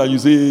of the place and you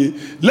say,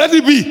 let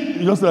it be,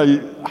 you just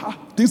say,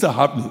 things are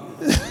happening.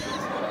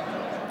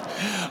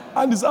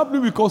 And it's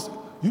happening because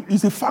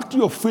it's a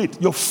factory of faith.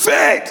 Your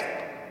faith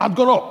had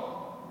gone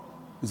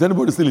up. Is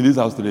anybody still in this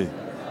house today?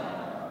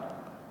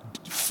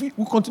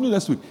 We'll continue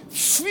next week.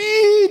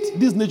 Feed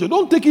this nature.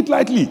 Don't take it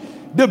lightly.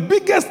 The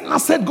biggest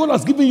asset God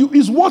has given you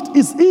is what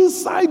is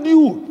inside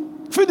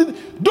you. Feed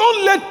it.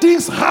 Don't let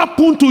things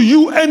happen to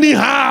you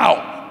anyhow.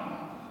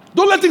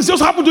 Don't let things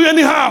just happen to you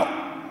anyhow.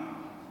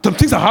 Some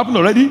things have happened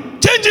already.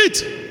 Change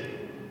it.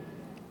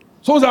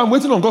 So I'm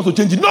waiting on God to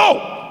change it.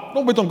 No.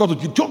 Don't wait on God to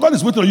change it. God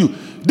is waiting on you.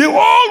 The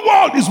whole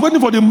world is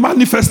waiting for the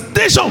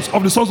manifestations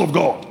of the sons of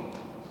God.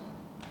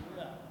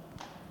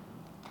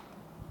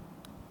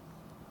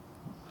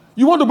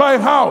 You want to buy a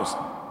house.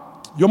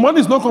 Your money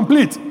is not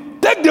complete.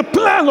 Take the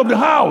plan of the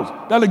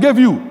house that they gave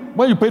you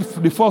when you paid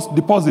the first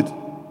deposit.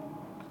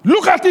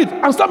 Look at it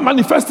and start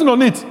manifesting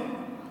on it.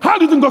 How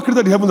do you think God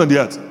created the heavens and the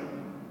earth?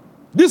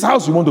 This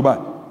house you want to buy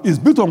is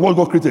built on what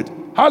God created.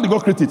 How did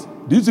God create it?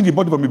 Do you think he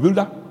bought it from a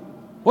builder?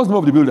 What's the name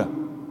of the builder?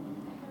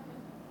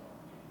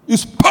 He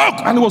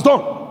spoke and it was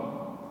done.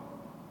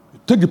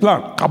 Take the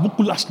plan.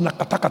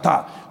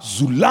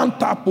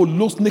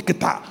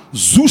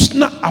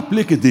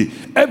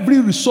 Every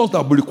resource that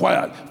will be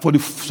required for the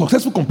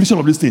successful completion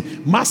of this thing.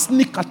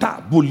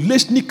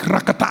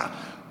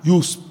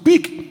 You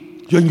speak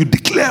and you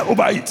declare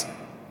over it.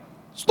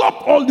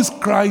 Stop all this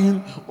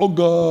crying. Oh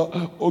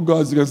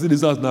God, as you can see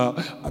this house now,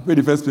 I paid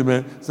the first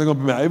payment, second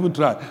payment, I even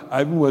tried.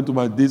 I even went to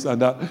my this and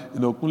that.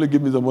 Kunle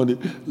give me some money.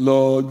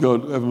 Lord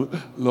God,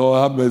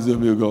 Lord have mercy on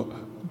me, God.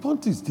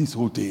 What is this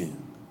whole thing?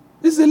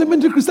 This is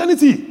elementary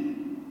Christianity.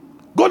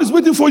 God is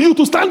waiting for you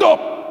to stand up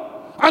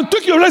and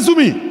take your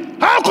resume.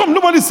 How come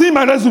nobody's seeing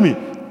my resume?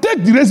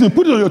 Take the resume,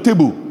 put it on your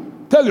table.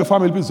 Tell your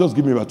family, please just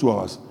give me about 2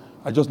 hours.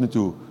 I just need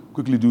to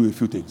quickly do a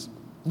few things.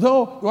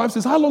 No, your wife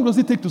says, how long does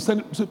it take to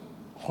send it?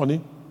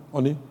 Honey,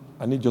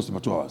 I need just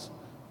about 2 hours.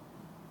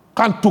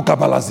 Kanto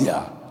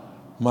kabalazia.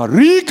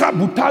 Marika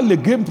butale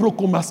gempro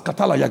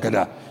komaskatala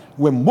yagada.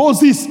 When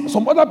Moses,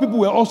 some other people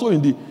were also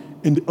on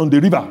the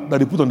river that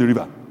they put on the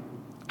river.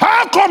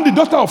 How come the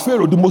daughter of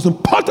Pharaoh, the most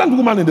important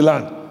woman in the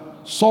land,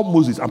 saw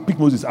Moses and picked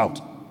Moses out?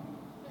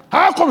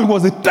 How come it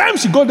was the time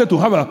she got there to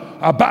have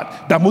a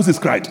bath that Moses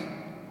cried?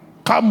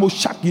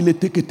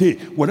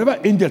 Whatever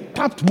angel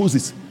tapped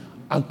Moses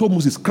and told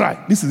Moses, cry.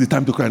 This is the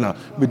time to cry now.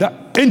 May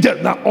that angel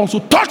now also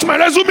touch my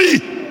resume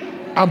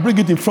and bring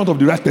it in front of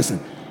the right person.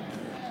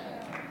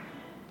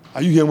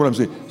 Are you hearing what I'm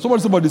saying?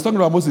 Somebody's talking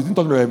about Moses, didn't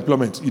talk about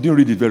employment. You didn't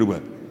read it very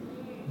well.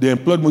 They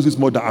employed Moses'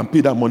 mother and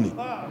paid that money.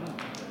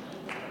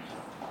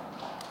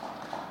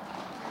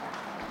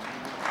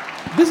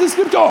 This is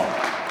scripture.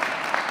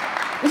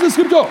 This is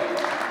scripture.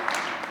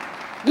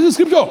 This is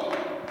scripture.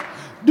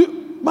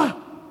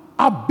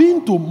 I've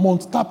been to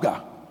Mount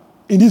Tabgha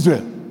in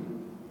Israel.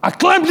 I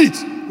climbed it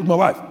with my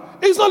wife.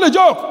 It's not a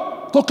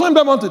joke to climb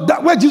that mountain.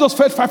 That where Jesus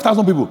fed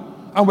 5,000 people.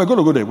 And we're going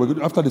to go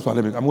there. After this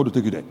pandemic, I'm going to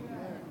take you there.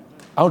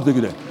 I want to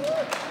take you there.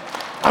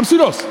 I'm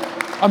serious.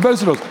 I'm very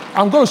serious.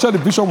 I'm going to share the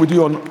vision with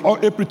you on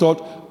April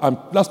 3rd, and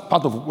that's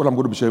part of what I'm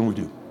going to be sharing with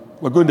you.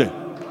 We're going there.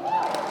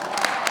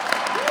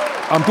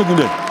 I'm taking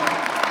there.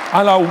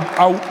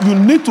 And you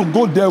need to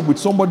go there with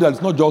somebody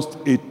that's not just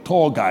a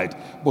tour guide,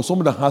 but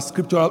somebody that has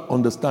scriptural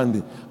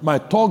understanding. My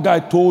tour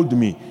guide told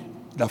me,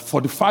 that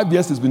 45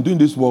 years he's been doing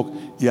this work,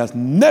 he has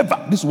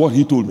never, this is what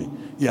he told me,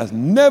 he has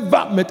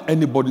never met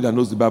anybody that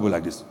knows the Bible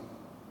like this.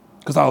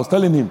 Because I was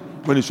telling him,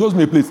 when he shows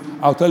me a place,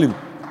 I'll tell him.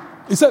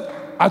 He said,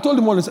 I told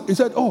him once, he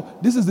said, oh,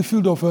 this is the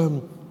field of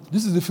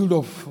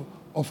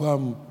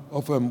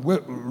where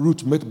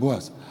Ruth met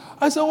Boaz.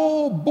 I said,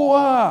 oh,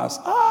 Boaz.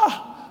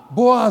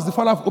 Boaz, the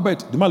father of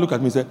Obed. The man looked at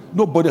me and said,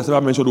 nobody has ever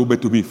mentioned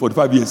Obed to me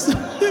 45 years.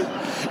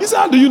 He said,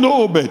 how do you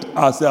know Obed?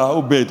 I said,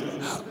 Obed.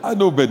 I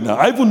know Obed now.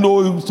 I even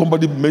know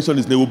somebody mentioned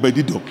his name,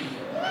 Obedido.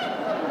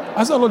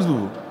 I said, a lot of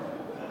people.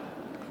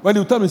 When he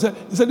would tell me, he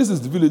said, this is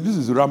the village, this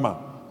is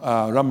Ramah.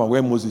 Ramah,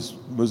 where Moses.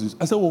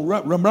 I said, oh,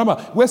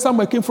 Ramah, where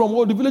Samuel came from?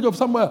 Oh, the village of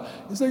Samuel.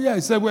 He said, yeah.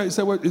 He said, where?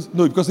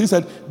 No, because he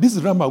said, this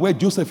is Ramah, where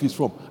Joseph is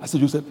from. I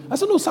said, Joseph? I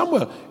said, no,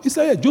 Samuel. He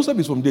said, yeah, Joseph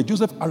is from there.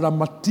 Joseph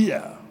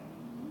Arimathea.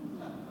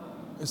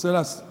 He said,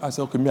 I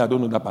said, okay, me, I don't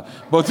know that part.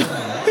 But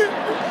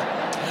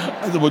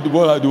I said, but the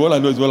one I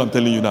know is what I'm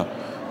telling you now.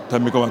 Tell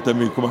me, come on,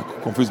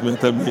 confuse me,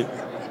 tell me.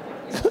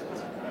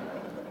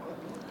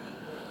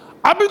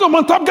 I've been to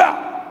Mount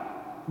Tabgha.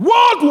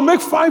 What will make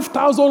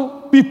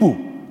 5,000 people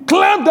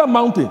climb that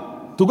mountain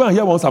to go and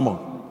hear one sermon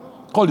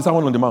called the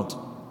Sermon on the Mount?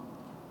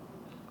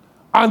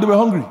 And they were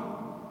hungry.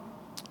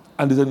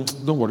 And they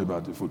said, don't worry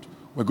about the food.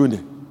 We're going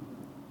there.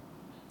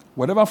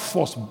 Whatever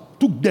force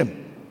took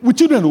them, with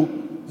children,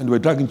 and they were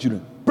dragging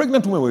children.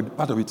 Pregnant women were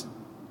part of it.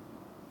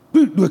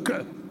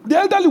 The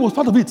elderly was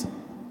part of it.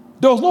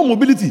 There was no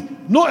mobility,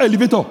 no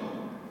elevator.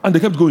 And they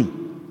kept going.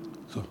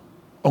 So,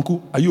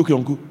 uncle, are you okay,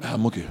 uncle?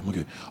 I'm okay.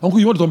 Uncle,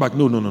 you want to come back?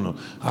 No.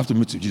 I have to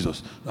meet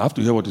Jesus. I have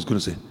to hear what he's going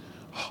to say.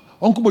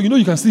 Uncle, but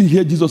you can still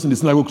hear Jesus in the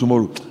synagogue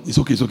tomorrow. It's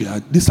okay.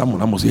 This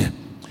sermon, I must hear.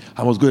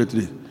 I must go there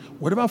today.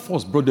 Whatever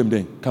force brought them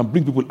there can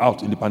bring people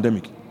out in the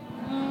pandemic.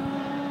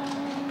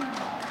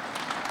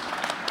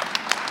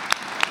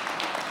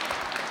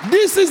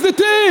 This is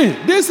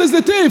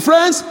the thing,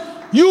 friends.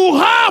 You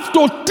have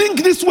to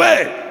think this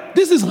way.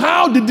 This is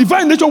how the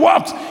divine nature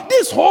works.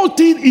 This whole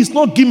thing is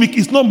not gimmick,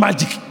 it's not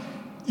magic.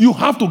 You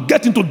have to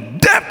get into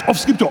depth of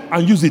scripture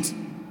and use it.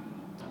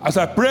 As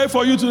I pray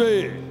for you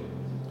today,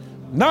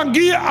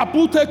 Nagi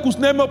apute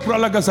kusnemo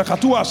pralaga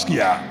zakatu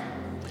askia.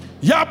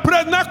 Ya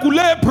prena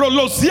kule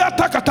prolosia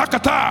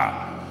takatakata.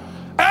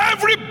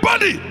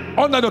 Everybody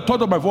under the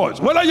thought of my voice,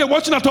 whether you're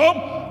watching at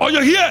home or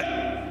you're here,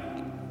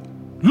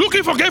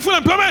 looking for gainful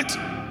employment,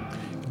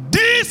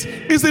 this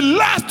is the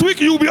last week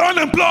you'll be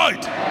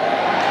unemployed.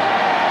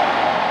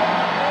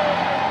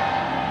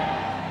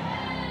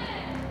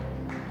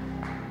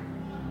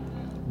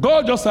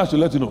 God just said to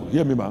let you know,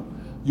 hear me, man,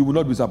 you will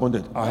not be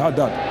disappointed. I heard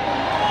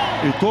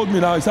that. He told me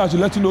now, he said I should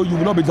let you know you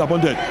will not be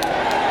disappointed.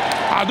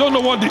 I don't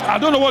know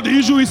what the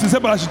issue is, he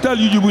said, but I should tell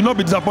you, you will not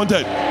be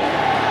disappointed.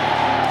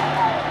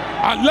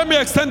 And let me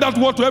extend that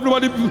word to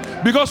everybody,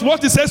 because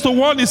what he says to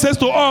one, he says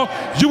to all,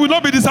 you will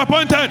not be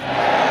disappointed.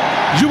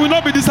 You will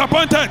not be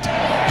disappointed.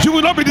 You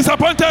will not be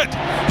disappointed.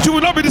 You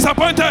will not be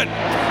disappointed.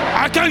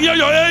 I can't hear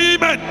your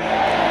amen.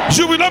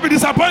 You will not be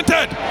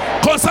disappointed.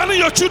 Concerning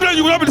your children,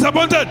 you will not be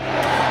disappointed.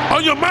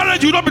 On your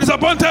marriage, you will not be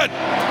disappointed.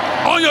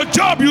 On your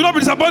job, you will not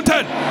be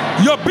disappointed.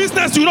 Your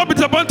business, you will not be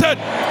disappointed.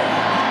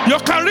 Your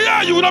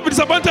career, you will not be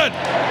disappointed.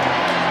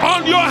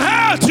 On your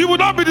health, you will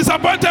not be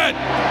disappointed.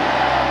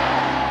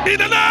 In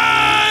the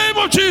name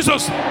of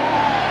Jesus.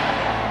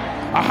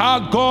 I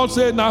heard God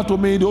say now to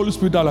me, the Holy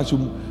Spirit, that I should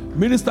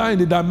minister in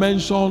the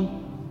dimension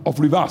of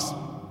reverse.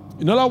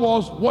 In other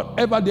words,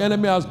 whatever the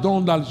enemy has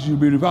done, that should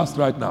be reversed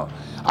right now.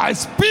 I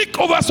speak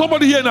over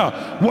somebody here now.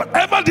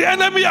 Whatever the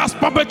enemy has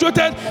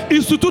perpetuated,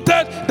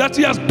 instituted, that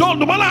he has done,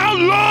 no matter how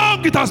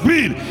long it has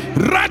been,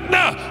 right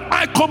now,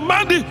 I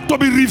command it to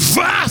be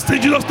reversed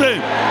in Jesus'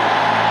 name.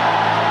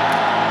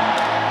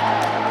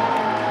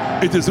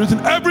 It is written,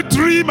 every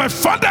tree my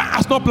Father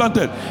has not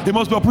planted, it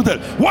must be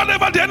uprooted.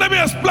 Whatever the enemy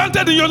has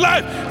planted in your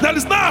life that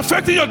is now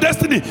affecting your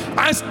destiny,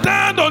 I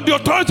stand on the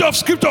authority of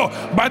Scripture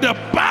by the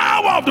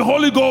power of the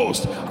Holy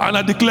Ghost, and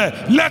I declare,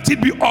 let it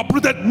be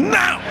uprooted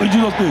now in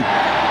Jesus' name.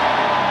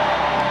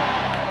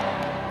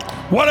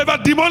 Whatever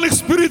demonic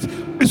spirit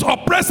is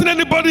oppressing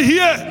anybody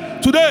here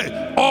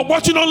today or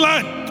watching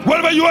online,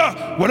 wherever you are,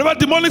 whatever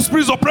demonic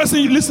spirit is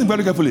oppressing you, listen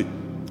very carefully.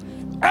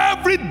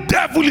 Every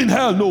devil in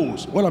hell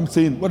knows what I'm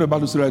saying, what I'm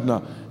about to say right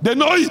now. They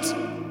know it,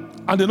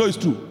 and they know it's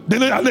true. They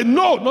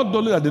know, not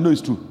only that they know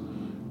it's true.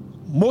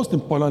 Most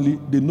importantly,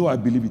 they know I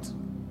believe it.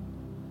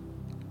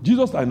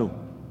 Jesus, I know.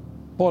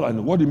 Paul, I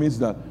know. What it means is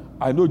that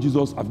I know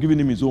Jesus, I've given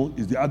him his own,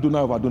 is the Adonai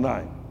of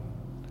Adonai.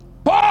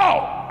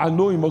 Paul, I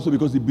know him also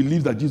because he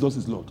believes that Jesus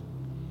is Lord.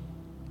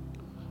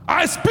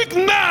 I speak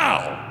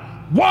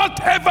now,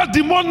 whatever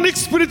demonic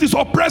spirit is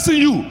oppressing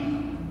you,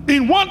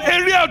 in one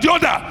area or the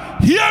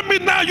other, hear me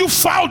now, you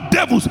foul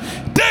devils.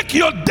 Take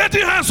your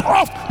dirty hands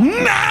off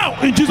now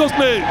in Jesus'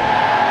 name.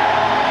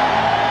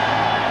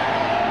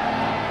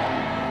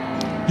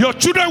 Your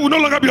children will no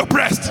longer be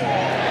oppressed.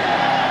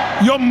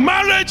 Your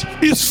marriage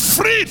is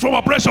freed from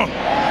oppression.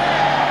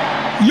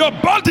 Your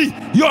body,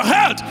 your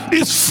health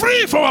is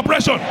free from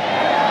oppression.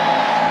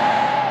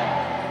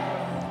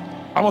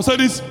 I must say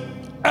this.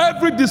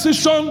 Every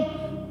decision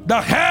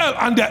that hell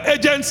and their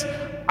agents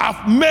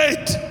have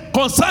made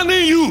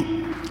concerning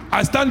you,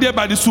 I stand there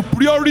by the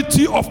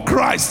superiority of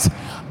Christ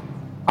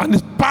and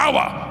his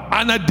power,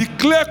 and I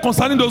declare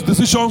concerning those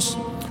decisions,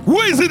 who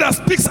is it that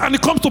speaks and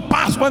it comes to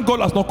pass when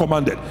God has not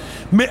commanded?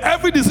 May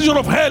every decision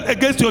of hell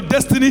against your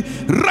destiny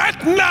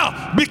right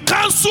now be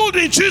cancelled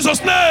in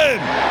Jesus'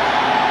 name.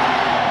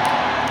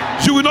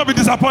 You will not be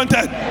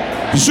disappointed.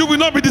 You will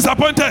not be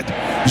disappointed.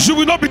 You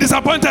will not be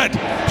disappointed.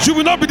 You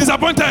will not be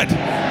disappointed.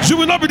 You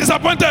will not be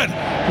disappointed.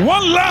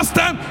 One last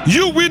time,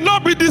 you will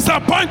not be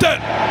disappointed.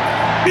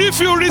 If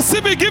you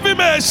receive it, give him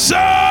a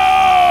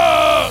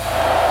shout.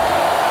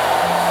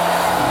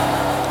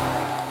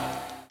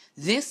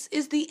 This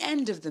is the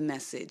end of the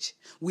message.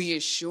 We are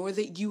sure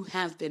that you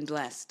have been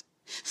blessed.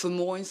 For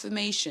more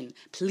information,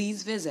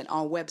 please visit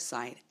our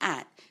website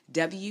at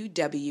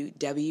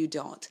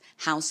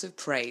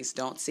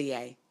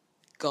www.houseofpraise.ca.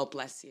 God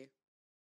bless you.